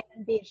live in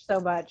Cannon Beach so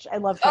much. I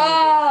love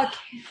Cannon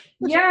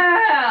Beach.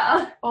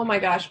 Yeah. Oh my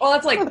gosh. Well,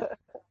 that's like,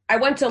 I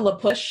went to La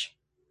Push.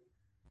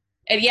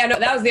 And yeah, no,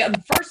 that was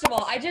first of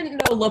all, I didn't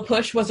know La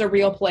Push was a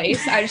real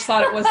place. I just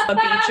thought it was a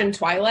beach in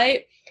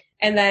Twilight.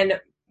 And then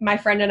my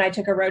friend and I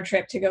took a road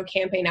trip to go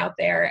camping out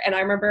there. And I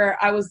remember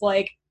I was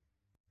like,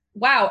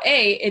 wow,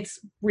 A, it's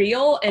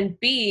real. And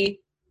B,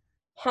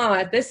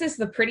 this is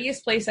the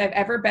prettiest place I've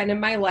ever been in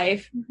my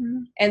life.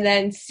 Mm-hmm. And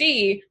then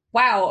C,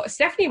 wow,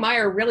 Stephenie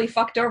Meyer really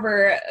fucked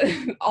over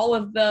all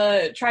of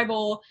the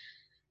tribal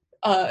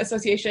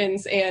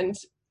associations and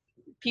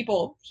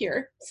people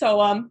here.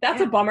 So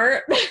that's a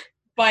bummer.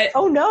 But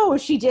oh no,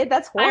 she did.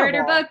 That's horrible. I read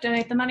her book.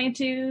 Donate the money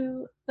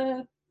to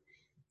the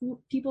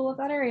people of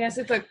that area. Is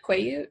it the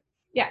Quiute?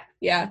 Yeah.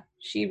 Yeah.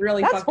 She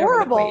really That's fucked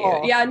horrible. over the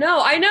Quiute. Yeah,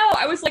 no, I know.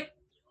 I was like,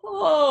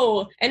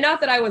 oh. And not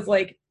that I was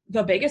like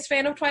the biggest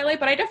fan of Twilight,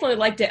 but I definitely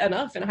liked it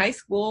enough in high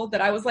school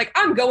that I was like,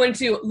 I'm going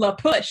to La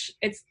Push.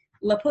 It's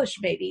La Push,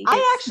 baby.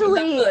 It's I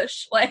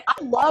Push. Like, I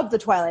love the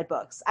Twilight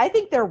books. I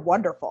think they're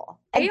wonderful.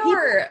 They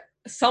are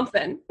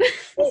something.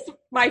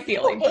 My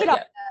feeling.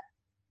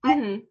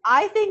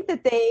 I think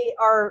that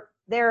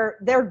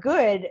they're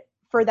good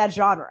for that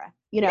genre,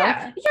 you know?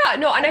 Yeah,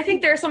 no, and I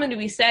think there's something to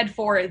be said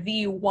for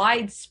the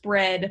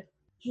widespread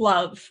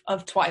love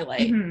of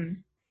Twilight. Mm-hmm.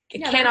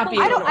 It cannot be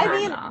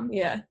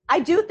ignored. I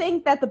do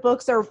think that the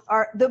books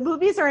are the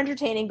movies are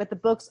entertaining, but the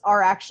books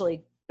are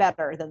actually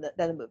better than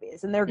the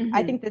movies. And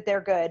I think that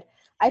they're good.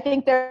 I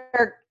think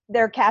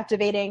they're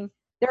captivating.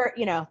 They're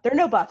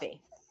no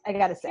Buffy, I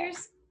gotta say.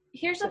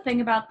 Here's the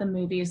thing about the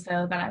movies,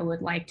 though, that I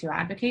would like to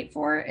advocate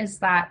for is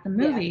that the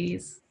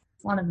movies,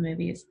 one of the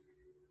movies,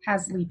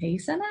 has Lee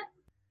Pace in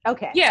it.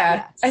 Okay.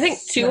 Yeah. I think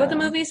two of the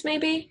movies,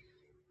 maybe.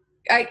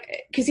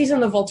 Because he's in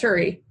the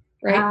Volturi,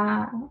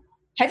 right?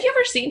 Have you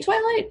ever seen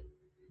Twilight?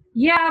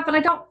 Yeah, but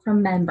I don't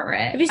remember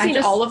it. Have you seen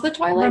all of the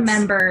Twilights?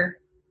 Remember,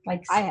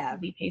 like, I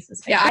have Lee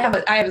Pace's face. Yeah, I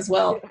have as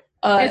well.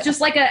 It's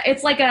just like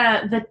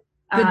the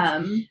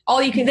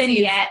all you can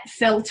vignette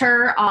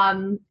filter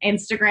on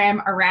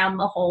Instagram around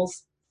the whole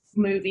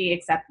movie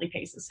except Lee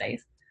Pace's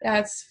face.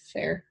 That's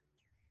fair.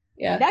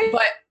 Yeah,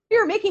 but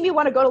you're making me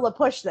want to go to La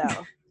Push,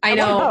 though. I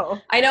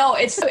know.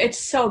 It's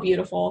so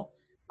beautiful.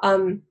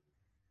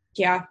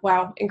 Yeah,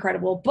 wow,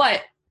 incredible.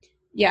 But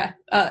yeah,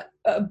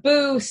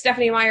 boo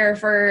Stephenie Meyer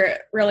for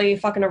really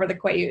fucking over the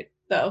Quiute,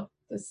 though.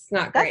 That's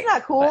not great. That's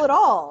not cool at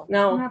all.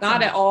 No,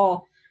 not at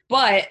all.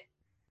 But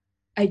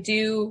I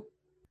do.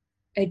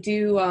 This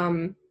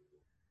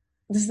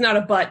is not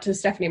a but to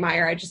Stephenie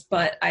Meyer.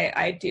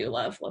 I do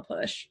love La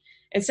Push.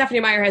 And Stephenie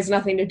Meyer has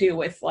nothing to do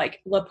with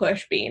like La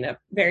Push being a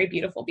very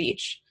beautiful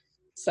beach.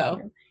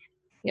 So,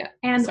 yeah.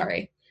 And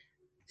sorry.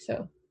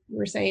 So you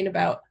were saying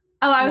about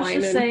I was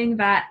just saying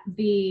that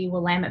the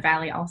Willamette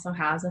Valley also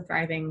has a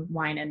thriving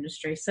wine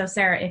industry. So,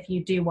 Sarah, if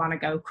you do want to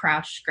go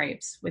crush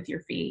grapes with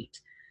your feet,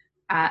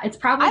 it's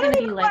probably going to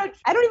be like...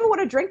 I don't even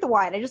want to drink the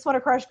wine. I just want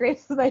to crush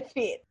grapes with my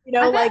feet. You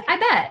know,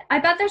 I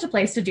bet there's a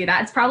place to do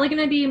that. It's probably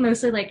going to be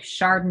mostly like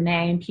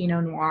Chardonnay and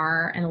Pinot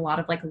Noir and a lot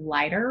of like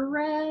lighter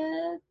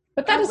red.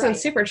 But that doesn't Right.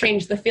 super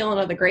change the feeling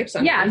of the grapes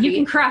on Yeah, your you feet.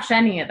 can crush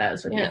any of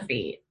those with Yeah. your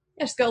feet.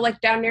 Yeah, just go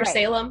like down near Right.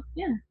 Salem.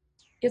 Yeah.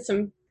 Get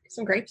some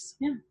grapes.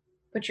 Yeah.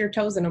 Put your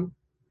toes in them.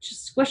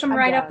 Just squish them I'm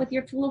right up down. with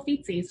your little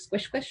feetsies.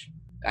 Squish, squish.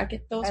 Gotta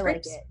get those I like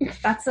grapes. it.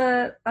 That's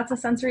a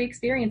sensory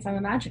experience I'm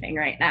imagining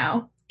right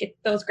now. Get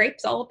those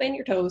grapes all up in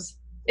your toes.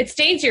 It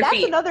stains your That's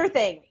feet. another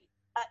thing.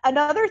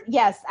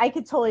 Yes, I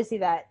could totally see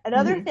that.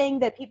 Another Mhm. thing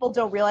that people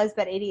don't realize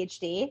about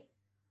ADHD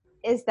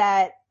is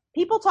that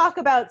people talk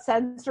about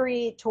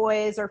sensory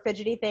toys or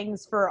fidgety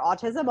things for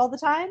autism all the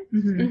time,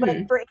 Mhm. but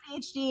Mhm. for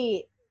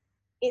ADHD,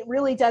 it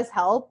really does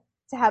help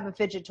to have a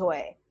fidget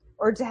toy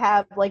or to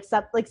have like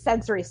some like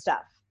sensory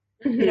stuff.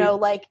 Mhm. You know,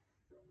 like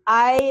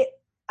I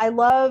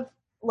love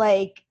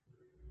like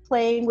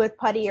playing with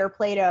putty or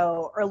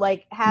Play-Doh or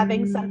like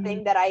having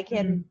something that I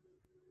can,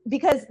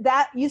 because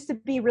that used to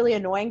be really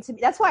annoying to me.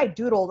 That's why I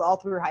doodled all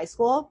through high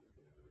school,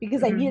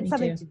 because I Mhm, needed me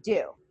something too. to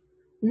do,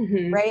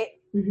 Mhm. right?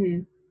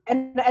 Mhm.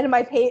 And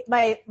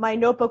my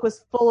notebook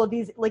was full of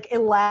these like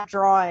elaborate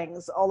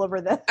drawings all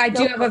over the I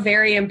do have a notebook.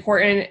 very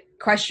important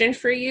question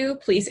for you.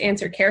 Please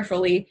answer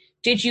carefully.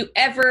 Did you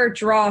ever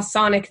draw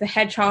Sonic the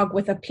Hedgehog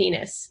with a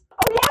penis?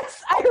 Oh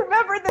yes, I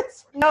remember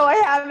this. No, I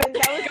haven't.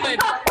 That was Good.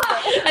 incredible.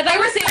 I thought you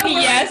were saying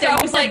yes.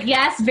 I was like,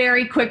 yes,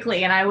 very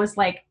quickly, and I was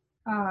like,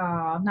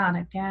 oh, not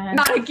again.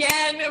 not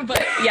again.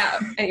 But yeah.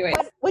 Anyways.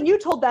 When you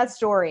told that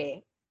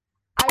story,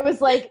 I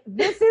was like,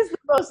 this is the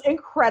most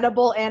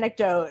incredible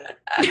anecdote.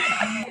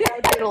 I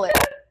doodle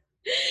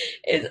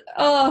it.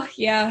 Oh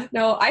yeah.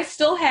 No, I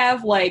still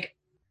have like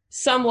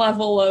some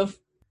level of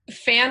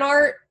fan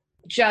art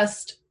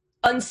just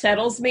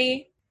unsettles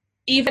me.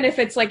 Even if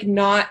it's like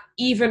not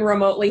even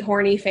remotely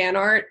horny fan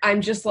art,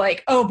 I'm just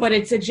like, oh, but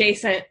it's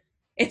adjacent.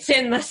 It's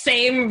in the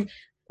same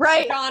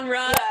Right.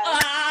 genre.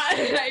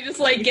 Yeah. I just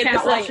like You get can't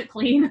this wash like, it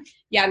clean.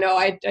 yeah, no,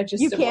 I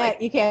just You am can't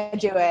like, you can't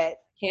do it.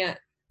 can't.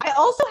 I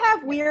also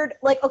have weird,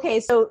 like, okay,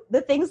 so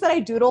the things that I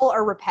doodle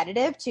are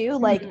repetitive too.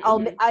 Like,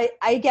 Mhm.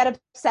 I get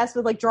obsessed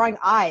with like drawing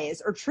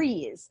eyes or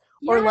trees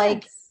or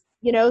like, Yes.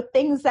 you know,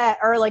 things that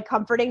are like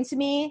comforting to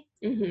me,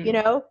 Mhm. you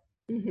know,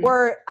 Mhm.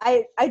 or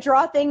I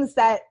draw things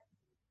that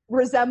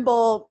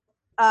resemble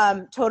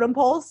totem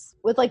poles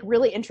with like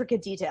really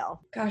intricate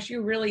detail. Gosh,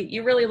 you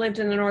really lived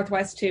in the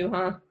Northwest too,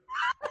 huh?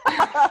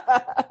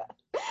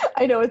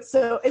 I know it's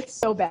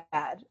so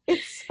bad.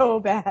 It's so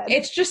bad.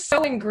 It's just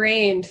so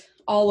ingrained,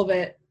 all of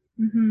it.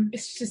 Mhm.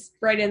 It's just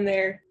right in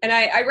there. And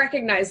I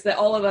recognize that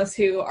all of us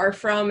who are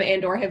from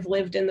and or have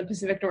lived in the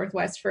Pacific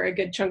Northwest for a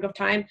good chunk of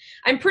time,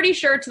 I'm pretty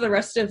sure to the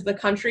rest of the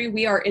country,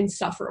 we are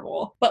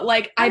insufferable. But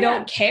like, I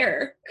don't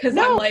care because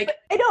I'm like,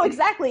 I know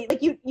exactly.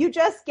 Like you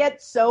just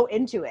get so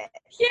into it.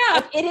 yeah.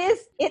 Like,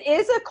 it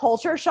is a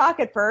culture shock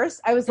at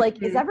first. I was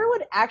like, is Mhm.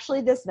 everyone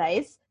actually this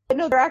nice? But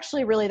no, they're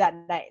actually really that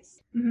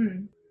nice.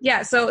 Mhm.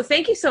 Yeah, so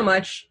thank you so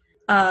much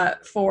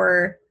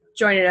for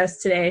joining us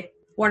today.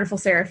 Wonderful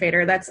Sarah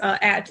Fader. That's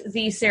at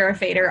the Sarah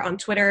Fader on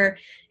Twitter.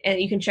 And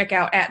you can check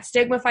out at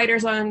Stigma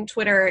Fighters on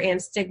Twitter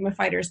and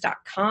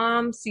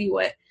stigmafighters.com. See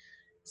what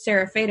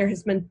Sarah Fader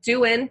has been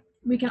doing.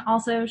 We can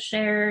also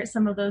share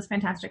some of those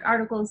fantastic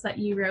articles that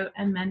you wrote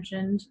and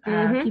mentioned.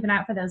 Mhm. Keep an eye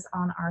out for those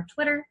on our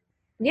Twitter.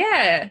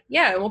 Yeah.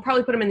 And we'll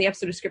probably put them in the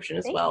episode description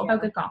as Thank well. you. Oh,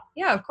 good call.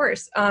 Yeah, of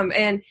course.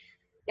 And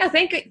yeah,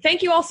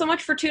 thank you all so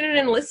much for tuning in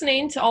and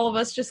listening to all of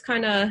us just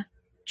kind of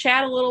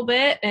chat a little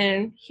bit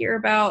and hear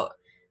about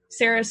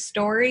Sarah's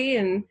story.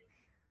 And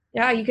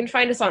yeah, you can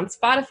find us on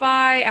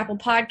Spotify, Apple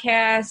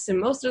Podcasts, and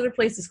most other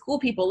places cool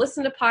people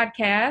listen to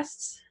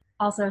podcasts.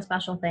 Also,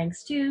 special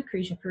thanks to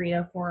Krisha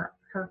Carrillo for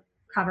her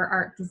cover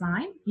art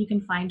design. You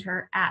can find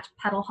her at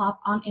Pedal Hop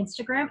on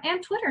Instagram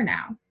and Twitter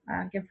now.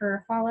 Give her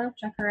a follow.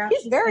 Check her out.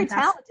 She's very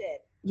fantastic.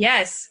 talented.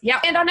 Yes. Yeah.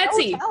 And on So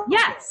Etsy. talented.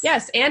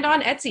 Yes. And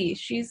on Etsy.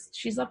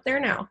 She's up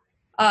there now.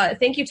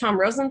 Thank you, Tom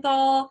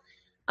Rosenthal.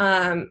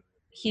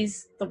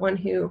 He's the one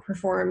who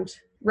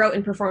wrote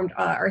and performed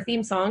our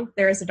theme song,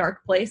 There Is a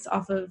Dark Place,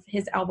 off of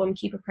his album,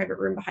 Keep a Private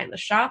Room Behind the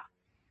Shop.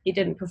 He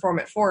didn't perform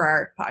it for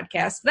our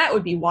podcast. That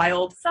would be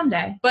wild.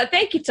 Someday. But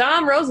thank you,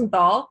 Tom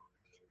Rosenthal,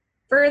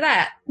 for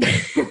that.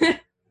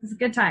 It's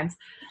good times.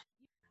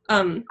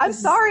 I'm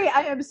sorry.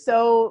 I am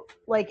so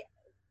like.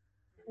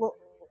 Well,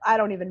 I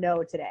don't even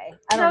know today.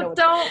 I don't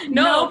know.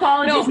 No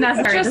apologies no,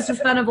 necessary. just- This has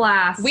been a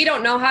blast. We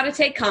don't know how to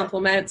take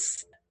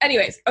compliments.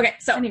 Anyways, okay,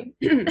 so Anyway,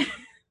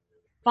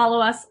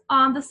 follow us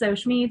on the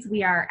social medias.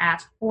 We are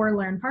at Or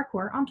Learn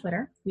Parkour on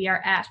Twitter. We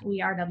are at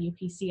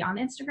WeAreWPC on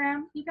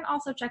Instagram. You can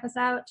also check us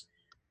out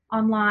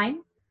online.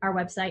 Our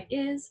website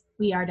is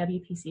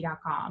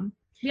wearewpc.com.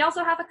 We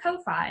also have a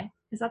Ko-Fi.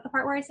 Is that the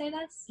part where I say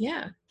this?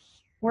 yeah.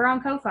 We're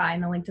on Ko-Fi,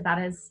 and the link to that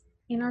is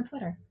in our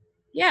Twitter.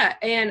 Yeah,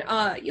 and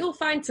you'll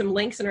find some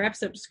links in our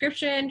episode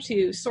description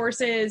to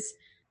sources.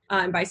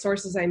 And by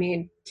sources, I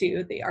mean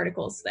to the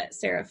articles that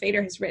Sarah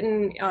Fader has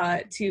written,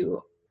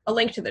 to a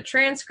link to the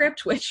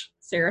transcript, which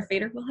Sarah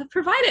Fader will have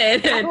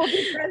provided. I will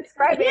be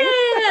transcribing.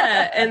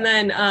 Yeah, and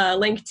then a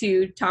link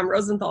to Tom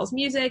Rosenthal's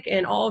music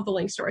and all of the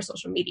links to our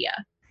social media.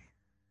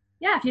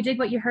 yeah, if you dig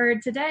what you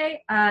heard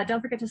today,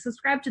 don't forget to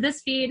subscribe to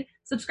this feed.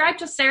 Subscribe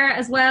to Sarah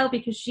as well,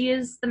 because she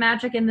is the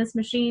magic in this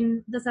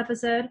machine this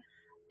episode.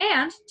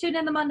 And tune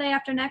in the Monday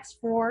after next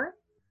for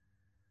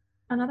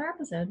another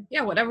episode.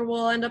 Yeah, whatever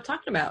we'll end up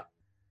talking about.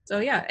 So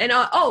yeah, and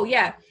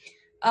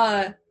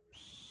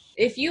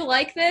if you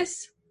like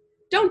this,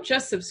 don't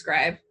just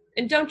subscribe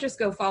and don't just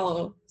go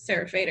follow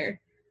Sarah Fader.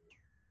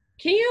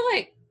 Can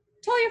you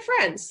tell your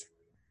friends,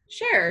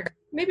 share,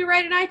 maybe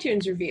write an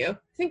iTunes review?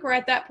 I think we're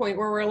at that point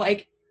where we're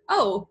like,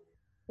 oh,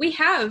 we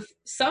have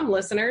some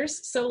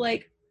listeners, so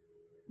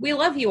we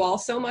love you all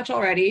so much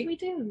already. We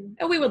do.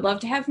 And we would love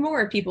to have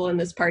more people in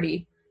this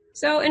party.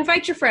 So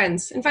invite your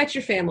friends, invite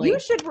your family. You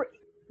should.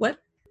 What?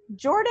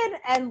 Jordan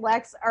and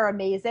Lex are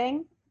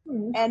amazing,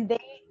 and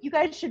you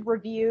guys should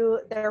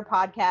review their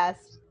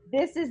podcast.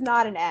 This is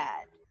not an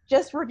ad.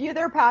 Just review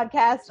their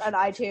podcast on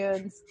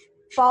iTunes.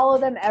 Follow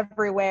them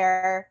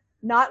everywhere.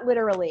 Not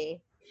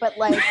literally, but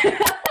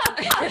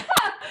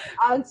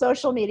on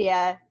social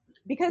media,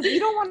 because you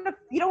don't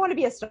want to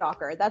be a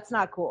stalker. That's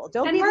not cool.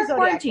 Don't and be we're the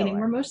Zodiac quarantining. killer.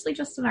 We're mostly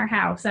just in our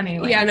house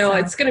anyway. Yeah, no, so.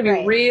 it's going to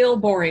be real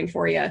boring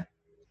for you.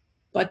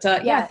 But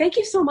yeah, thank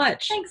you so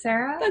much. Thanks,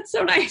 Sarah. That's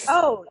so nice.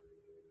 Oh,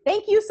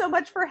 thank you so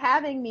much for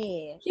having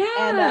me. Yeah.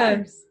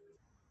 And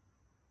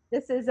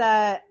this is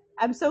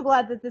I'm so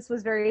glad that this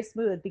was very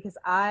smooth, because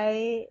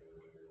I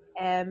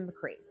am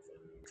crazy.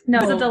 No,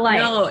 it's a delight.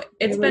 No,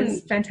 it's been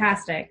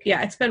fantastic.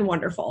 Yeah, it's been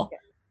wonderful.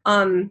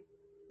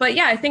 But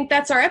yeah, I think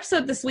that's our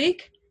episode this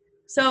week.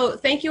 So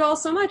thank you all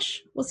so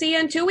much. We'll see you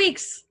in 2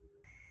 weeks.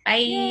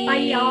 Bye. Bye,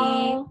 y'all.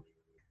 All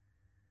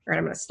right,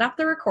 I'm going to stop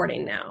the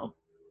recording now.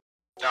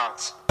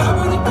 Dance.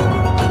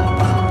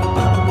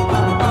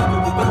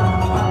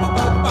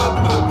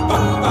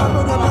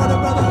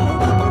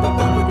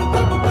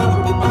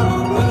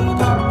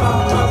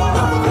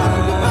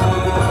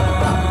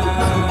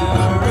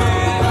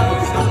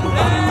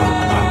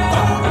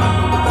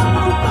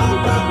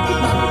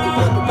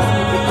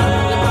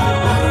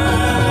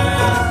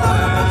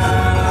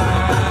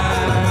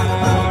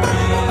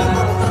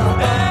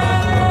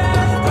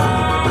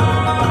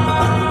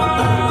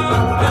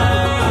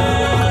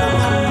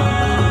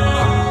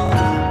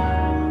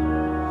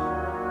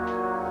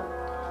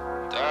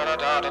 Da da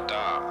da da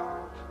da.